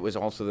 Especially since it was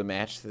also the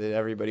match that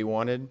everybody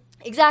wanted.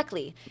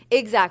 Exactly.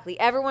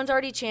 Everyone's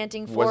already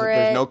chanting for it.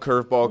 There's no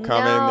curveball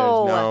coming.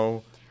 No. There's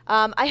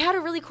no... I had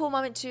a really cool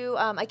moment too.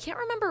 I can't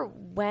remember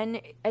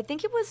when.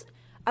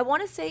 I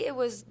want to say it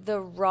was the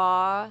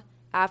Raw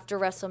after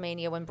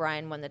WrestleMania when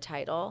Bryan won the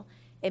title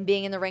and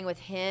being in the ring with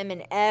him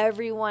and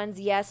everyone's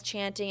yes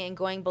chanting and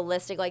going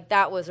ballistic. Like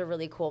that was a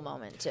really cool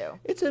moment too.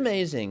 It's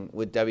amazing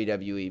with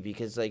WWE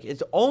because like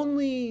it's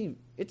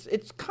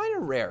kind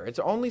of rare. It's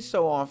only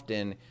so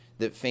often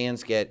that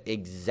fans get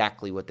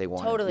exactly what they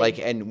wanted. Totally. Like,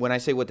 and when I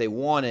say what they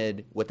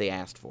wanted, what they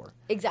asked for.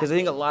 Exactly. Because I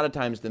think a lot of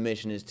times the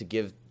mission is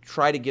to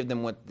try to give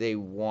them what they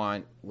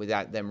want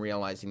without them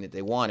realizing that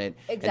they want it.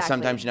 Exactly. And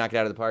sometimes you knock it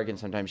out of the park and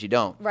sometimes you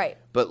don't. Right.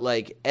 But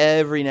like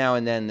every now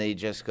and then they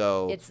just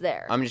go, it's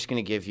there. I'm just going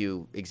to give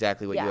you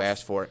exactly what you Yes.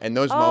 asked for. And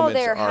those moments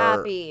they're are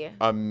happy.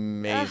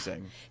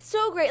 amazing.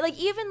 So great. Like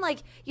even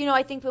like,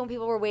 I think when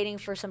people were waiting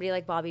for somebody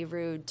like Bobby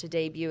Roode to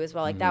debut as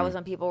well, like that was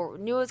when people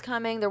knew it was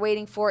coming. They're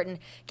waiting for it and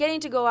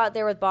getting to go out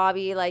there with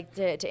Bobby, like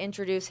to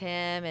introduce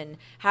him and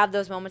have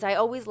those moments. I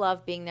always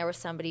love being there with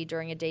somebody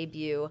during a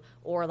debut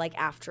or like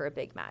after a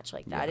big match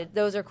like that.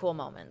 Those are cool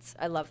moments.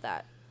 I love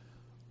that.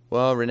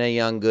 Well, Renee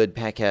Young, good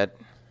Paquette.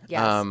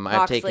 Yes,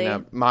 I've taken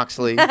up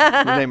Moxley,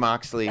 Renee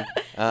Moxley. I'm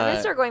going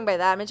to start going by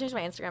that. I'm going to change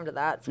my Instagram to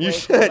that. It's way You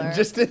should.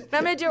 cooler.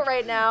 I'm going to do it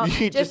right now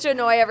just to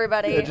annoy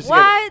everybody. Yeah,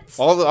 What?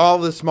 All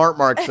the smart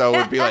marks, though,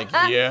 would be like,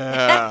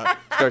 yeah.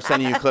 Start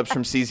sending you clips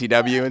from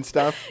CCW and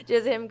stuff.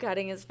 Just him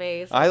cutting his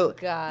face.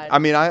 God. I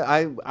mean,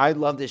 I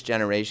love this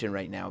generation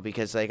right now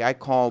because, like, I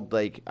called,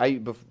 like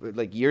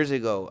years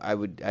ago,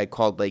 I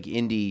called, like,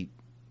 indie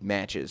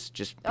matches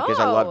just because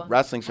I love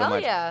wrestling so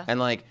much. Yeah. And,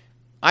 like,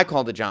 I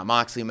called the Jon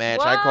Moxley match.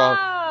 Whoa. I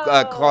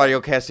called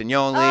Claudio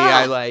Castagnoli.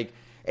 I like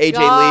AJ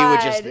Lee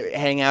would just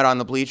hang out on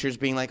the bleachers,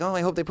 being like, "Oh, I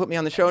hope they put me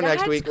on the show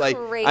next week." Like,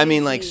 I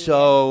mean, like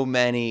so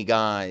many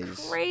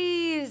guys.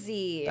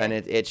 Crazy. And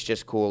it's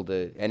just cool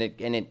and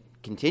it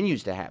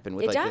continues to happen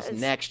with this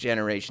next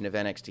generation of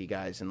NXT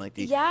guys and like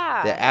the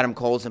Adam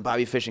Coles and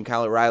Bobby Fish and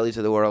Kyle O'Reillys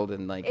of the world,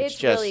 and like it's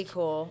just really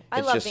cool. I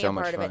it's love just being so a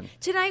much part of fun. it.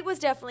 Tonight was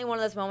definitely one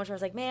of those moments where I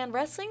was like, man,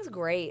 wrestling's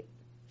great.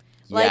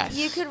 Like, Yes.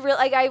 you could really,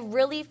 like, I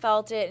really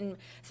felt it, and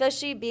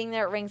especially being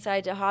there at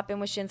ringside to hop in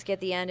with Shinsuke at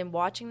the end and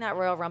watching that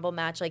Royal Rumble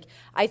match, like,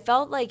 I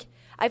felt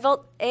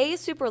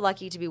super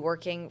lucky to be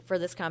working for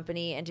this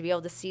company and to be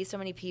able to see so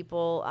many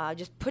people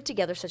just put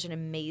together such an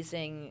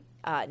amazing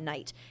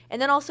night.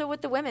 And then also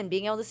with the women,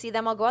 being able to see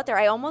them all go out there,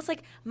 I almost,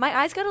 like, my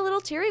eyes got a little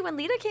teary when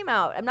Lita came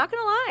out. I'm not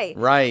going to lie.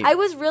 Right. I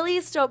was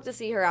really stoked to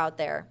see her out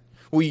there.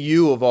 Well,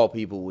 you of all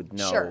people would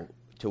know. Sure.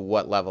 To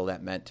what level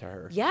that meant to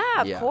her. Yeah,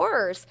 of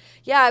course.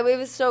 Yeah, it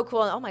was so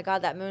cool. And, oh my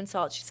God, that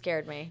moonsault, she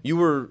scared me. You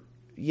were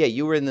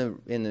in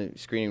the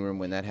screening room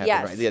when that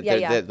happened, Yes.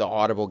 right? The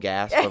audible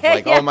gasp of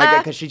like, oh my God,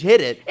 because she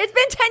hit it. It's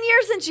been 10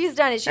 years since she's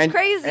done it. She's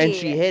crazy. And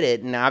she hit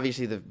it, and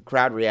obviously the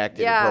crowd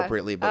reacted Yeah.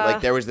 appropriately. But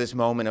like there was this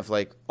moment of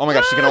like, oh my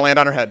God, she's gonna land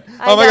on her head.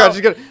 I Oh my know. God,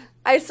 she's gonna.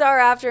 I saw her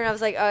after, and I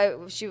was like,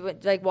 she was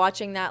like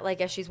watching that,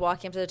 like as she's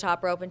walking up to the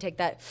top rope and take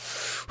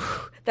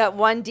that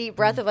one deep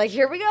breath of like,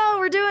 here we go,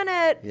 we're doing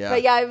it. Yeah.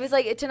 But yeah, it was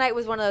like tonight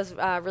was one of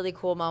those really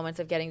cool moments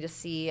of getting to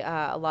see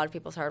a lot of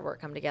people's hard work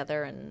come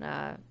together, and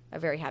a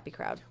very happy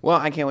crowd. Well,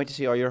 I can't wait to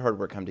see all your hard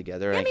work come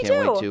together. Yeah, I me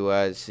can't wait too.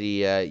 to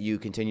see you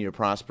continue to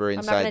prosper I'm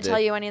not inside going to tell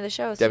you any of the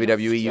shows. so you don't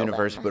WWE steal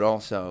universe, them. but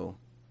also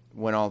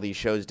when all these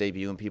shows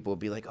debut and people will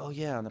be like, oh,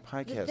 yeah, on the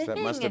podcast. That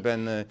must have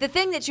been the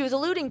thing that she was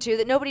alluding to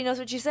that nobody knows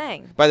what she's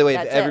saying. By the way,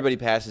 That's if it. everybody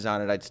passes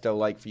on it, I'd still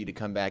like for you to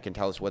come back and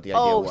tell us what the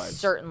idea was. Oh,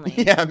 certainly.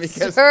 Yeah,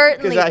 because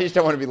certainly. I just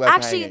don't want to be left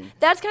Actually, hanging.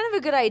 that's kind of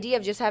a good idea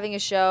of just having a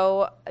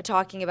show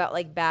talking about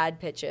like bad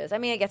pitches. I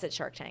mean, I guess it's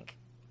Shark Tank.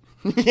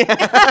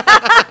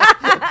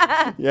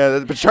 Yeah,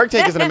 but Shark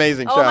Tank is an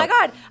amazing show. Oh my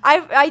God,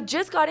 I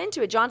just got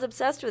into it. John's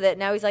obsessed with it.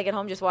 Now he's like at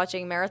home just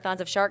watching marathons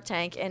of Shark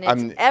Tank, and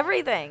it's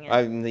everything.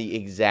 I'm the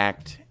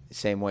exact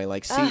same way.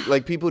 Like,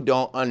 like people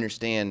don't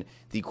understand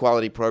the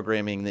quality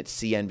programming that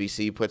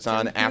CNBC puts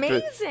on after,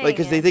 amazing. like,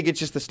 because they think it's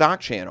just the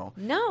stock channel.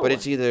 No. But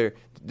it's either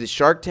the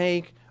Shark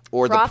Tank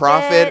or the Profit.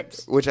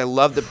 Profit, which I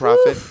love the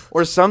Profit.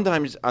 Or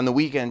sometimes on the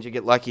weekends you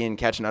get lucky and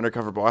catch an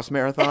Undercover Boss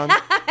marathon.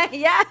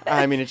 Yeah.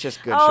 I mean, it's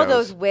just good Oh, shows.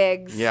 those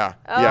wigs. Yeah,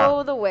 Oh,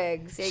 yeah. the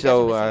wigs. Yeah, you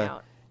So guys are missing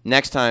out.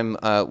 next time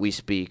we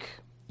speak,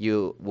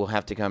 you will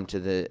have to come to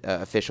the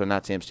official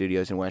Not Sam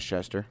Studios in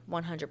Westchester.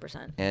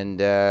 100%.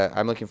 And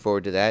I'm looking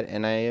forward to that,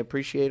 and I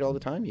appreciate all the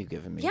time you've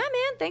given me. Yeah, man.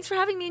 Thanks for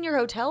having me in your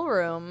hotel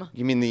room.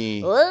 You mean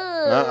the... Whoa.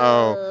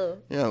 Uh-oh.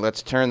 Yeah,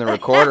 let's turn the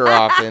recorder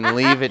off and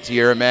leave it to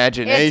your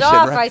imagination. It's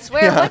off, right? I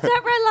swear. Yeah. What's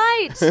that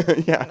red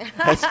light?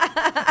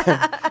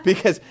 Yeah.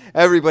 Because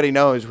everybody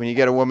knows when you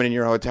get a woman in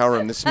your hotel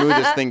room, the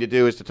smoothest thing to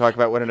do is to talk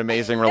about what an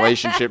amazing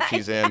relationship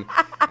she's in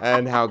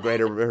and how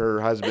great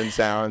her husband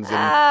sounds and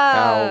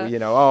how,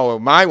 oh,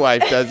 my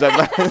wife does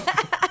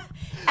that.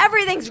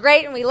 Everything's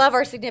great, and we love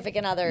our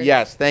significant others.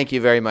 Yes, thank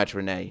you very much,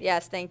 Renee.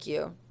 Yes, thank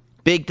you.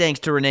 Big thanks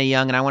to Renee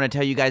Young, and I want to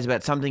tell you guys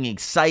about something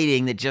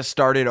exciting that just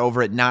started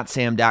over at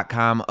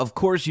NotSam.com. Of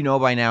course, you know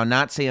by now,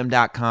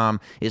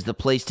 NotSam.com is the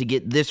place to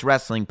get this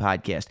wrestling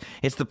podcast.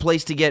 It's the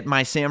place to get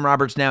my Sam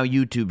Roberts Now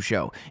YouTube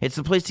show. It's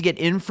the place to get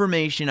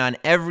information on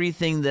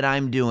everything that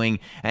I'm doing,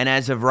 and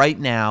as of right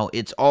now,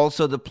 it's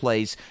also the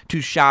place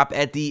to shop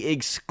at the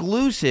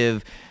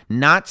exclusive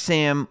Not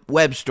Sam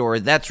web store.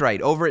 That's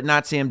right, over at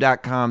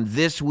NotSam.com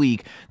this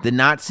week, the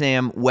Not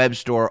Sam web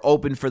store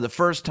opened for the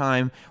first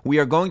time. We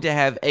are going to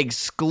have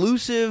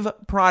exclusive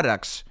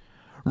products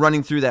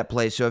running through that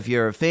place. So if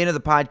you're a fan of the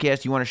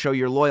podcast, you want to show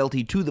your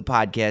loyalty to the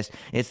podcast,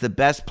 it's the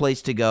best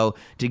place to go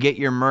to get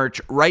your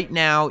merch. Right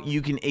now,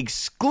 you can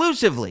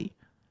exclusively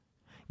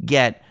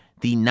get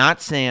the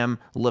Not Sam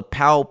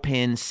lapel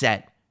pin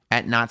set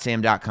at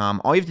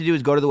NotSam.com. All you have to do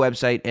is go to the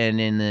website,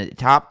 and in the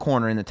top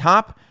corner, in the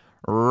top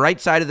right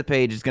side of the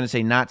page, it's going to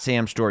say Not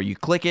Sam Store. You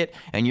click it,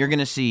 and you're going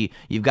to see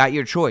you've got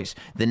your choice.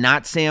 The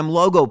Not Sam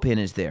logo pin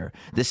is there.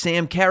 The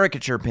Sam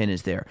caricature pin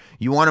is there.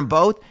 You want them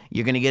both?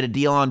 You're going to get a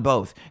deal on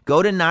both.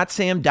 Go to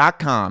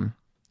NotSam.com.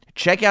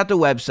 Check out the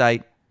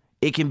website.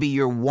 It can be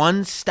your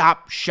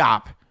one-stop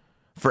shop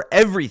for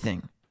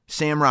everything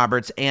Sam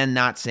Roberts and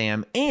Not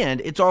Sam, and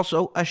it's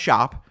also a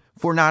shop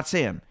for Not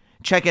Sam.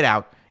 Check it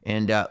out,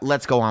 and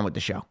let's go on with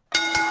the show.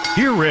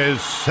 Here is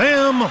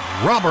Sam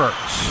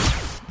Roberts.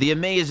 The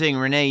amazing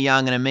Renee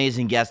Young, an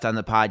amazing guest on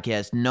the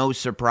podcast. No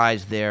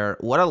surprise there.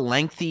 What a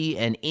lengthy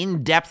and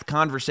in-depth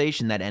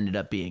conversation that ended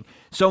up being.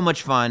 So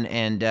much fun,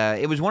 and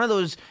it was one of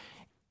those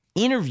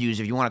interviews,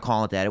 if you want to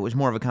call it that. It was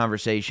more of a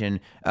conversation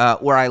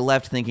where I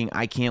left thinking,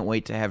 I can't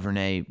wait to have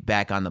Renee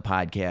back on the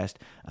podcast.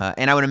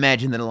 And I would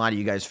imagine that a lot of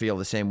you guys feel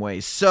the same way.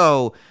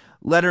 So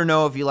let her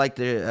know if you like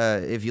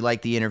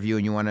the interview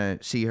and you want to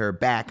see her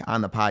back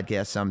on the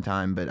podcast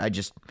sometime. But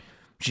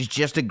she's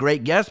just a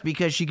great guest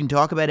because she can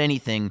talk about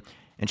anything.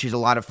 And she's a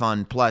lot of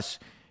fun. Plus,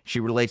 she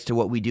relates to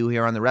what we do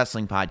here on the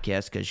wrestling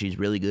podcast because she's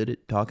really good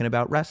at talking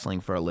about wrestling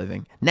for a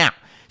living. Now,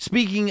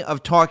 speaking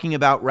of talking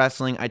about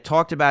wrestling, I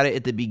talked about it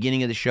at the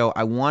beginning of the show.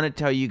 I want to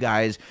tell you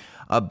guys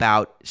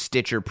about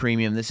Stitcher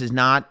Premium. This is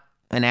not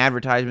an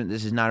advertisement.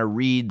 This is not a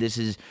read. This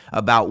is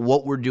about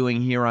what we're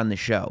doing here on the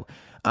show.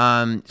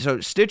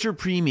 So Stitcher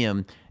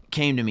Premium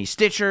came to me.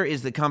 Stitcher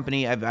is the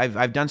company.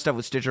 I've done stuff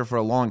with Stitcher for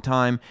a long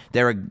time.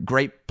 They're a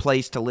great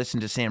place to listen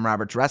to Sam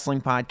Roberts Wrestling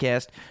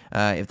Podcast,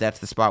 if that's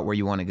the spot where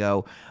you want to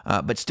go.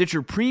 But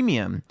Stitcher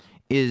Premium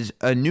is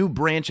a new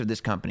branch of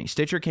this company.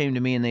 Stitcher came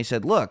to me and they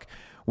said, look,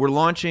 we're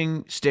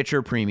launching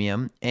Stitcher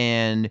Premium,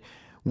 and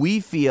we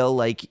feel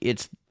like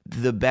it's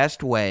the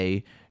best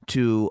way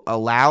to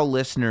allow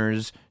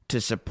listeners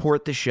to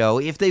support the show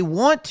if they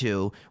want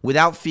to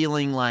without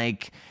feeling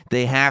like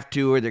they have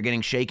to or they're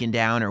getting shaken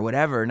down or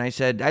whatever. And I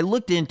said, I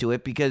looked into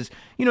it because,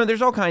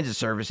 there's all kinds of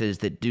services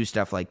that do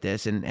stuff like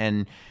this.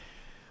 And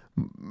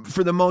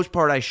for the most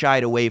part, I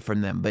shied away from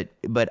them.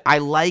 But I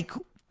like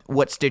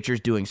what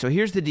Stitcher's doing. So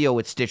here's the deal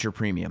with Stitcher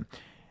Premium.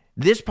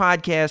 This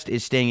podcast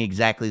is staying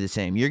exactly the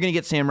same. You're going to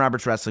get Sam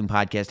Roberts Wrestling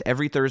Podcast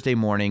every Thursday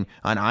morning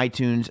on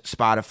iTunes,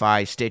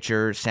 Spotify,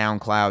 Stitcher,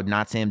 SoundCloud,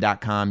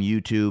 NotSam.com,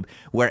 YouTube.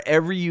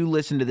 Wherever you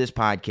listen to this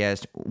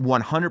podcast,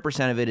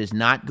 100% of it is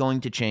not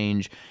going to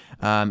change.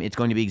 It's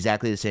going to be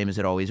exactly the same as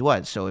it always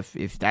was. So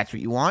if that's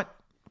what you want,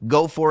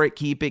 go for it.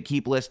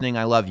 Keep listening.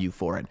 I love you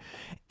for it.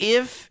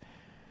 If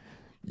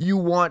you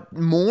want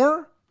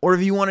more, or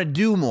if you want to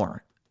do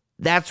more,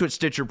 that's what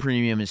Stitcher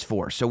Premium is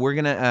for. So we're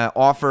going to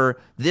offer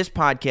this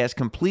podcast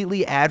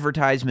completely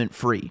advertisement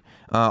free.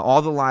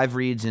 All the live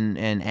reads and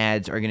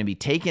ads are going to be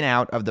taken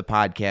out of the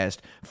podcast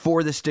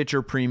for the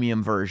Stitcher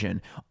Premium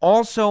version.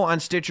 Also on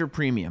Stitcher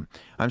Premium,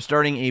 I'm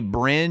starting a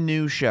brand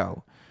new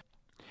show.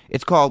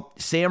 It's called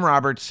Sam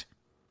Roberts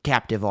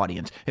Captive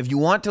Audience. If you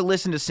want to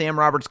listen to Sam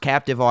Roberts'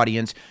 Captive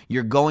Audience,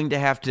 you're going to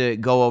have to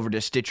go over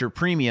to Stitcher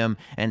Premium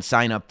and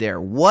sign up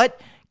there. What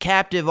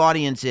Captive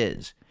Audience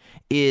is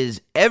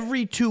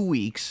every 2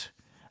 weeks,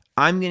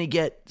 I'm going to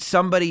get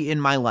somebody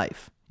in my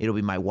life. It'll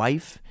be my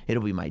wife.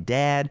 It'll be my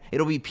dad.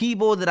 It'll be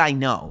people that I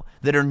know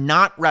that are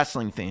not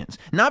wrestling fans.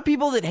 Not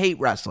people that hate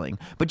wrestling,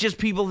 but just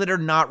people that are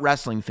not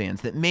wrestling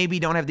fans, that maybe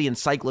don't have the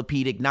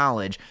encyclopedic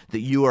knowledge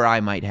that you or I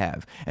might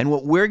have. And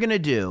what we're going to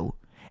do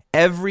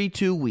every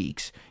 2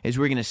 weeks is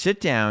we're going to sit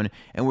down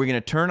and we're going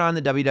to turn on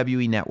the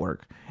WWE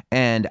Network.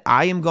 And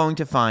I am going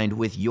to find,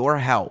 with your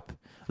help,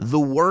 the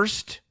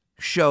worst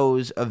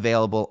shows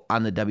available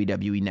on the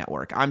WWE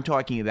Network. I'm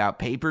talking about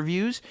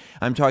pay-per-views.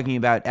 I'm talking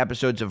about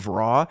episodes of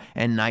Raw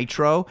and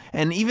Nitro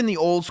and even the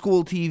old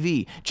school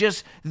TV.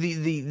 Just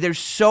there's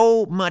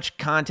so much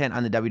content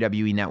on the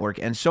WWE Network,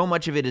 and so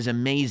much of it is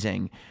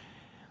amazing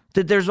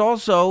that there's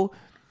also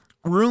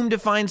room to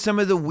find some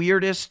of the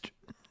weirdest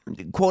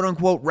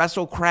quote-unquote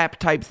wrestle crap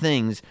type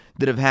things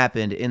that have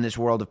happened in this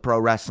world of pro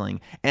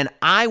wrestling. And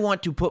I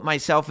want to put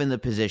myself in the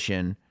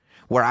position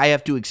where I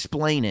have to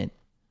explain it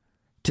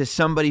to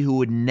somebody who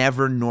would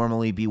never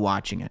normally be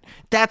watching it.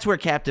 That's where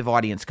Captive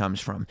Audience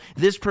comes from.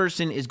 This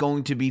person is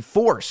going to be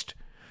forced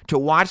to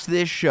watch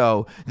this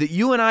show that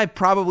you and I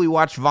probably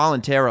watched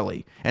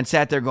voluntarily and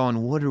sat there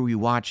going, what are we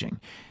watching?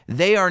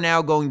 They are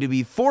now going to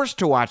be forced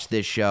to watch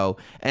this show,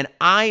 and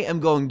I am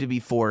going to be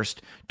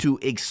forced to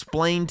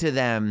explain to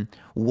them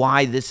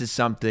why this is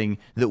something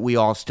that we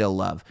all still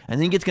love. I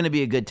think it's going to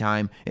be a good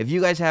time. If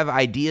you guys have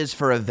ideas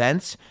for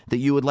events that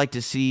you would like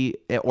to see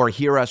or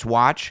hear us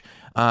watch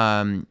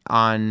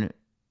on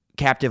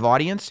Captive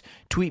Audience,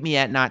 tweet me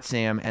at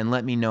NotSam and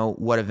let me know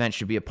what event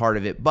should be a part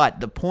of it. But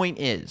the point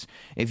is,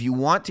 if you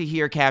want to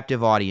hear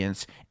Captive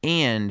Audience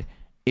and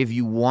if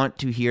you want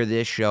to hear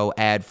this show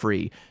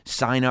ad-free,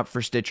 sign up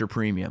for Stitcher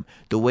Premium.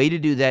 The way to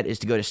do that is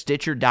to go to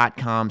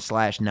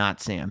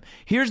Stitcher.com/NotSam.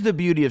 Here's the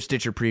beauty of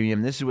Stitcher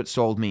Premium. This is what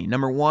sold me.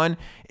 Number one,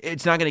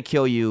 it's not going to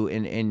kill you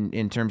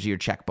in terms of your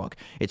checkbook.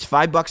 It's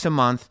 $5 a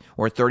month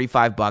or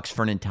 $35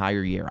 for an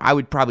entire year. I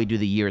would probably do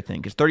the year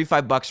thing because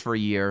 $35 for a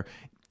year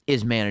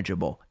is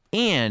manageable.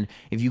 And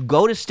if you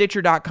go to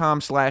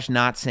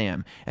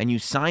Stitcher.com/NotSam and you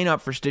sign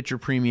up for Stitcher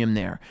Premium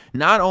there,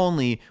 not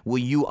only will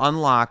you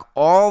unlock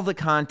all the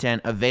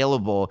content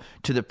available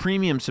to the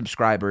premium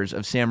subscribers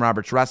of Sam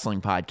Roberts Wrestling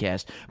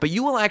Podcast, but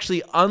you will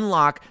actually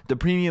unlock the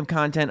premium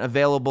content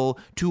available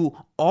to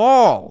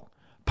all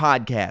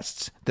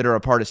podcasts that are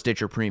a part of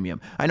Stitcher Premium.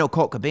 I know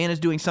Colt Cabana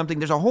is doing something.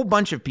 There's a whole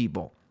bunch of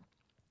people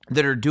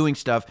that are doing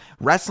stuff,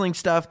 wrestling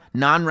stuff,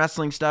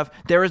 non-wrestling stuff.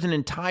 There is an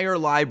entire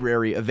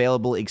library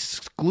available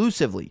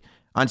exclusively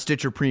on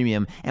Stitcher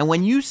Premium. And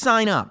when you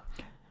sign up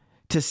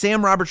to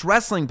Sam Roberts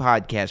Wrestling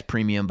Podcast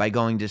Premium by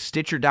going to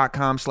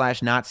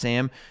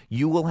Stitcher.com/NotSam,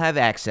 you will have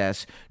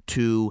access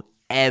to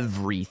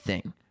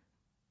everything.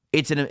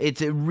 It's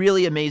a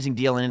really amazing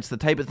deal, and it's the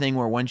type of thing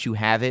where once you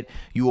have it,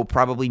 you will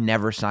probably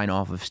never sign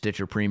off of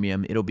Stitcher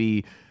Premium. It'll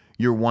be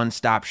your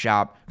one-stop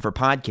shop for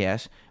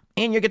podcasts.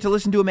 And you get to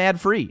listen to them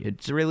ad-free.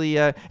 It's really,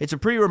 it's a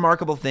pretty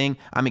remarkable thing.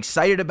 I'm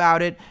excited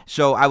about it,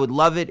 so I would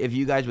love it if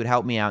you guys would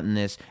help me out in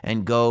this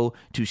and go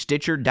to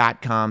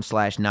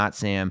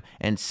Stitcher.com/NotSam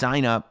and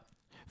sign up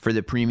for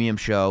the premium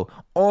show.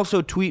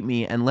 Also, tweet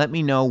me and let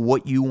me know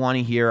what you want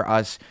to hear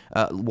us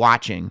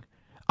watching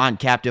on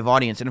Captive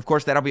Audience. And of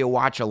course, that'll be a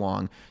watch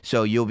along.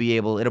 So you'll be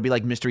able, it'll be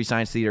like Mystery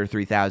Science Theater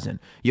 3000.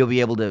 You'll be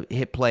able to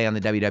hit play on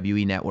the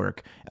WWE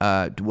Network,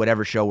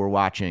 whatever show we're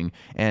watching,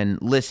 and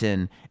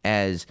listen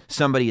as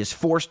somebody is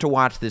forced to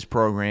watch this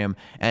program,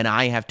 and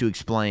I have to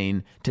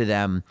explain to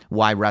them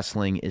why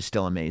wrestling is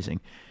still amazing.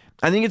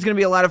 I think it's going to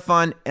be a lot of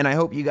fun, and I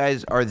hope you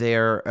guys are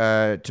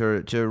there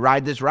to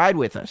ride this ride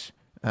with us.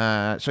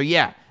 So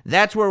yeah,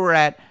 that's where we're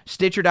at.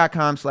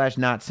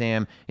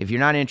 Stitcher.com/NotSam. If you're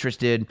not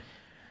interested,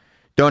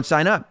 don't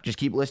sign up. Just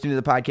keep listening to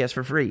the podcast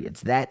for free.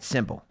 It's that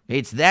simple.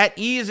 It's that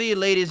easy,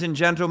 ladies and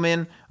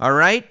gentlemen. All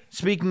right?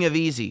 Speaking of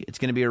easy, it's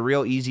going to be a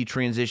real easy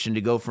transition to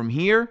go from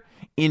here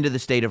into the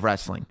state of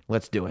wrestling.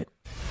 Let's do it.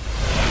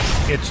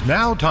 It's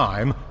now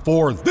time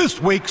for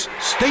this week's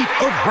State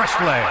of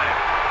Wrestling.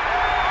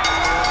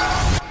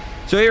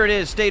 So here it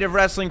is, State of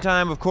Wrestling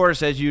time. Of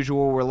course, as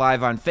usual, we're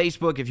live on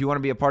Facebook. If you want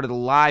to be a part of the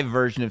live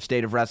version of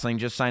State of Wrestling,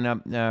 just sign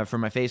up for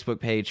my Facebook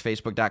page,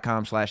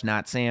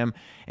 facebook.com/NotSam.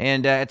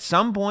 And at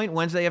some point,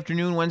 Wednesday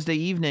afternoon, Wednesday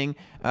evening,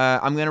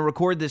 I'm going to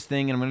record this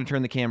thing, and I'm going to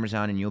turn the cameras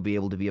on, and you'll be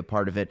able to be a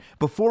part of it.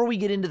 Before we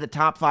get into the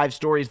top 5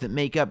 stories that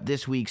make up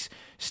this week's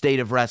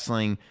State of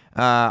Wrestling,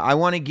 I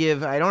want to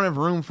give, I don't have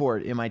room for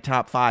it in my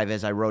top 5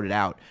 as I wrote it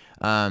out.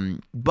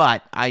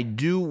 But I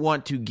do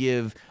want to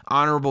give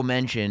honorable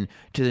mention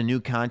to the new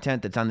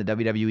content that's on the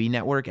WWE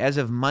Network. As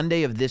of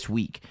Monday of this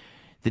week,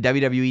 the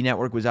WWE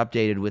Network was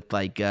updated with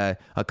like a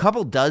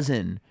couple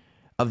dozen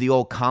of the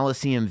old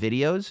Coliseum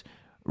videos,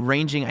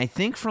 ranging, I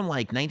think, from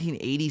like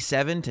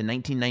 1987 to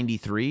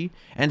 1993.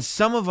 And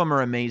some of them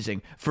are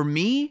amazing. For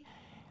me,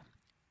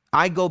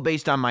 I go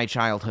based on my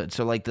childhood.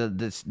 So like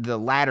the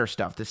latter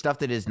stuff, the stuff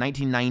that is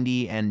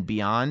 1990 and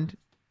beyond,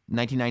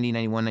 1990,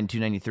 91, 92,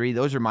 93.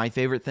 Those are my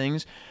favorite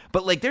things.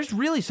 But like there's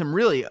really some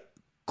really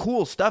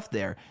cool stuff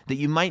there that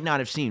you might not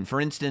have seen.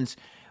 For instance,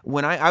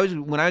 when I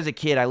was a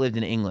kid, I lived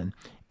in England.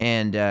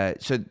 And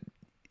so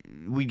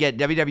we get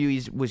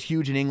WWE was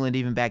huge in England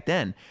even back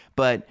then.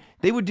 But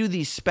they would do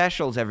these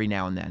specials every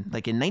now and then.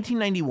 Like in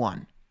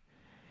 1991,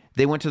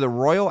 they went to the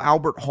Royal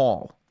Albert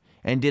Hall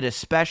and did a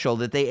special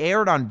that they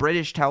aired on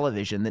British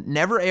television that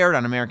never aired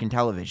on American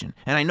television.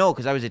 And I know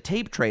because I was a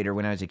tape trader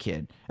when I was a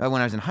kid, when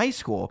I was in high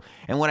school.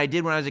 And what I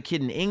did when I was a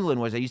kid in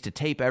England was I used to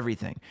tape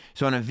everything.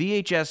 So on a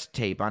VHS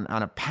tape, on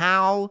a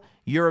PAL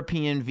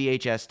European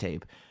VHS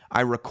tape,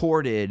 I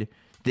recorded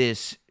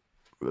this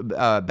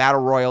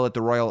battle at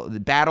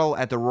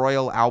the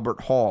Royal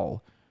Albert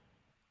Hall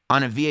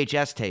on a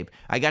VHS tape.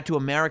 I got to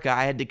America,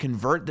 I had to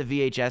convert the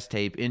VHS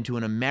tape into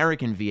an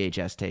American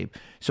VHS tape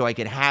so I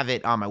could have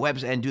it on my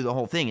website and do the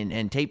whole thing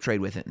and tape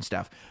trade with it and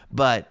stuff.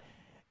 But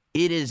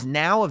it is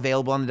now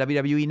available on the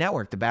WWE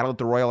Network, the Battle at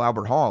the Royal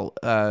Albert Hall,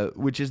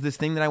 which is this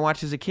thing that I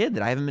watched as a kid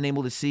that I haven't been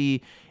able to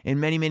see in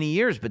many, many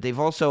years. But they've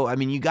also, I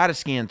mean, you got to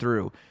scan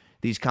through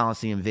these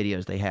Coliseum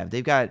videos they have.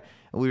 They've got,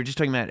 we were just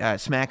talking about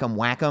Smack 'em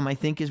Whack 'em, I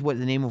think is what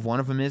the name of one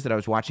of them is that I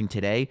was watching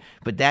today.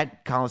 But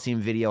that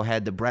Coliseum video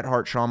had the Bret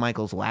Hart-Shawn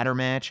Michaels ladder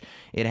match.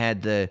 It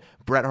had the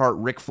Bret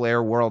Hart-Ric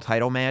Flair world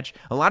title match.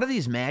 A lot of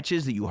these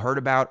matches that you heard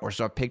about or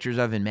saw pictures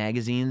of in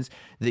magazines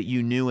that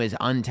you knew as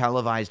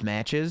untelevised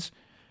matches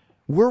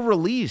were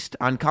released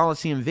on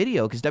Coliseum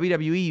Video because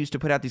WWE used to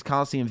put out these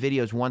Coliseum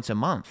videos once a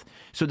month.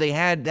 So they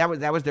had, that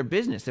was their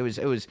business. It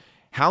was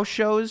house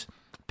shows,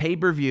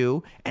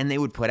 pay-per-view, and they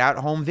would put out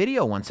home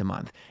video once a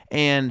month.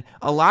 And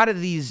a lot of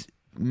these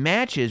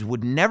matches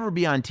would never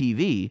be on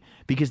TV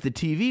because the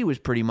TV was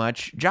pretty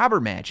much jobber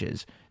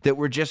matches that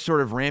were just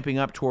sort of ramping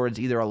up towards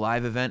either a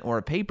live event or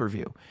a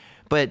pay-per-view.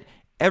 But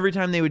every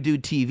time they would do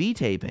TV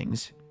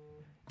tapings,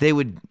 they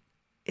would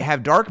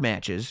have dark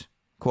matches,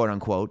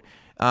 quote-unquote,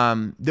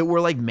 that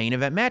were like main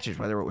event matches,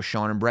 whether it was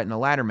Shawn and Bret in a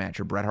ladder match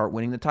or Bret Hart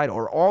winning the title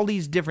or all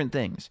these different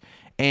things.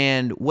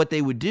 And what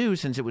they would do,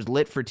 since it was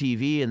lit for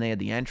TV and they had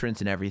the entrance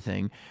and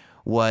everything,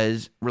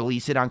 was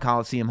release it on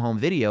Coliseum Home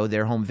Video,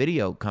 their home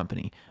video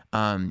company.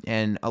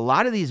 And a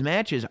lot of these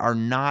matches are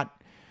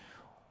not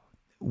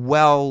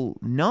well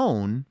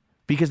known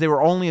because they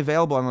were only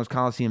available on those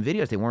Coliseum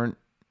videos. They weren't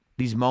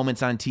these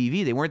moments on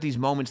TV. They weren't these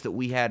moments that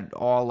we had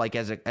all like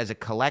as a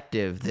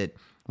collective that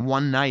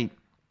one night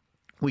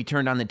we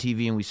turned on the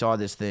TV and we saw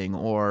this thing,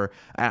 or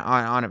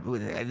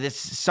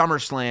this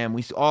SummerSlam,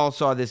 we all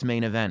saw this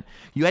main event.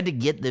 You had to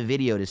get the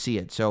video to see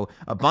it. So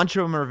a bunch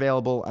of them are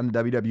available on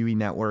the WWE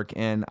Network,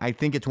 and I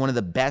think it's one of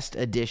the best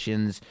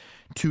additions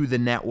to the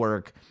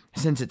network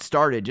since it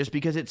started, just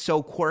because it's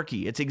so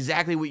quirky. It's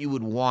exactly what you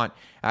would want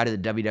out of the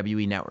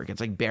WWE Network.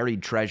 It's like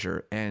buried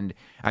treasure, and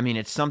I mean,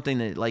 it's something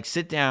that, like,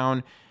 sit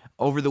down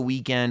over the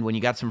weekend when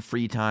you got some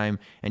free time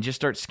and just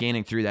start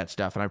scanning through that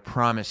stuff, and I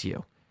promise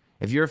you,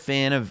 if you're a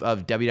fan of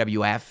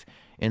WWF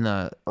in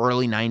the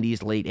early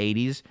 90s, late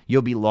 80s,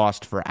 you'll be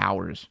lost for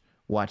hours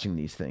watching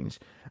these things.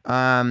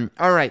 All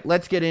right,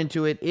 let's get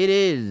into it. It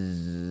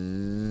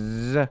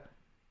is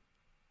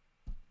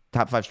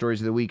top 5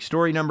 stories of the week.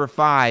 Story number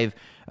 5,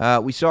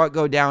 we saw it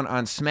go down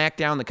on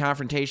SmackDown, the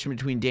confrontation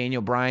between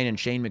Daniel Bryan and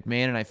Shane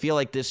McMahon, and I feel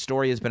like this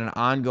story has been an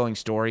ongoing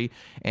story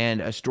and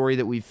a story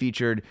that we've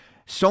featured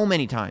so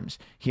many times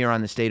here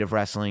on the State of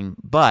Wrestling.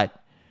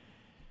 But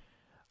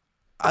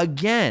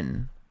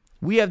again,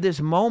 we have this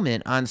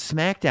moment on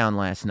SmackDown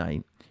last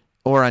night,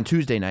 or on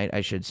Tuesday night,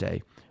 I should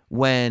say,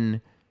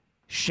 when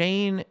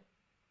Shane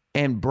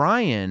and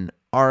Bryan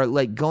are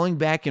like going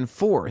back and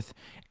forth,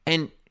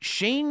 and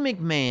Shane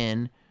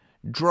McMahon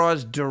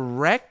draws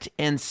direct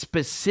and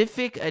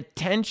specific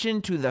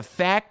attention to the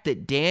fact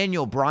that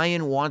Daniel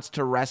Bryan wants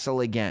to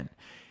wrestle again.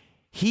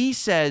 He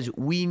says,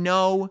 "We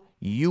know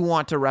you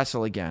want to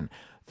wrestle again."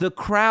 The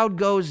crowd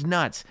goes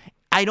nuts.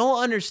 I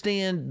don't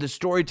understand the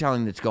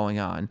storytelling that's going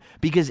on,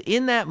 because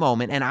in that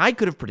moment, and I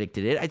could have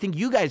predicted it, I think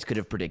you guys could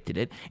have predicted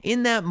it,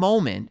 in that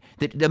moment,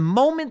 the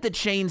moment that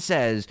Shane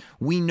says,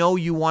 "We know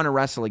you want to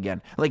wrestle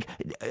again," like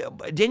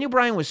Daniel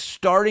Bryan was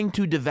starting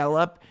to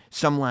develop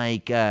some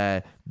like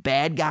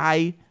bad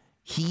guy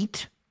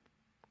heat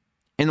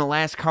in the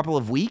last couple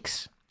of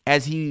weeks,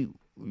 as he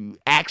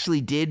actually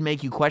did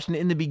make you question it.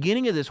 In the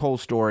beginning of this whole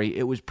story,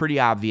 it was pretty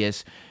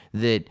obvious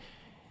that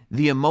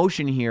the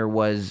emotion here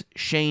was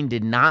Shane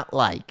did not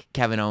like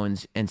Kevin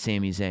Owens and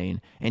Sami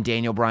Zayn, and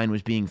Daniel Bryan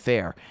was being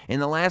fair. In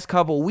the last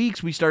couple of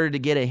weeks, we started to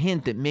get a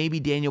hint that maybe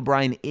Daniel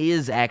Bryan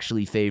is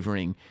actually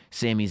favoring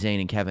Sami Zayn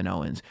and Kevin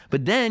Owens.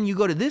 But then you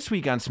go to this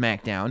week on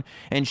SmackDown,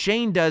 and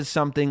Shane does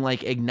something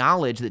like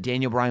acknowledge that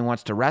Daniel Bryan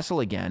wants to wrestle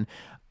again,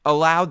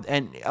 allow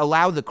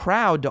the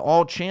crowd to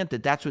all chant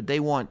that that's what they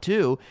want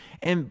too,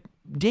 and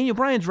Daniel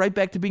Bryan's right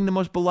back to being the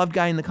most beloved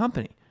guy in the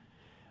company.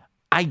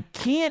 I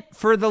can't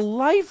for the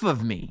life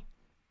of me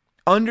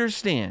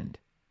understand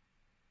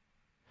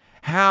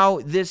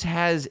how this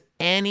has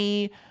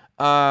any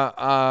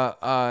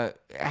how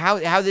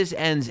this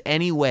ends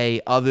any way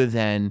other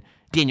than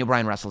Daniel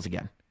Bryan wrestles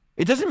again.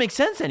 It doesn't make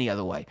sense any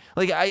other way.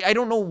 Like, I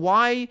don't know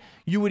why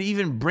you would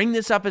even bring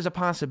this up as a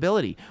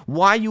possibility,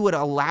 why you would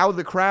allow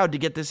the crowd to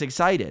get this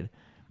excited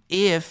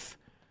if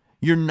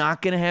you're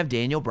not going to have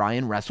Daniel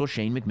Bryan wrestle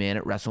Shane McMahon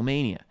at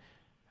WrestleMania.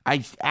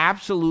 I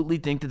absolutely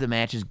think that the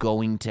match is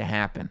going to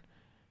happen.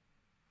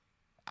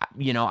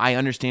 You know, I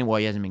understand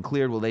why he hasn't been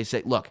cleared. Well, they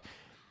say, look,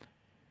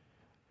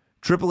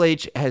 Triple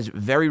H has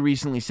very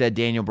recently said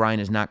Daniel Bryan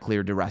is not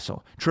cleared to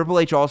wrestle. Triple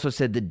H also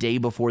said the day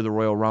before the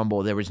Royal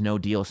Rumble there was no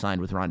deal signed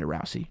with Ronda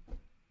Rousey.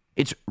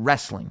 It's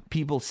wrestling.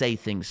 People say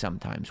things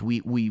sometimes.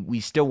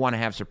 We still want to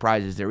have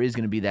surprises. There is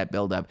going to be that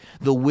buildup.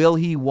 The will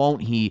he,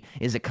 won't he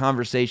is a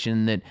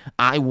conversation that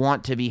I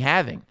want to be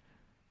having.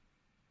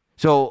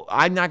 So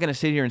I'm not going to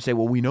sit here and say,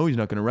 well, we know he's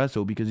not going to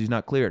wrestle because he's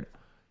not cleared.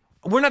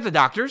 We're not the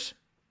doctors.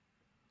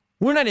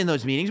 We're not in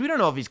those meetings. We don't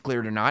know if he's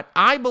cleared or not.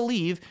 I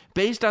believe,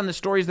 based on the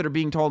stories that are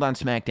being told on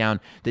SmackDown,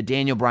 that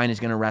Daniel Bryan is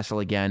going to wrestle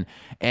again.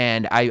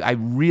 And I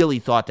really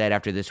thought that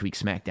after this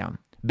week's SmackDown,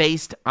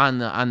 based on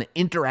the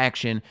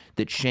interaction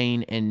that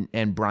Shane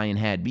and Bryan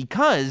had.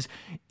 Because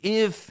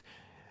if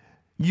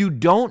you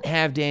don't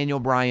have Daniel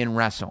Bryan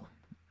wrestle,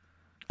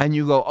 and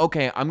you go,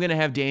 okay, I'm going to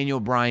have Daniel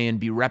Bryan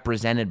be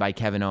represented by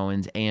Kevin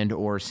Owens and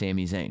or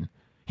Sami Zayn.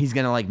 He's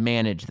going to like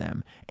manage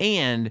them.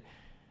 And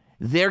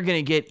they're going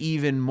to get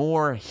even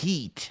more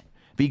heat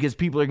because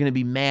people are going to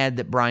be mad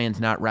that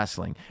Bryan's not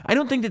wrestling. I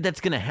don't think that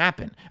that's going to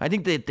happen. I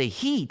think that the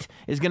heat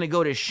is going to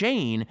go to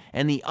Shane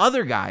and the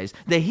other guys.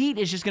 The heat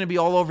is just going to be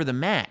all over the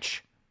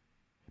match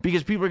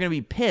because people are going to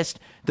be pissed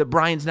that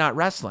Bryan's not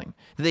wrestling.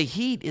 The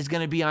heat is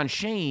going to be on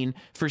Shane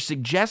for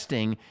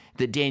suggesting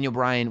that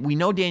we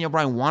know Daniel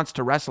Bryan wants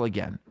to wrestle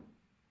again.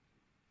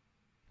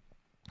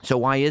 So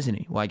why isn't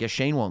he? Well, I guess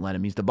Shane won't let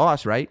him. He's the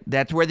boss, right?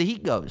 That's where the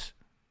heat goes,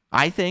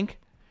 I think.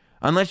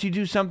 Unless you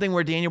do something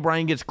where Daniel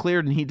Bryan gets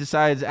cleared and he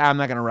decides, I'm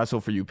not going to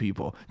wrestle for you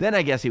people. Then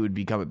I guess he would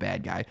become a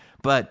bad guy.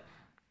 But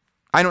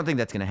I don't think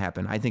that's going to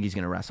happen. I think he's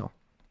going to wrestle.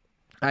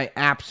 I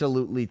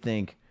absolutely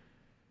think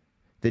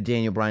that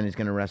Daniel Bryan is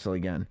going to wrestle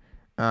again.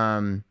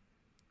 One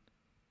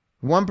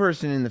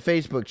person in the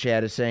Facebook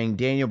chat is saying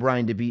Daniel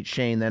Bryan to beat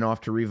Shane, then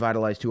off to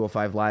revitalize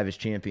 205 Live as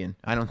champion.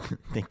 I don't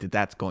think that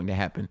that's going to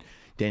happen.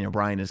 Daniel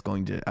Bryan is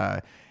going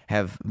to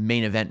have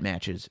main event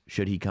matches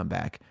should he come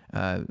back,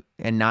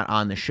 and not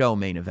on the show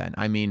main event.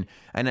 I mean,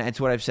 and that's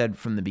what I've said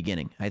from the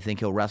beginning. I think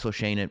he'll wrestle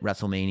Shane at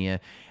WrestleMania,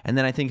 and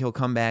then I think he'll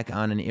come back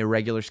on an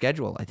irregular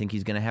schedule. I think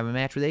he's going to have a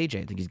match with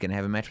AJ. I think he's going to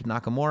have a match with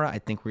Nakamura. I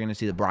think we're going to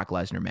see the Brock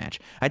Lesnar match.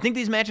 I think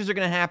these matches are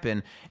going to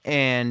happen,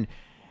 and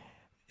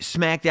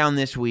SmackDown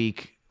this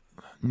week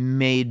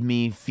made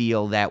me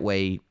feel that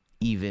way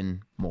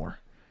even more.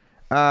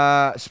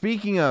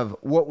 Speaking of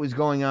what was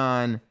going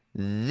on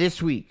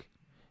this week,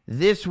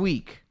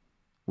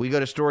 we go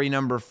to story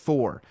number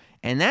 4.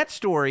 And that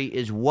story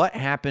is what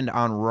happened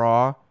on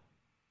Raw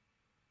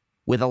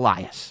with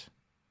Elias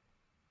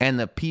and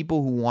the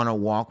people who want to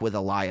walk with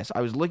Elias.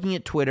 I was looking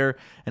at Twitter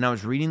and I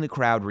was reading the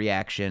crowd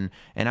reaction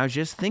and I was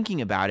just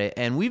thinking about it.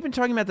 And we've been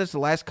talking about this the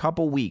last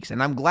couple weeks.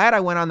 And I'm glad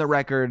I went on the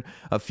record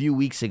a few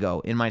weeks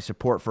ago in my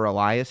support for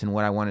Elias and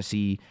what I want to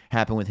see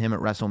happen with him at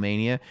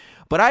WrestleMania.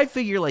 But I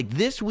figure like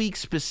this week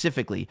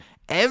specifically,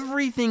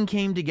 everything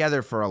came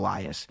together for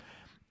Elias.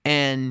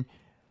 And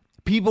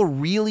people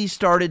really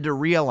started to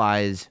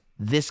realize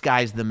this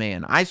guy's the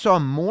man. I saw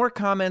more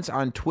comments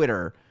on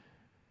Twitter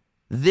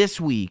this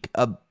week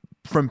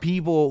from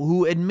people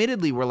who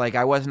admittedly were like,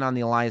 I wasn't on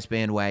the Elias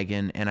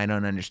bandwagon and I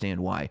don't understand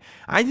why.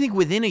 I think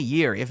within a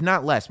year, if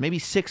not less, maybe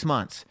 6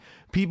 months,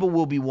 people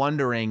will be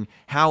wondering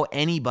how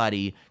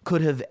anybody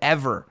could have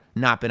ever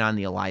not been on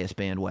the Elias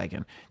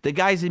bandwagon. The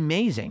guy's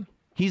amazing.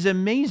 He's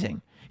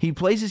amazing. He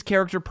plays his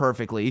character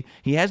perfectly.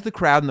 He has the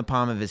crowd in the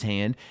palm of his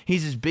hand.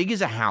 He's as big as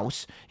a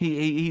house.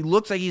 He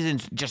looks like he's in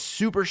just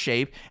super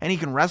shape, and he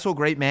can wrestle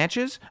great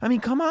matches. I mean,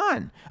 come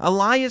on.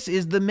 Elias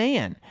is the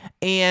man.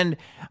 And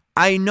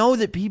I know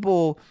that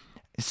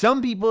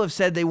some people have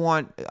said they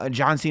want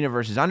John Cena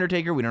versus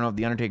Undertaker. We don't know if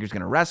the Undertaker's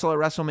going to wrestle at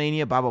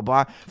WrestleMania, blah, blah,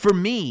 blah. For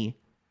me,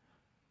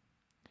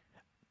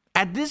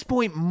 at this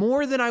point,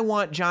 more than I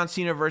want John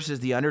Cena versus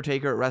The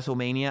Undertaker at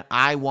WrestleMania,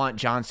 I want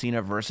John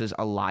Cena versus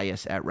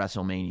Elias at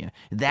WrestleMania.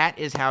 That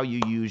is how you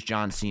use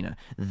John Cena.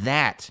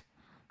 That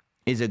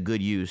is a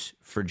good use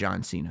for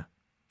John Cena.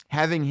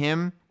 having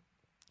him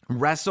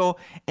wrestle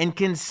and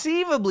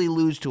conceivably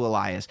lose to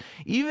Elias.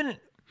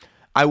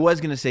 I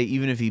was going to say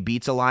even if he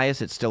beats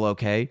Elias, it's still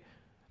okay.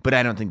 But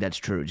I don't think that's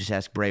true. Just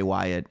ask Bray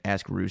Wyatt,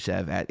 ask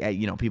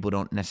Rusev. People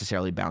don't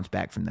necessarily bounce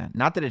back from that.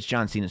 Not that it's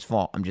John Cena's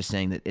fault. I'm just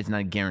saying that it's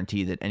not a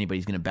guarantee that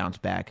anybody's going to bounce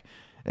back,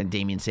 and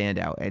Damien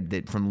Sandow,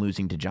 from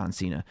losing to John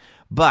Cena.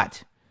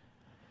 But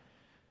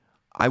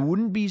I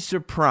wouldn't be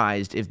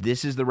surprised if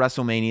this is the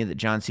WrestleMania that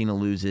John Cena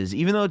loses,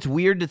 even though it's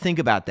weird to think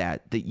about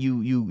that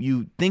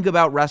you think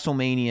about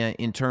WrestleMania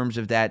in terms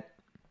of that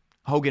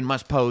Hogan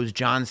must pose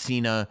John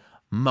Cena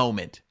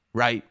moment.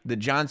 Right? That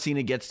John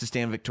Cena gets to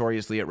stand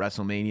victoriously at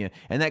WrestleMania,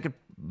 and that could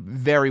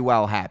very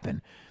well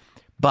happen.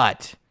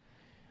 But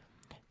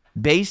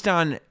based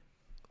on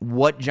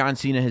what John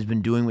Cena has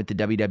been doing with the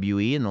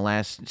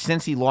WWE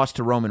since he lost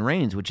to Roman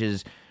Reigns, which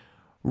is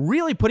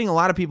really putting a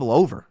lot of people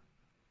over,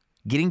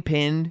 getting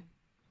pinned,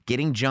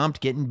 getting jumped,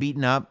 getting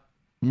beaten up,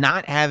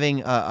 not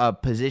having a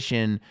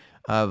position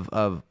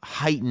of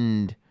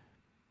heightened.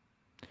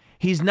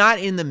 He's not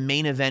in the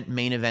main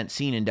event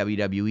scene in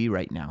WWE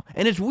right now.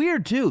 And it's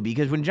weird, too,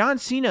 because when John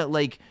Cena,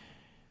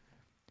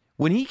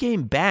 when he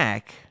came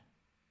back,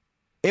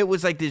 it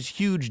was like this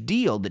huge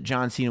deal that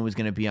John Cena was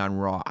going to be on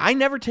Raw. I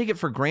never take it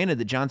for granted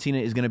that John Cena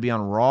is going to be on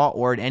Raw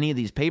or at any of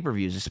these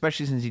pay-per-views,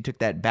 especially since he took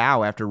that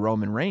bow after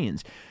Roman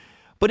Reigns.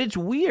 But it's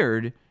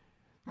weird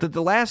that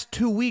the last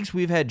 2 weeks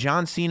we've had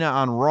John Cena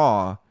on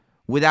Raw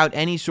without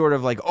any sort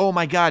of oh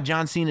my God,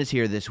 John Cena's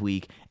here this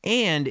week.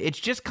 And it's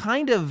just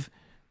kind of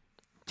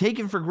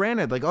taken for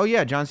granted, oh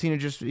yeah, John Cena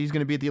he's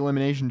going to be at the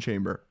Elimination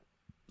Chamber.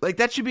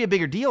 That should be a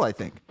bigger deal, I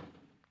think.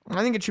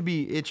 I think it should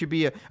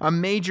be a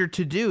major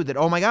to-do that,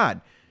 oh my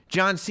God,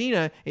 John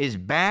Cena is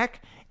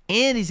back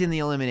and he's in the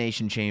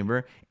Elimination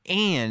Chamber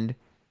and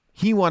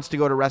he wants to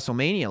go to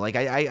WrestleMania.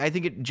 I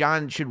think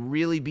John should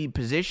really be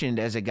positioned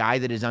as a guy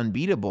that is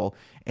unbeatable,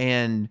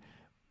 and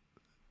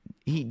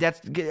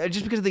that's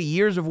just because of the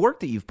years of work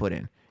that you've put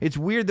in. It's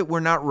weird that we're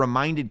not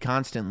reminded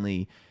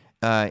constantly,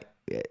 at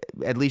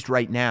least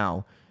right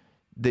now,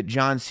 that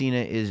John Cena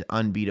is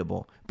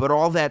unbeatable. But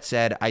all that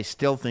said, I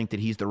still think that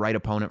he's the right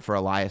opponent for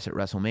Elias at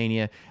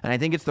WrestleMania, and I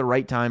think it's the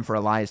right time for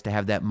Elias to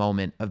have that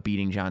moment of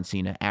beating John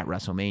Cena at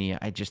WrestleMania.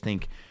 I just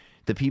think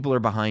the people are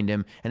behind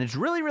him, and it's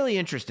really, really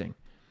interesting.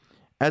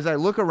 As I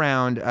look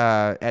around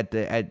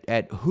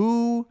at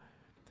who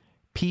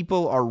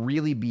people are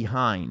really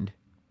behind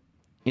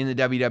in the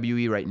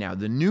WWE right now,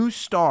 the new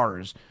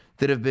stars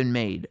that have been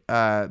made,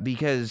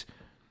 because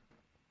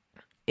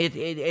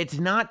it's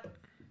not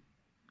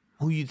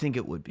who you think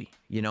it would be,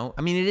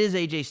 I mean, it is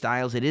AJ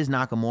Styles, it is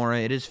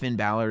Nakamura, it is Finn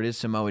Balor, it is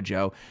Samoa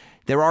Joe.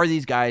 There are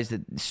these guys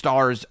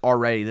stars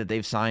already that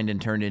they've signed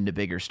and turned into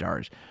bigger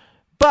stars.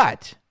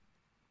 But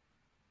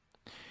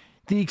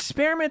the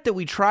experiment that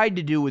we tried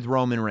to do with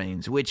Roman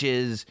Reigns, which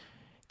is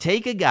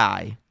take a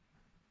guy,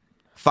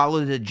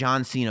 follow the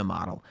John Cena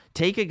model,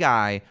 take a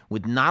guy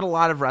with not a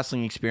lot of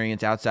wrestling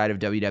experience outside of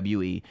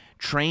WWE,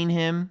 train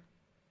him,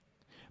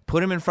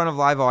 put him in front of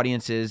live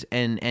audiences,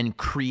 and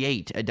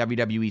create a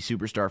WWE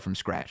superstar from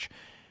scratch.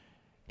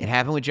 It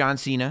happened with John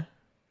Cena.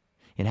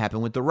 It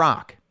happened with The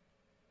Rock.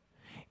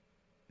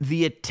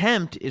 The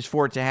attempt is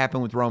for it to happen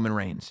with Roman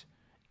Reigns.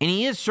 And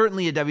he is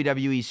certainly a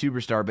WWE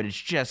superstar, but it's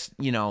just,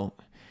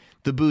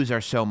 the boos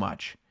are so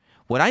much.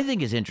 What I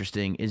think is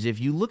interesting is if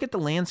you look at the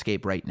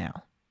landscape right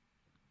now,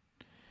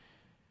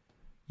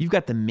 you've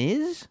got The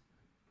Miz,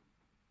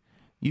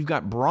 you've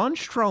got Braun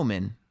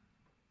Strowman,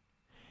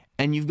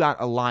 and you've got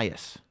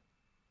Elias.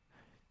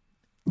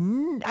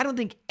 I don't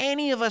think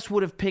any of us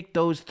would have picked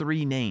those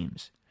three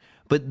names.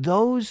 But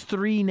those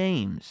three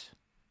names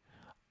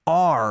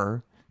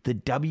are the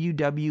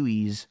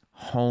WWE's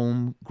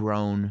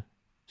homegrown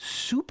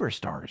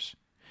superstars.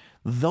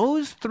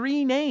 Those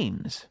three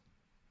names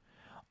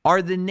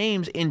are the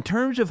names, in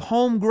terms of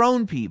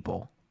homegrown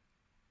people,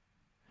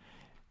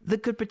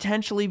 that could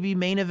potentially be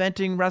main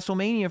eventing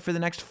WrestleMania for the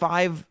next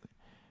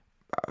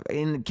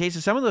in the case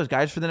of some of those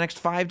guys, for the next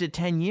 5 to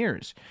 10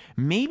 years.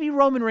 Maybe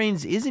Roman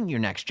Reigns isn't your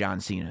next John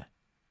Cena.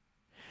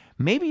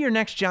 Maybe your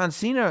next John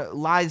Cena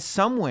lies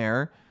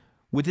somewhere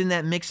within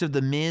that mix of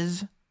The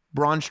Miz,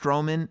 Braun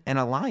Strowman, and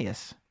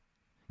Elias.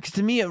 Because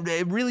to me,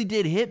 it really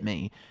did hit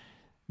me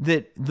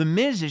that The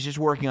Miz is just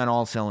working on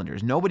all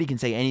cylinders. Nobody can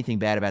say anything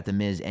bad about The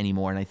Miz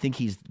anymore, and I think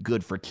he's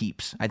good for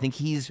keeps. I think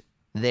he's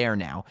there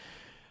now.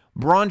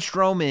 Braun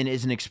Strowman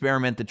is an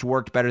experiment that's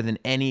worked better than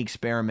any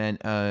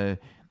experiment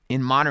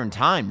in modern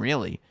time,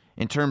 really,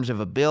 in terms of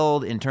a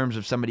build, in terms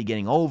of somebody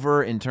getting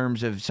over, in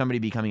terms of somebody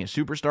becoming a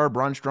superstar.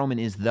 Braun Strowman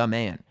is the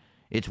man.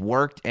 It's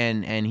worked,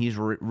 and he's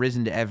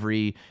risen to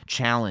every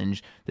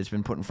challenge that's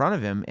been put in front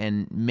of him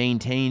and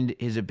maintained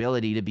his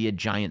ability to be a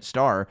giant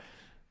star,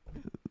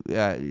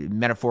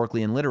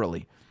 metaphorically and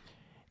literally.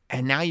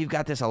 And now you've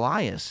got this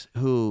Elias,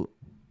 who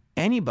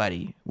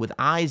anybody with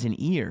eyes and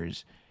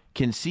ears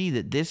can see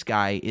that this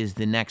guy is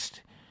the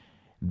next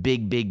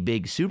big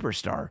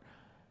superstar.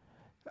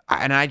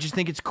 And I just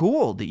think it's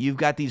cool that you've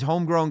got these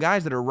homegrown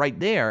guys that are right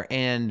there.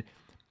 And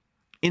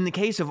In the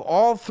case of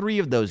all three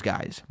of those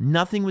guys,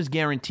 nothing was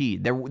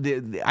guaranteed.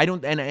 I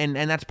don't, and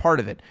that's part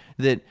of it.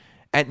 That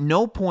at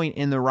no point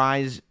in the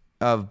rise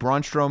of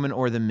Braun Strowman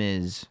or The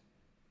Miz,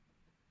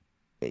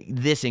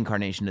 this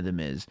incarnation of The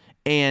Miz,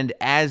 and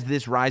as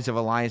this rise of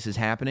Elias is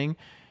happening,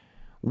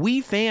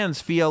 we fans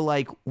feel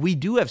like we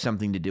do have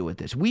something to do with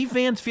this. We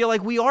fans feel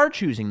like we are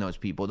choosing those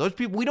people.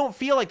 We don't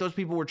feel like those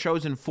people were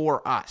chosen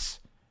for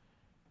us,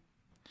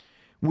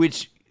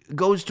 which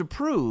goes to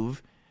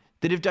prove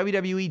that if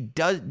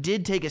WWE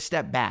did take a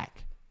step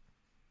back,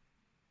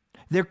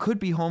 there could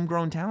be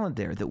homegrown talent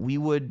there that we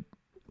would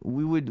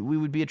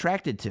be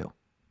attracted to.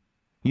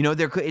 You know,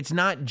 it's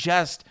not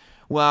just,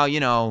 well,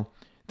 you know,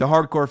 the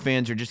hardcore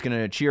fans are just going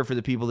to cheer for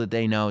the people that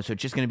they know, so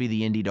it's just going to be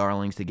the indie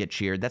darlings that get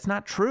cheered. That's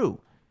not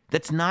true.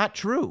 That's not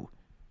true.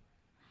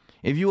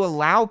 If you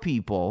allow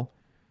people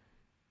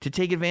to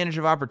take advantage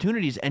of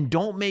opportunities and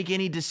don't make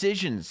any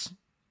decisions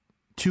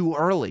too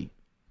early,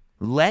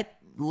 let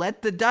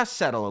the dust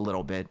settle a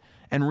little bit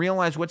and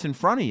realize what's in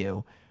front of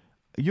you,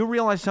 you'll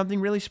realize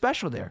something really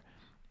special there.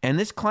 And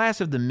this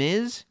class of The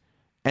Miz,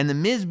 and The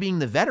Miz being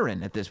the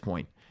veteran at this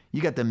point,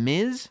 you got The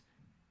Miz,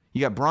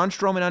 you got Braun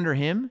Strowman under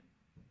him.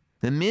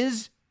 The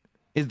Miz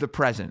is the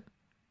present.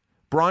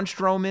 Braun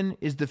Strowman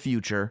is the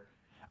future.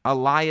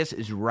 Elias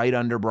is right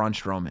under Braun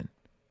Strowman.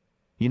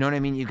 You know what I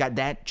mean? You got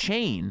that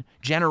chain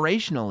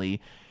generationally.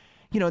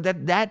 You know,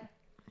 that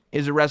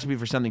is a recipe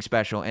for something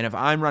special. And if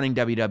I'm running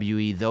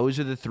WWE, those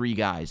are the three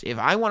guys. If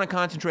I want to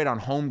concentrate on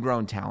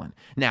homegrown talent.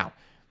 Now,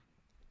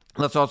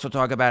 let's also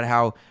talk about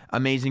how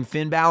amazing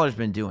Finn Balor's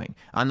been doing.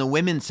 On the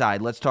women's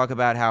side, let's talk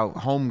about how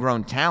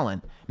homegrown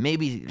talent,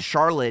 maybe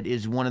Charlotte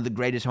is one of the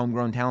greatest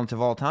homegrown talents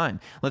of all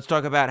time. Let's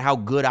talk about how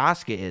good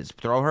Asuka is.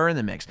 Throw her in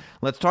the mix.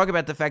 Let's talk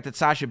about the fact that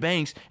Sasha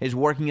Banks is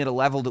working at a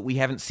level that we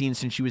haven't seen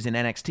since she was in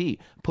NXT.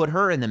 Put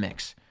her in the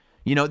mix.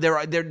 You know,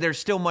 there's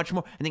still much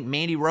more. I think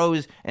Mandy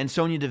Rose and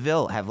Sonya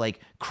Deville have like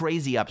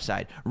crazy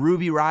upside.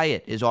 Ruby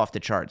Riott is off the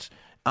charts.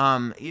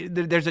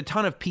 There's a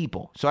ton of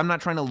people, so I'm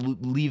not trying to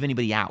leave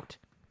anybody out.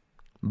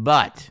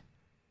 But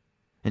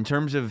in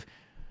terms of,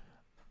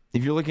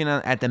 if you're looking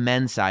at the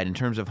men's side, in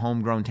terms of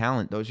homegrown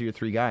talent, those are your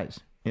three guys,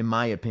 in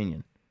my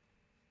opinion.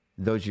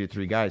 Those are your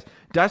three guys.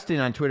 Dustin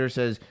on Twitter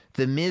says,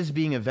 The Miz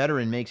being a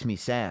veteran makes me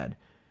sad.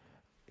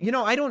 You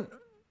know, I don't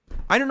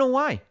know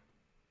why.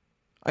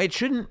 It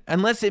shouldn't,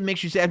 unless it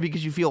makes you sad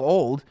because you feel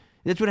old.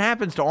 That's what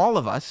happens to all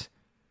of us.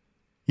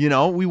 You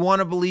know, we want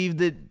to believe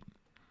that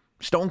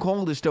Stone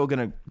Cold is still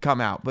going to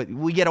come out, but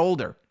we get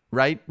older,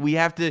 right? We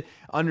have to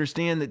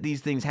understand that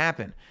these things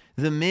happen.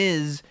 The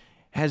Miz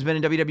has been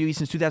in WWE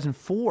since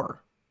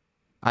 2004,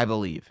 I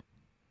believe.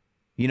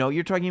 You know,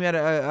 you're talking about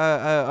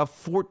a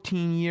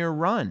 14-year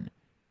run.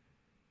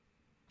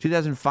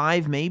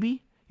 2005,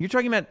 maybe? You're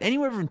talking about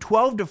anywhere from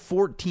 12 to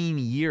 14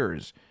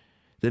 years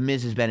The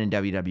Miz has been in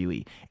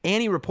WWE.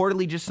 And he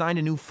reportedly just signed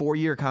a new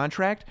 4-year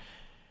contract.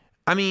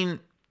 I mean,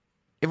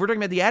 if we're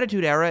talking about the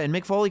Attitude Era and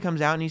Mick Foley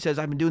comes out and he says,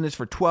 I've been doing this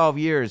for 12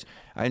 years,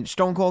 and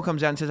Stone Cold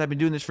comes out and says, I've been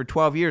doing this for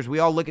 12 years, we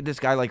all look at this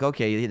guy like,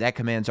 okay, that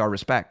commands our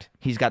respect.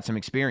 He's got some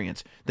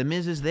experience. The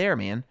Miz is there,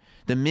 man.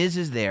 The Miz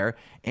is there,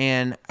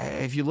 and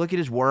if you look at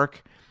his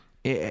work,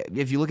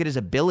 if you look at his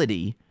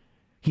ability,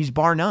 he's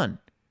bar none.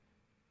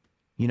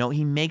 You know,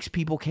 he makes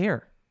people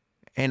care,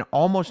 and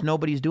almost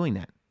nobody's doing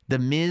that. The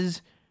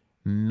Miz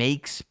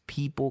makes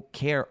people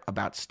care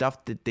about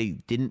stuff that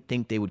they didn't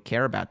think they would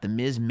care about. The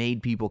Miz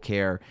made people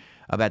care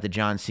about the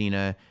John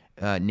Cena,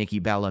 Nikki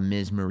Bella,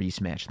 Miz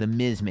Maurice match. The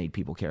Miz made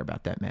people care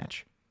about that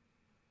match.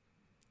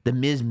 The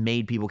Miz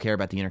made people care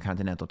about the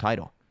Intercontinental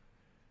title.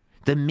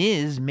 The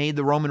Miz made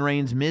the Roman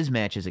Reigns Miz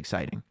matches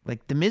exciting.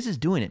 Like, the Miz is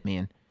doing it,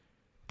 man.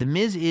 The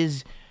Miz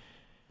is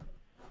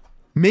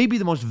maybe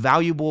the most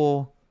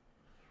valuable.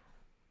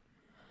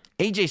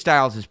 AJ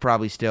Styles is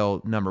probably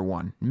still number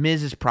one.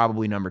 Miz is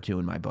probably number two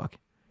in my book.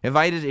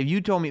 If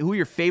you told me who are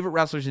your favorite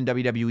wrestlers in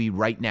WWE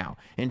right now,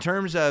 in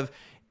terms of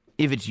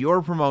if it's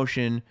your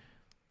promotion,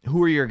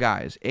 who are your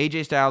guys?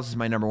 AJ Styles is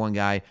my number one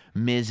guy.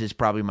 Miz is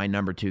probably my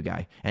number two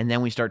guy. And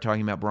then we start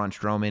talking about Braun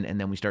Strowman, and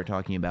then we start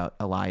talking about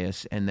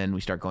Elias, and then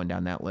we start going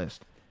down that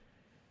list.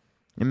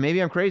 And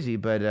maybe I'm crazy,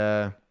 but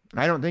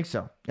I don't think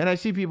so. And I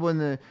see people in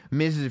the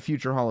Miz is a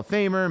future Hall of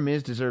Famer.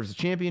 Miz deserves a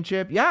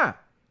championship. Yeah,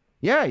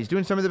 he's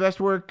doing some of the best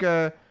work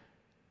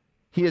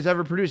he has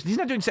ever produced.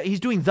 He's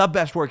doing the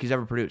best work he's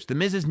ever produced. The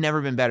Miz has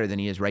never been better than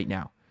he is right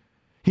now.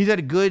 He had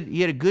a great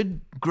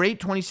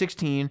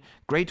 2016,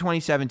 great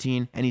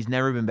 2017, and he's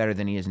never been better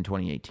than he is in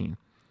 2018.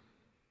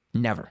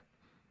 Never.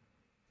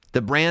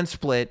 The brand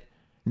split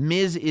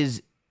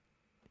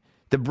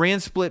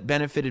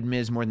benefited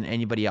Miz more than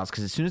anybody else,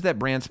 because as soon as that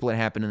brand split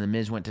happened and the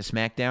Miz went to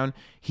SmackDown,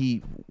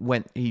 he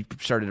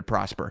started to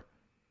prosper.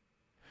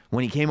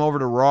 When he came over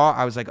to Raw,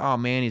 I was like, oh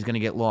man, he's going to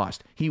get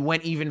lost. He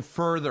went even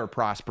further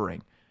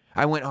prospering.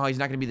 I went, oh, he's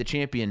not going to be the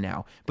champion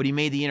now. But he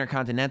made the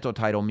Intercontinental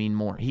title mean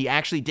more. He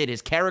actually did.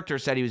 His character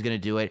said he was going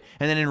to do it,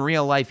 and then in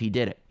real life, he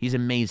did it. He's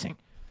amazing.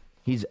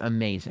 He's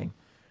amazing.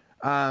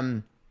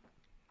 All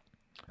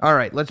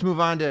right, let's move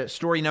on to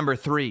story number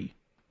 3.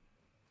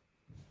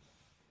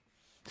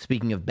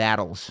 Speaking of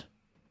battles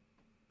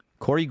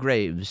Corey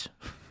Graves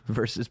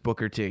versus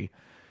Booker T.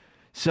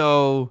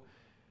 So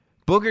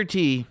Booker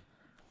T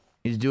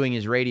is doing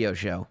his radio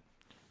show.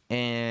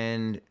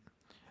 And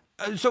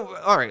so,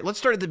 all right, let's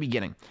start at the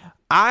beginning.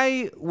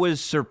 I was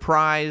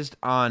surprised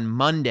on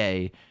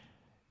Monday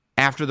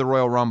after the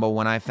Royal Rumble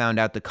when I found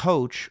out the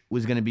coach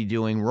was going to be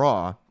doing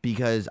Raw,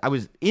 because I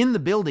was in the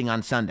building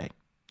on Sunday.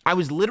 I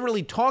was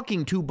literally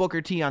talking to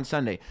Booker T on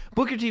Sunday.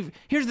 Booker T,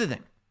 here's the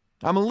thing.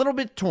 I'm a little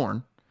bit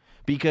torn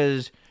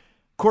because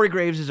Corey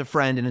Graves is a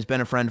friend and has been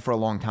a friend for a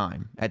long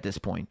time at this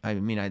point. I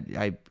mean,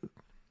 I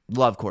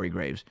love Corey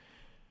Graves.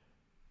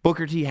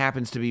 Booker T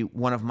happens to be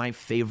one of my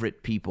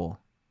favorite people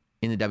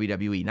in the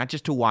WWE, not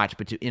just to watch,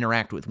 but to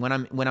interact with. When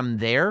I'm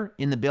there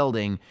in the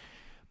building,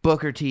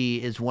 Booker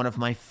T is one of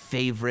my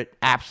favorite,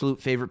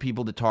 absolute favorite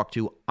people to talk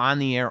to on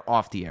the air,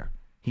 off the air.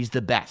 He's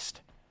the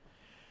best.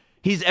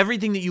 He's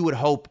everything that you would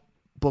hope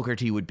Booker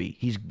T would be.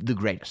 He's the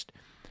greatest.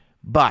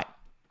 But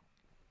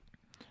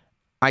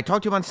I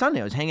talked to him on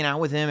Sunday. I was hanging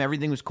out with him.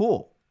 Everything was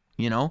cool,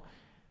 you know.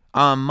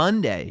 On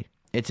Monday,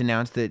 it's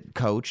announced that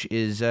Coach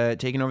is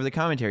taking over the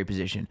commentary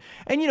position.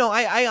 And, you know,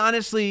 I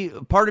honestly,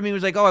 part of me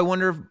was like, oh, I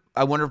wonder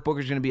if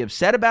Booker's going to be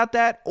upset about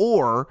that,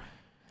 or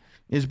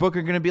is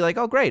Booker going to be like,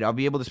 oh, great, I'll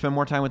be able to spend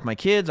more time with my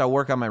kids, I'll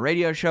work on my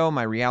radio show,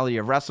 my reality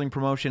of wrestling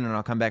promotion, and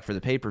I'll come back for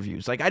the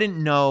pay-per-views. Like, I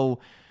didn't know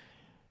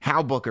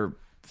how Booker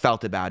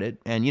felt about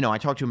it. And, you know, I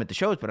talked to him at the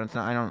shows, but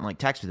I don't like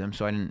text with him,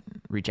 so I didn't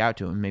reach out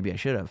to him. Maybe I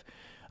should have.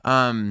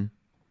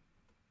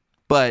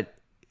 But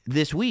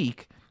this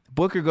week,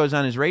 Booker goes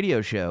on his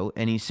radio show,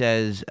 and he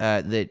says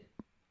that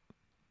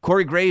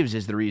Corey Graves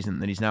is the reason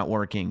that he's not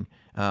working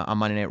on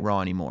Monday Night Raw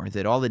anymore.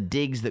 That all the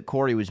digs that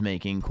Corey was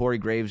making, Corey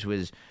Graves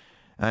was,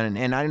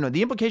 and I don't know,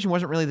 the implication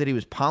wasn't really that he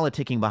was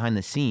politicking behind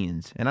the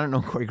scenes. And I don't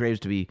know Corey Graves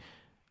to be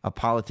a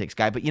politics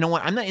guy, but you know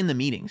what? I'm not in the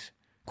meetings.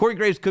 Corey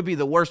Graves could be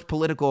the worst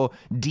political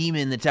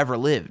demon that's ever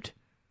lived.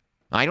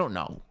 I don't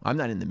know. I'm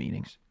not in the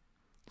meetings.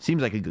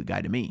 Seems like a good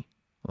guy to me.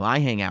 Well, I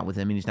hang out with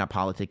him, and he's not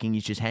politicking.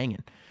 He's just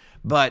hanging.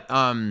 But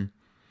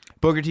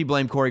Booker T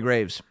blamed Corey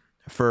Graves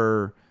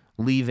for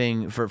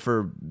leaving,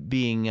 for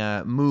being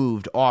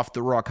moved off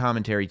the Raw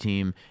commentary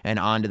team and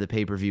onto the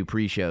pay-per-view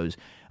pre-shows,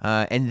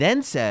 and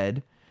then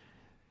said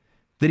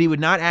that he would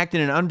not act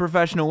in an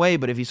unprofessional way,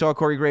 but if he saw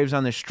Corey Graves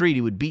on the street,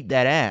 he would beat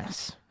that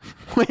ass.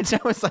 Which I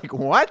was like,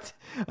 what?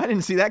 I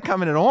didn't see that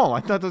coming at all. I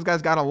thought those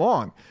guys got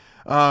along.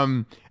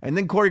 And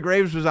then Corey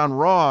Graves was on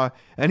Raw,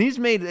 and he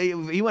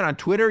went on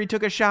Twitter, he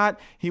took a shot,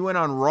 he went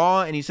on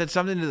Raw, and he said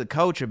something to the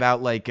coach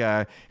about like,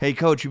 hey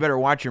coach, you better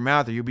watch your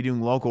mouth or you'll be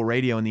doing local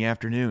radio in the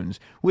afternoons,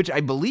 which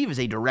I believe is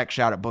a direct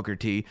shot at Booker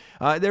T.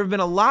 There have been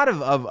a lot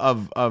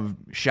of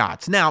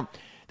shots. Now,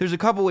 there's a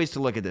couple ways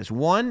to look at this.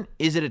 One,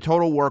 is it a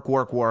total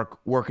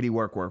workity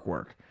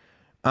work?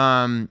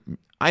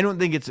 I don't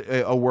think it's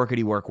a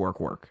workity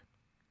work.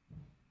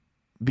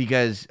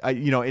 Because,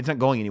 it's not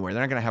going anywhere.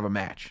 They're not going to have a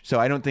match. So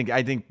I think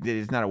that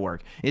it's not a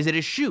work. Is it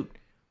a shoot?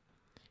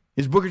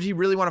 Does Booker T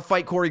really want to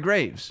fight Corey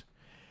Graves?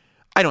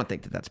 I don't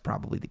think that that's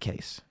probably the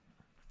case.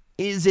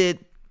 Is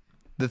it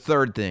the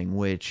third thing,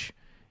 which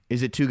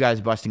is it two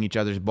guys busting each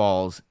other's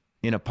balls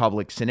in a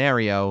public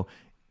scenario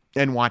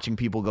and watching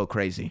people go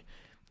crazy?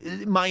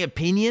 My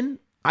opinion,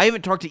 I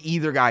haven't talked to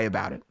either guy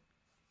about it.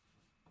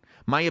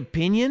 My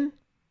opinion,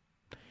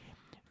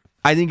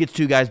 I think it's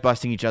two guys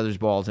busting each other's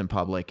balls in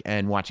public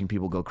and watching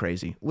people go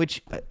crazy,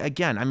 which,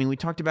 again, I mean, we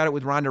talked about it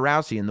with Ronda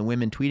Rousey and the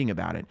women tweeting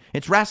about it.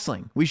 It's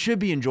wrestling. We should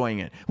be enjoying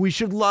it. We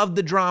should love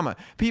the drama.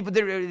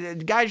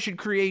 Guys should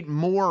create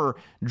more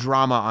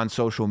drama on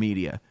social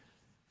media.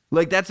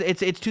 Like,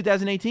 it's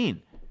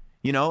 2018.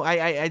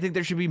 I think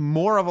there should be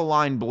more of a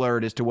line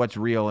blurred as to what's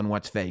real and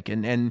what's fake.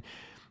 And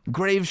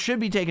Graves should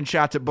be taking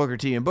shots at Booker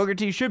T, and Booker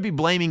T should be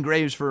blaming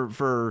Graves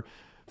for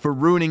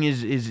ruining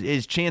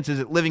his chances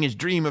at living his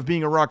dream of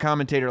being a Raw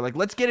commentator. Like,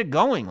 let's get it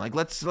going. Like,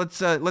 let's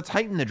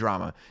heighten the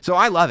drama. So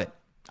I love it.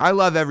 I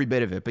love every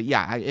bit of it. But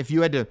yeah, if you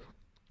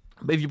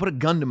put a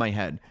gun to my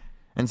head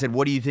and said,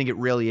 what do you think it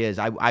really is?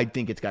 I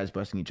think it's guys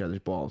busting each other's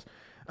balls.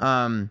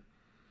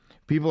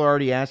 People are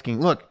already asking,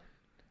 look,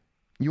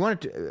 you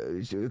want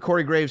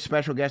Corey Graves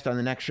special guest on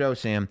the next show,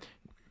 Sam?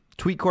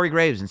 Tweet Corey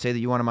Graves and say that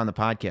you want him on the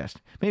podcast.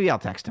 Maybe I'll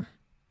text him.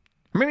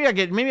 Maybe I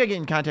get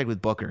in contact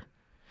with Booker.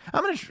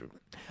 I'm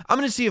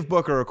gonna see if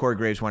Booker or Corey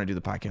Graves want to do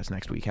the podcast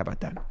next week. How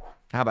about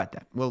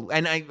that? Well,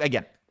 and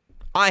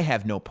I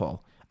have no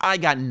pull. I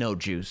got no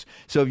juice.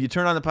 So if you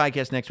turn on the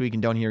podcast next week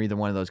and don't hear either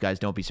one of those guys,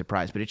 don't be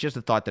surprised. But it's just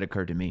a thought that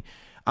occurred to me.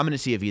 I'm gonna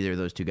see if either of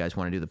those two guys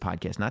want to do the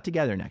podcast, not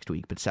together next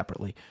week, but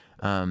separately.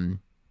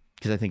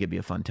 Because I think it'd be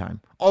a fun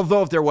time.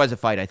 Although if there was a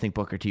fight, I think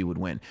Booker T would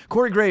win.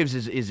 Corey Graves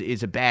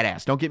is a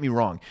badass. Don't get me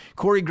wrong.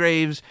 Corey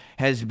Graves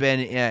has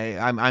been,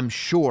 I'm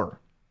sure,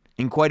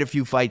 in quite a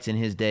few fights in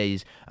his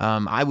days.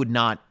 I would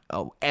not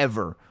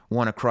ever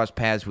want to cross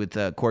paths with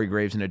Corey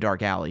Graves in a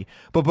dark alley.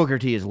 But Booker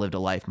T has lived a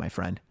life, my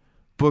friend.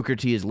 Booker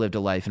T has lived a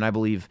life, and I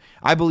believe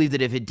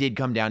that if it did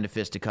come down to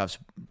fisticuffs,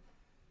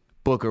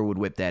 Booker would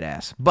whip that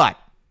ass. But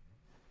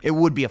it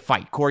would be a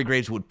fight. Corey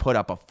Graves would put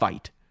up a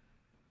fight.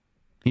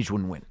 He just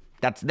wouldn't win.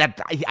 I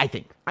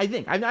think. I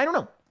don't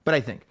know, but I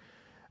think.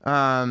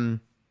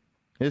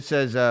 It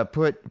says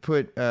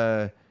put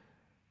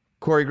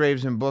Corey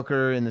Graves and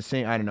Booker in the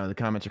same. I don't know. The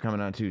comments are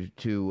coming on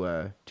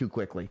too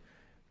quickly,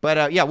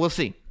 but yeah, we'll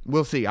see.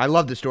 We'll see. I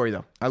love the story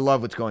though. I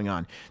love what's going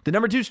on. The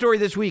number 2 story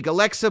this week: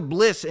 Alexa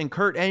Bliss and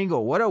Kurt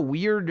Angle. What a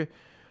weird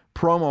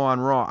promo on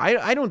Raw.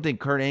 I don't think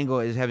Kurt Angle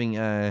is having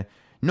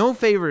no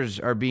favors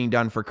are being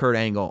done for Kurt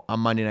Angle on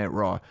Monday Night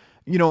Raw.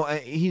 You know,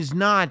 he's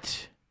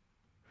not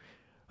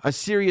a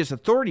serious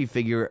authority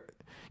figure.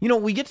 You know,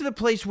 we get to the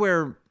place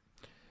where,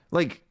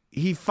 like,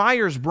 he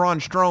fires Braun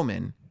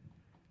Strowman.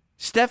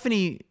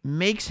 Stephanie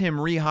makes him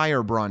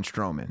rehire Braun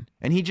Strowman,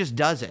 and he just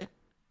does it.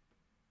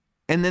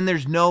 And then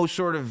there's no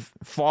sort of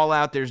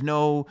fallout. There's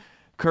no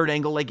Kurt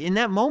Angle. Like, in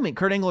that moment,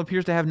 Kurt Angle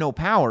appears to have no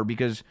power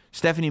because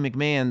Stephanie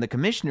McMahon, the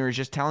commissioner, is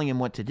just telling him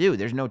what to do.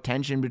 There's no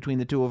tension between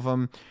the two of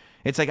them.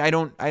 It's like, I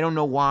don't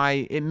know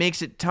why. It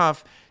makes it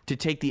tough to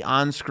take the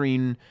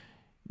on-screen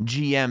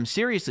GM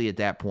seriously at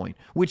that point,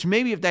 which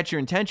maybe if that's your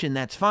intention,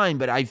 that's fine.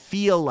 But I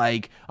feel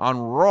like on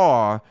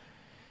Raw,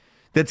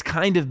 that's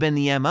kind of been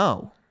the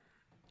MO,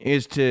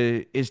 is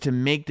to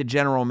make the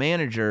general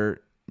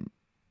manager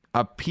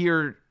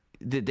appear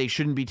that they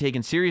shouldn't be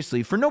taken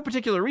seriously for no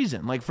particular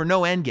reason, like for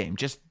no end game,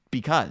 just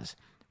because,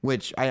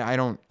 which I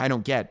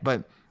don't get.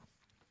 But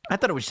I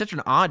thought it was such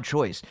an odd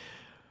choice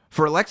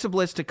for Alexa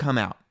Bliss to come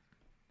out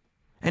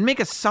and make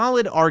a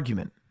solid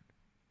argument.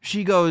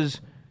 She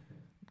goes,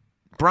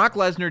 Brock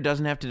Lesnar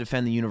doesn't have to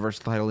defend the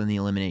Universal title in the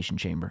Elimination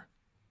Chamber.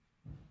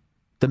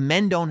 The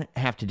men don't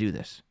have to do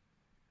this,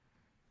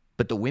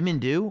 but the women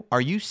do.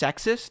 Are you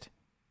sexist?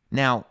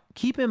 Now,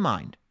 keep in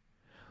mind,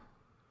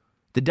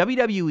 the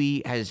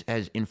WWE has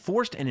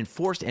enforced and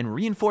enforced and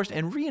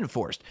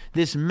reinforced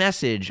this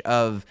message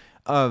of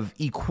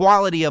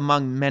equality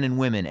among men and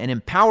women, and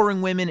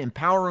empowering women.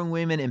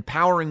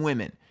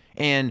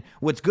 And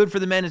what's good for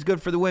the men is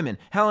good for the women.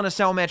 Hell in a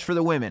Cell match for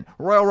the women.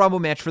 Royal Rumble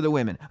match for the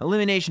women.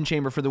 Elimination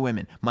Chamber for the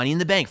women. Money in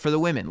the Bank for the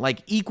women.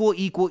 Like,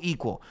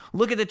 equal.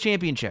 Look at the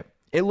championship.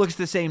 It looks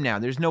the same now.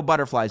 There's no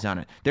butterflies on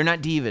it. They're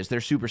not divas.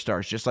 They're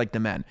superstars, just like the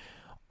men.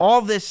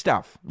 All this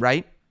stuff,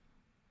 right?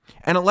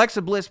 And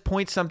Alexa Bliss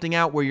points something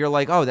out where you're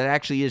like, oh, that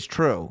actually is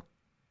true.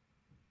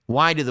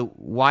 Why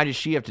does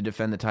she have to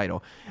defend the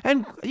title?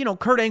 And, you know,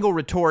 Kurt Angle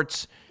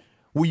retorts,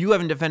 well, you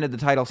haven't defended the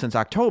title since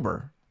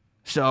October,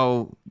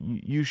 so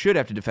you should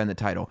have to defend the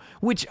title.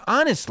 Which,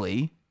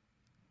 honestly,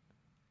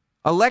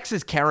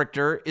 Alexa's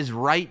character is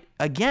right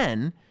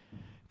again,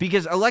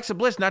 because Alexa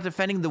Bliss not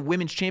defending the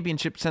women's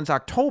championship since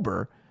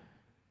October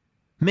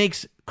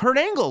makes Kurt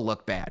Angle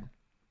look bad.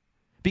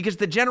 Because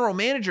the general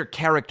manager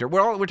character,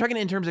 we're talking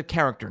in terms of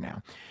character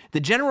now. The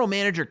general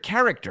manager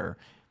character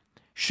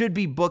should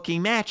be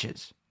booking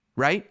matches,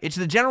 right? It's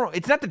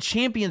not the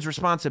champion's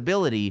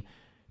responsibility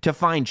to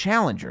find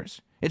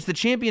challengers. It's the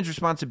champion's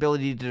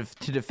responsibility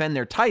to defend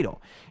their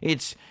title.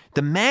 It's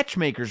the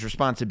matchmaker's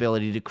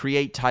responsibility to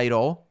create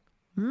title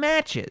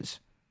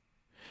matches.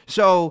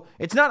 So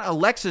it's not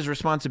Alexa's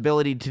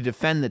responsibility to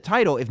defend the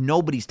title if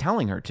nobody's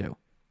telling her to.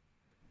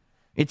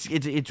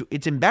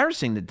 It's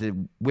embarrassing that the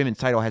women's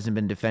title hasn't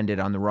been defended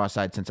on the Raw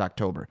side since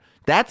October.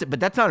 But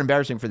that's not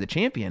embarrassing for the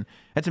champion.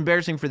 That's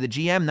embarrassing for the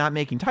GM not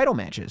making title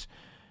matches.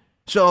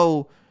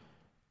 So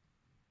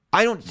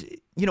I don't,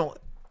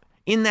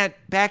 in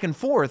that back and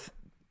forth,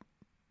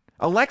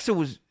 Alexa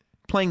was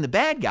playing the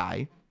bad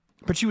guy,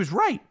 but she was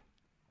right.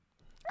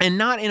 And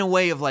not in a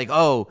way of like,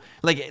 oh,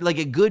 like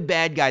a good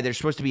bad guy, there's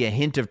supposed to be a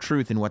hint of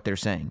truth in what they're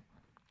saying.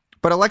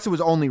 But Alexa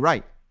was only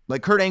right.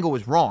 Like, Kurt Angle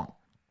was wrong.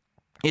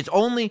 It's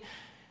only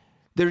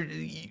there.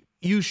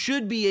 You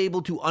should be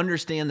able to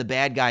understand the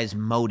bad guy's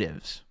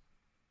motives.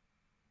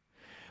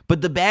 But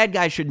the bad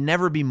guy should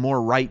never be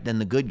more right than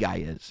the good guy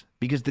is,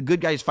 because the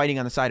good guy is fighting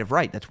on the side of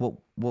right. That's what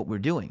we're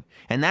doing.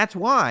 And that's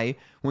why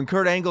when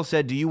Kurt Angle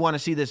said, do you want to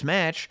see this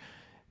match?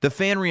 The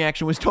fan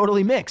reaction was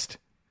totally mixed.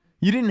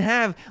 You didn't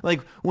have,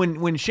 like,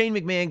 when Shane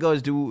McMahon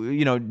goes,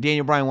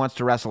 Daniel Bryan wants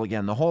to wrestle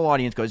again, the whole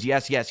audience goes,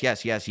 yes, yes,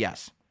 yes, yes,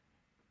 yes.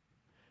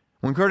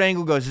 When Kurt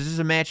Angle goes, is this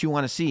a match you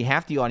want to see?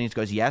 Half the audience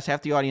goes yes,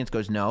 half the audience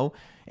goes no,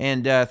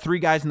 and 3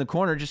 guys in the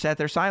corner just sat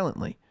there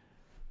silently.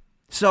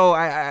 So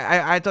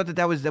I thought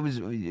that was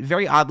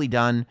very oddly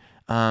done.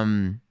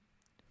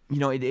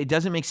 It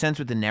doesn't make sense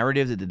with the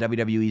narrative that the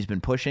WWE has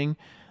been pushing.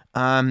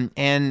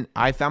 And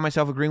I found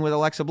myself agreeing with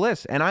Alexa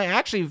Bliss. And I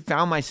actually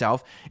found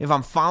myself, if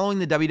I'm following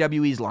the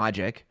WWE's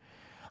logic,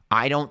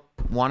 I don't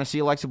want to see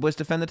Alexa Bliss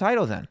defend the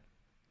title then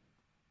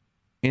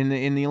in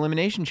the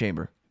Elimination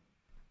Chamber.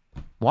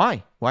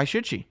 Why? Why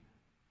should she?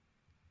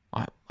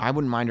 I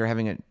wouldn't mind her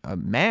having a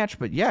match,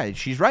 but yeah,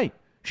 she's right.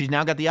 She's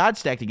now got the odds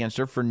stacked against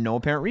her for no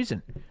apparent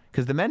reason,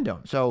 because the men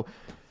don't. So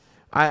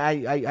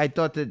I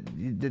thought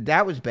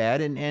that was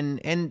bad,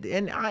 and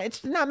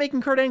it's not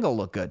making Kurt Angle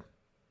look good.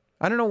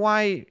 I don't know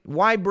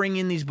why bring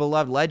in these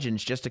beloved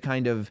legends just to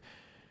kind of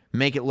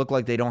make it look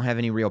like they don't have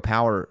any real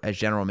power as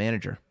general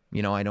manager.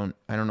 I don't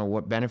know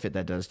what benefit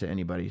that does to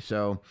anybody.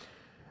 So,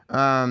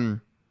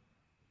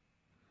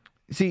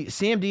 see,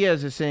 Sam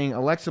Diaz is saying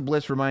Alexa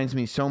Bliss reminds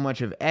me so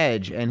much of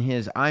Edge and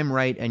his I'm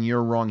right and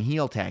you're wrong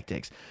heel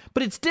tactics.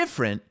 But it's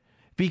different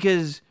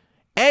because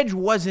Edge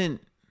wasn't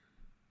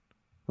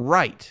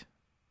right.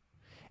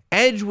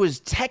 Edge was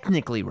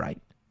technically right.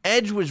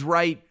 Edge was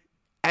right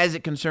as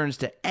it concerns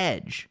to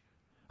Edge.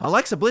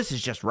 Alexa Bliss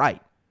is just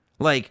right.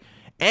 Like,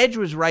 Edge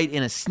was right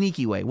in a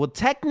sneaky way. Well,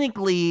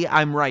 technically,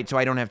 I'm right, so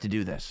I don't have to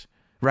do this.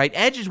 Right?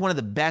 Edge is one of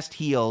the best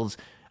heels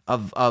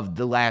of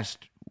the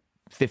last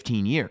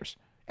 15 years.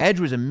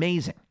 Edge was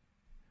amazing.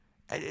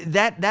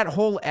 That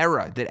whole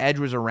era that Edge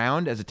was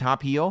around as a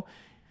top heel,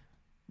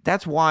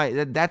 that's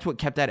what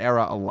kept that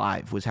era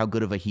alive, was how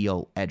good of a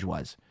heel Edge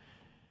was.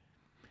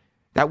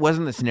 That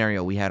wasn't the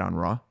scenario we had on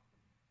Raw.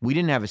 We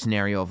didn't have a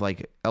scenario of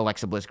like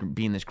Alexa Bliss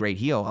being this great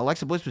heel.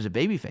 Alexa Bliss was a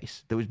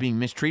babyface that was being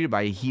mistreated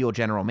by a heel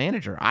general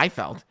manager. I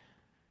felt,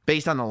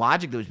 based on the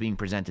logic that was being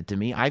presented to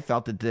me, I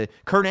felt that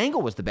Kurt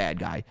Angle was the bad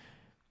guy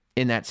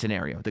in that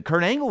scenario. That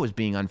Kurt Angle was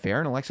being unfair,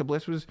 and Alexa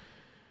Bliss was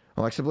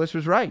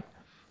right.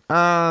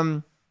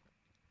 All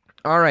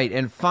right,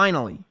 and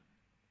finally,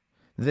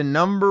 the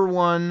number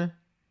one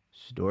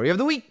story of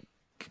the week.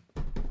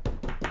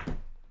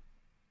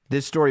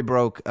 This story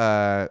broke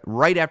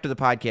right after the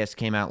podcast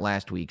came out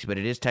last week, but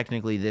it is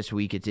technically this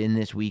week. It's in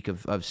this week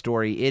of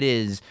story. It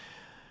is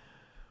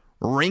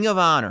Ring of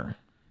Honor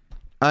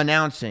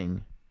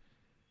announcing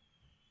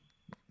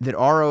that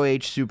ROH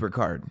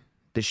Supercard,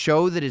 the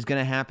show that is going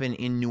to happen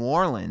in New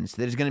Orleans,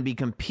 that is going to be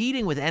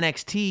competing with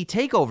NXT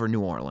TakeOver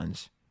New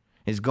Orleans,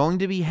 is going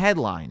to be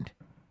headlined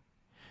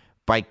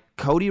by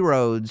Cody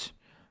Rhodes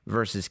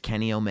versus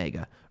Kenny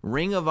Omega.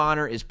 Ring of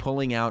Honor is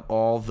pulling out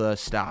all the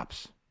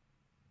stops.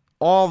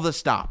 All the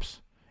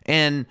stops.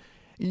 And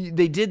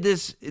they did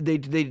this they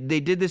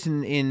did this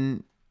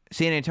in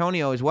San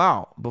Antonio as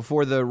well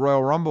before the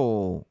Royal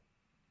Rumble.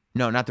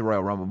 No, not the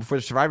Royal Rumble, before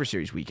the Survivor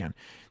Series weekend.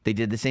 They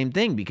did the same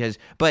thing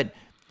but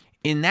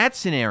in that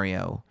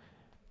scenario,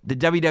 the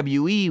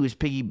WWE was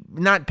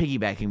not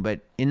piggybacking,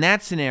 but in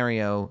that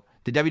scenario,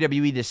 the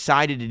WWE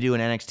decided to do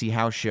an NXT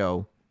house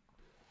show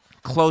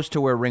close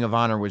to where Ring of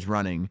Honor was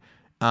running.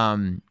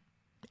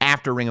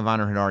 After Ring of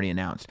Honor had already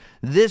announced.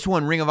 This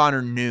one, Ring of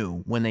Honor knew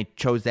when they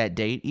chose that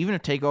date. Even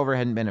if TakeOver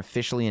hadn't been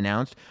officially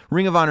announced,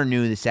 Ring of Honor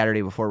knew the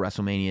Saturday before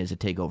WrestleMania is a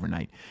TakeOver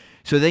night.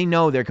 So they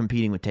know they're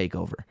competing with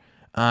TakeOver.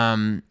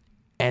 And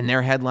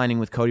they're headlining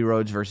with Cody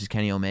Rhodes versus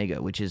Kenny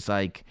Omega, which is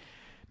like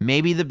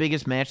maybe the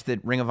biggest match that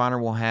Ring of Honor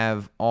will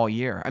have all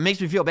year. It makes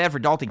me feel bad for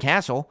Dalton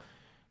Castle.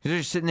 They're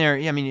just sitting there.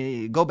 I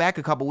mean, go back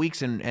a couple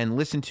weeks and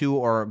listen to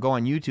or go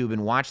on YouTube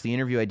and watch the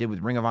interview I did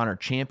with Ring of Honor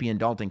champion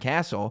Dalton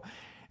Castle.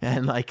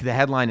 And, like, the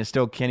headline is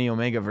still Kenny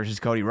Omega versus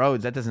Cody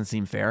Rhodes. That doesn't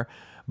seem fair.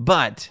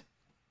 But,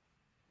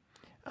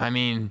 I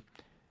mean,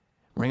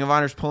 Ring of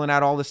Honor's pulling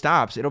out all the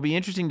stops. It'll be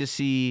interesting to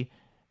see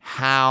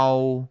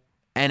how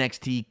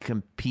NXT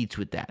competes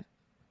with that.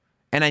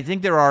 And I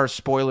think there are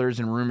spoilers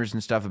and rumors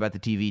and stuff about the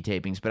TV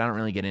tapings, but I don't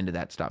really get into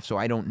that stuff, so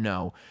I don't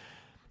know.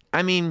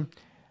 I mean,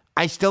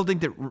 I still think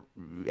that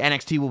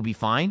NXT will be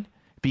fine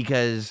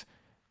because,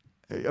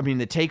 I mean,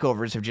 the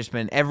takeovers have just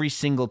been, every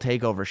single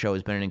takeover show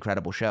has been an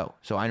incredible show.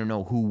 So I don't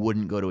know who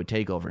wouldn't go to a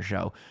takeover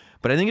show.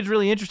 But I think it's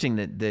really interesting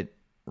that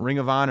Ring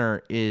of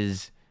Honor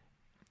is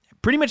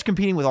pretty much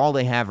competing with all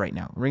they have right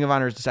now. Ring of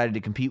Honor has decided to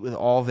compete with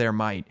all their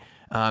might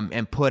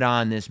and put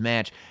on this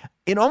match.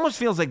 It almost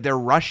feels like they're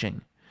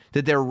rushing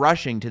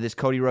to this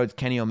Cody Rhodes,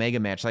 Kenny Omega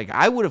match. Like,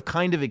 I would have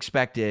kind of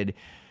expected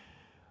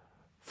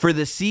for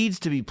the seeds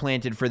to be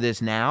planted for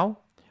this now,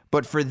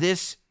 but for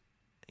this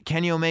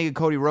Kenny Omega,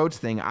 Cody Rhodes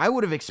thing, I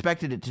would have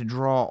expected it to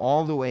draw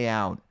all the way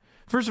out.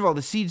 First of all,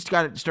 the seeds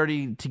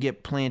started to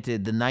get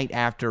planted the night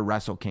after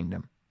Wrestle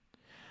Kingdom.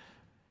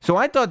 So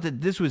I thought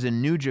that this was a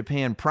New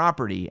Japan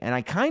property, and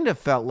I kind of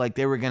felt like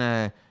they were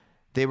gonna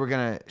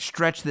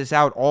stretch this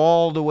out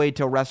all the way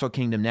till Wrestle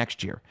Kingdom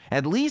next year,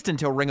 at least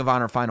until Ring of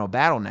Honor Final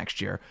Battle next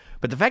year.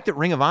 But the fact that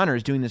Ring of Honor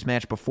is doing this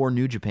match before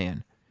New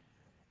Japan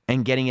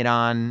and getting it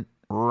on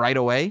right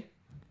away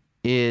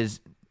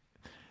is,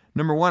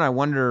 number one, I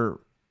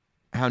wonder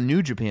how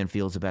New Japan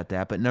feels about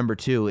that, but number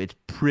two, it's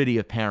pretty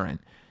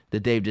apparent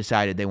that they've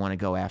decided they want to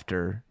go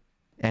after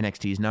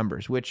NXT's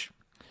numbers, which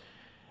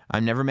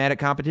I'm never mad at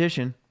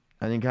competition.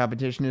 I think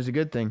competition is a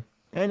good thing.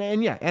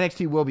 And yeah,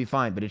 NXT will be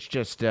fine, but it's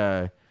just,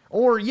 Matt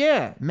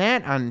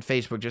on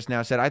Facebook just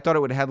now said, I thought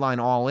it would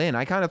headline All In.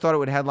 I kind of thought it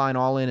would headline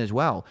All In as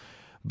well,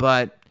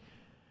 but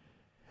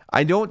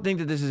I don't think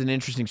that this is an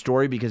interesting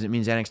story because it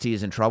means NXT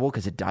is in trouble,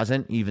 because it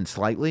doesn't, even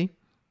slightly.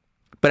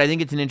 But I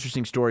think it's an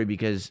interesting story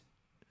because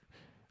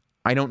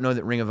I don't know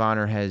that Ring of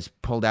Honor has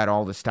pulled out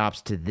all the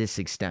stops to this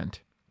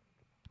extent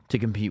to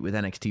compete with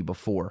NXT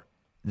before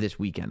this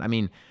weekend. I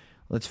mean,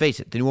 let's face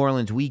it, the New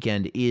Orleans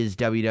weekend is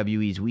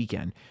WWE's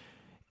weekend.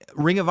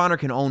 Ring of Honor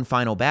can own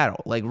Final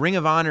Battle. Like, Ring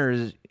of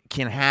Honor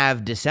can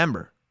have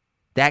December.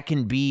 That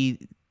can be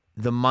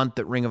the month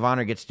that Ring of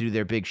Honor gets to do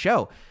their big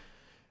show.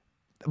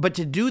 But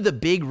to do the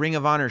big Ring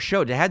of Honor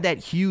show, to have that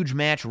huge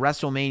match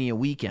WrestleMania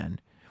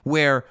weekend,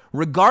 where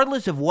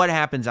regardless of what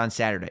happens on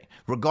Saturday,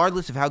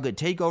 regardless of how good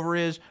TakeOver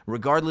is,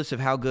 regardless of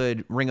how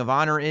good Ring of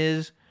Honor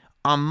is,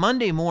 on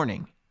Monday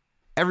morning,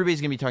 everybody's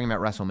going to be talking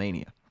about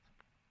WrestleMania.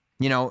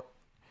 You know,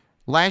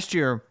 last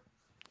year,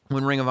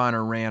 when Ring of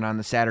Honor ran on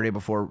the Saturday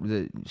before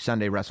the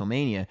Sunday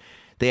WrestleMania,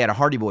 they had a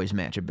Hardy Boys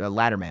match, a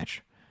ladder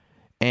match.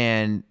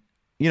 And,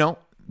 you know,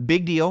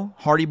 big deal.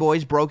 Hardy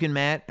Boys, Broken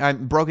Matt,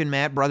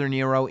 Brother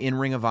Nero in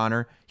Ring of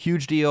Honor.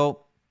 Huge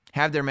deal.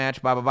 Have their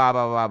match, blah, blah, blah,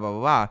 blah, blah, blah,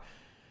 blah.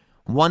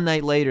 One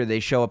night later, they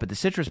show up at the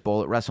Citrus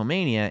Bowl at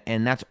WrestleMania,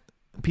 and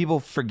people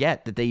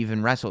forget that they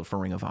even wrestled for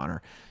Ring of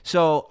Honor.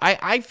 So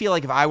I feel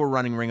like if I were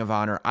running Ring of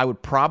Honor, I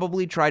would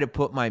probably try to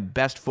put my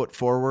best foot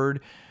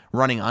forward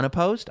running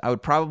unopposed. I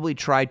would probably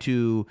try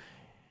to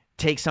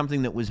take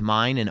something that was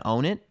mine and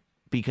own it,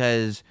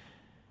 because,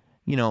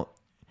 you know,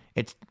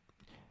 it's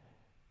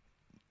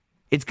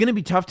going to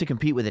be tough to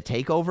compete with a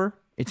takeover.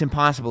 It's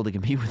impossible to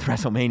compete with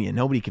WrestleMania.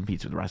 Nobody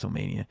competes with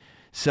WrestleMania.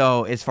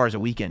 So as far as a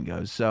weekend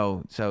goes,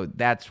 so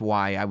that's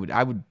why I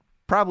would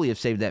probably have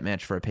saved that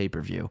match for a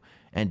pay-per-view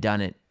and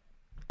done it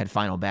at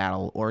Final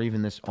Battle or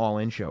even this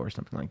All-In show or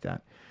something like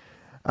that.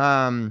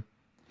 And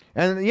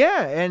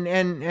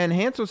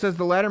Hansel says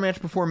the ladder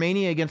match before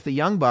Mania against the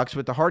Young Bucks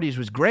with the Hardys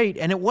was great,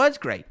 and it was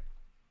great,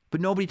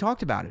 but nobody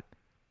talked about it.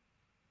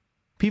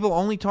 People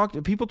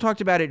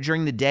talked about it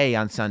during the day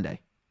on Sunday.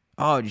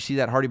 Oh, did you see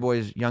that Hardy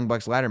Boys Young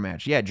Bucks ladder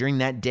match? Yeah, during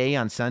that day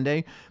on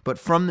Sunday. But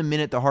from the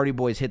minute the Hardy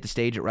Boys hit the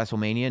stage at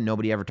WrestleMania,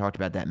 nobody ever talked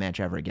about that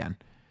match ever again.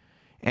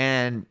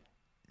 And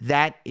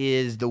that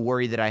is the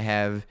worry that I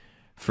have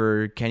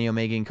for Kenny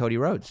Omega and Cody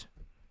Rhodes.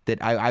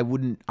 That I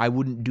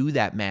wouldn't do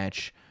that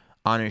match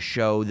on a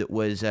show that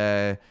was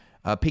a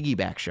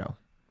piggyback show.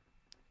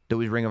 That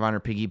was Ring of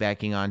Honor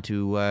piggybacking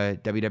onto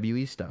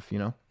WWE stuff, you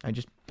know?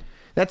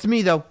 That's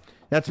me, though.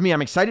 That's me.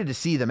 I'm excited to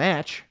see the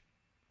match.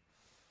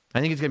 I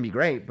think it's going to be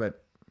great,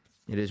 but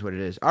it is what it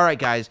is. All right,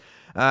 guys.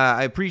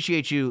 I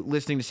appreciate you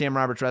listening to Sam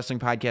Roberts Wrestling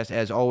Podcast,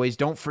 as always.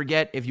 Don't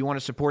forget, if you want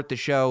to support the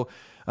show,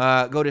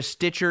 go to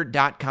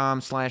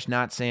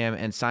Stitcher.com/NotSam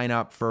and sign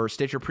up for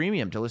Stitcher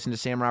Premium to listen to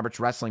Sam Roberts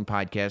Wrestling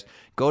Podcast.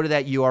 Go to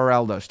that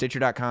URL, though,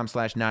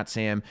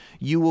 Stitcher.com/NotSam.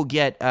 You will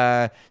get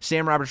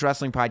Sam Roberts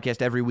Wrestling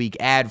Podcast every week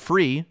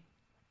ad-free.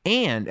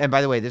 And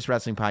by the way, this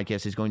wrestling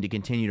podcast is going to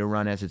continue to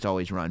run as it's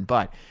always run.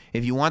 But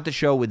if you want the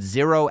show with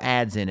 0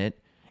 ads in it,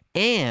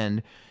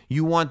 and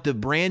you want the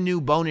brand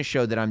new bonus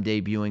show that I'm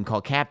debuting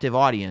called Captive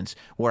Audience,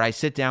 where I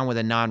sit down with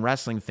a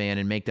non-wrestling fan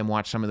and make them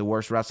watch some of the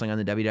worst wrestling on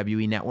the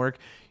WWE Network,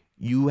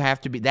 you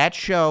have to be, that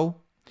show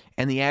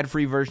and the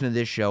ad-free version of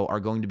this show are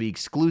going to be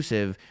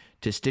exclusive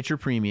to Stitcher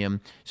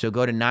Premium. So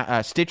go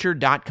to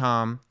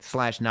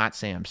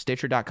Stitcher.com/NotSam,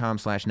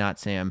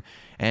 Stitcher.com/NotSam,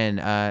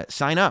 and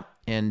sign up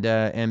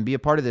and be a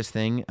part of this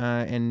thing.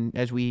 And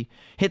as we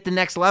hit the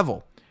next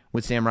level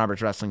with Sam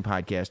Roberts Wrestling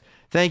Podcast.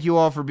 Thank you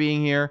all for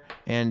being here,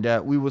 and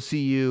we will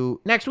see you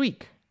next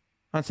week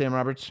on Sam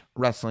Roberts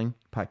Wrestling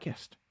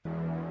Podcast.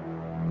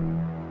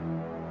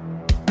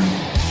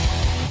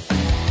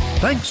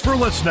 Thanks for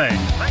listening.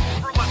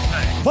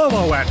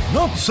 Follow at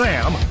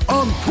NotSam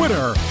on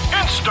Twitter,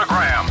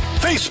 Instagram,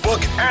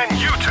 Facebook, and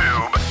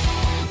YouTube.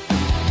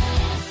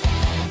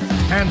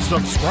 And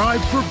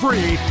subscribe for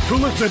free to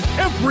listen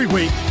every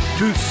week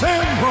to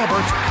Sam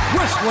Roberts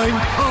Wrestling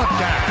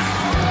Podcast.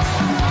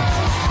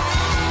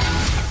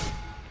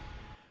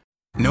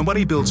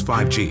 Nobody builds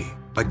 5G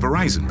like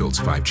Verizon builds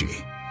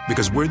 5G,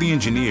 because we're the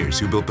engineers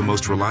who built the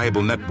most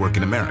reliable network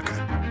in America.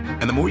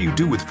 And the more you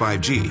do with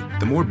 5G,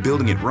 the more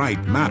building it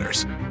right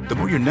matters. The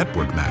more your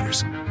network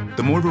matters.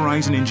 The more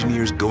Verizon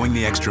engineers going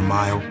the extra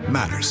mile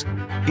matters.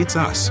 It's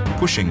us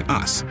pushing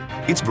us.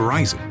 It's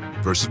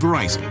Verizon versus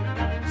Verizon.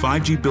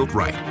 5G built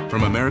right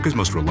from America's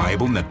most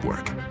reliable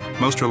network.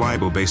 Most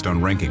reliable based on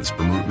rankings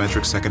from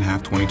RootMetrics second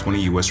half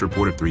 2020 U.S.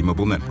 report of 3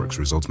 mobile networks.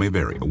 Results may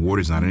vary. Award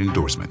is not an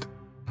endorsement.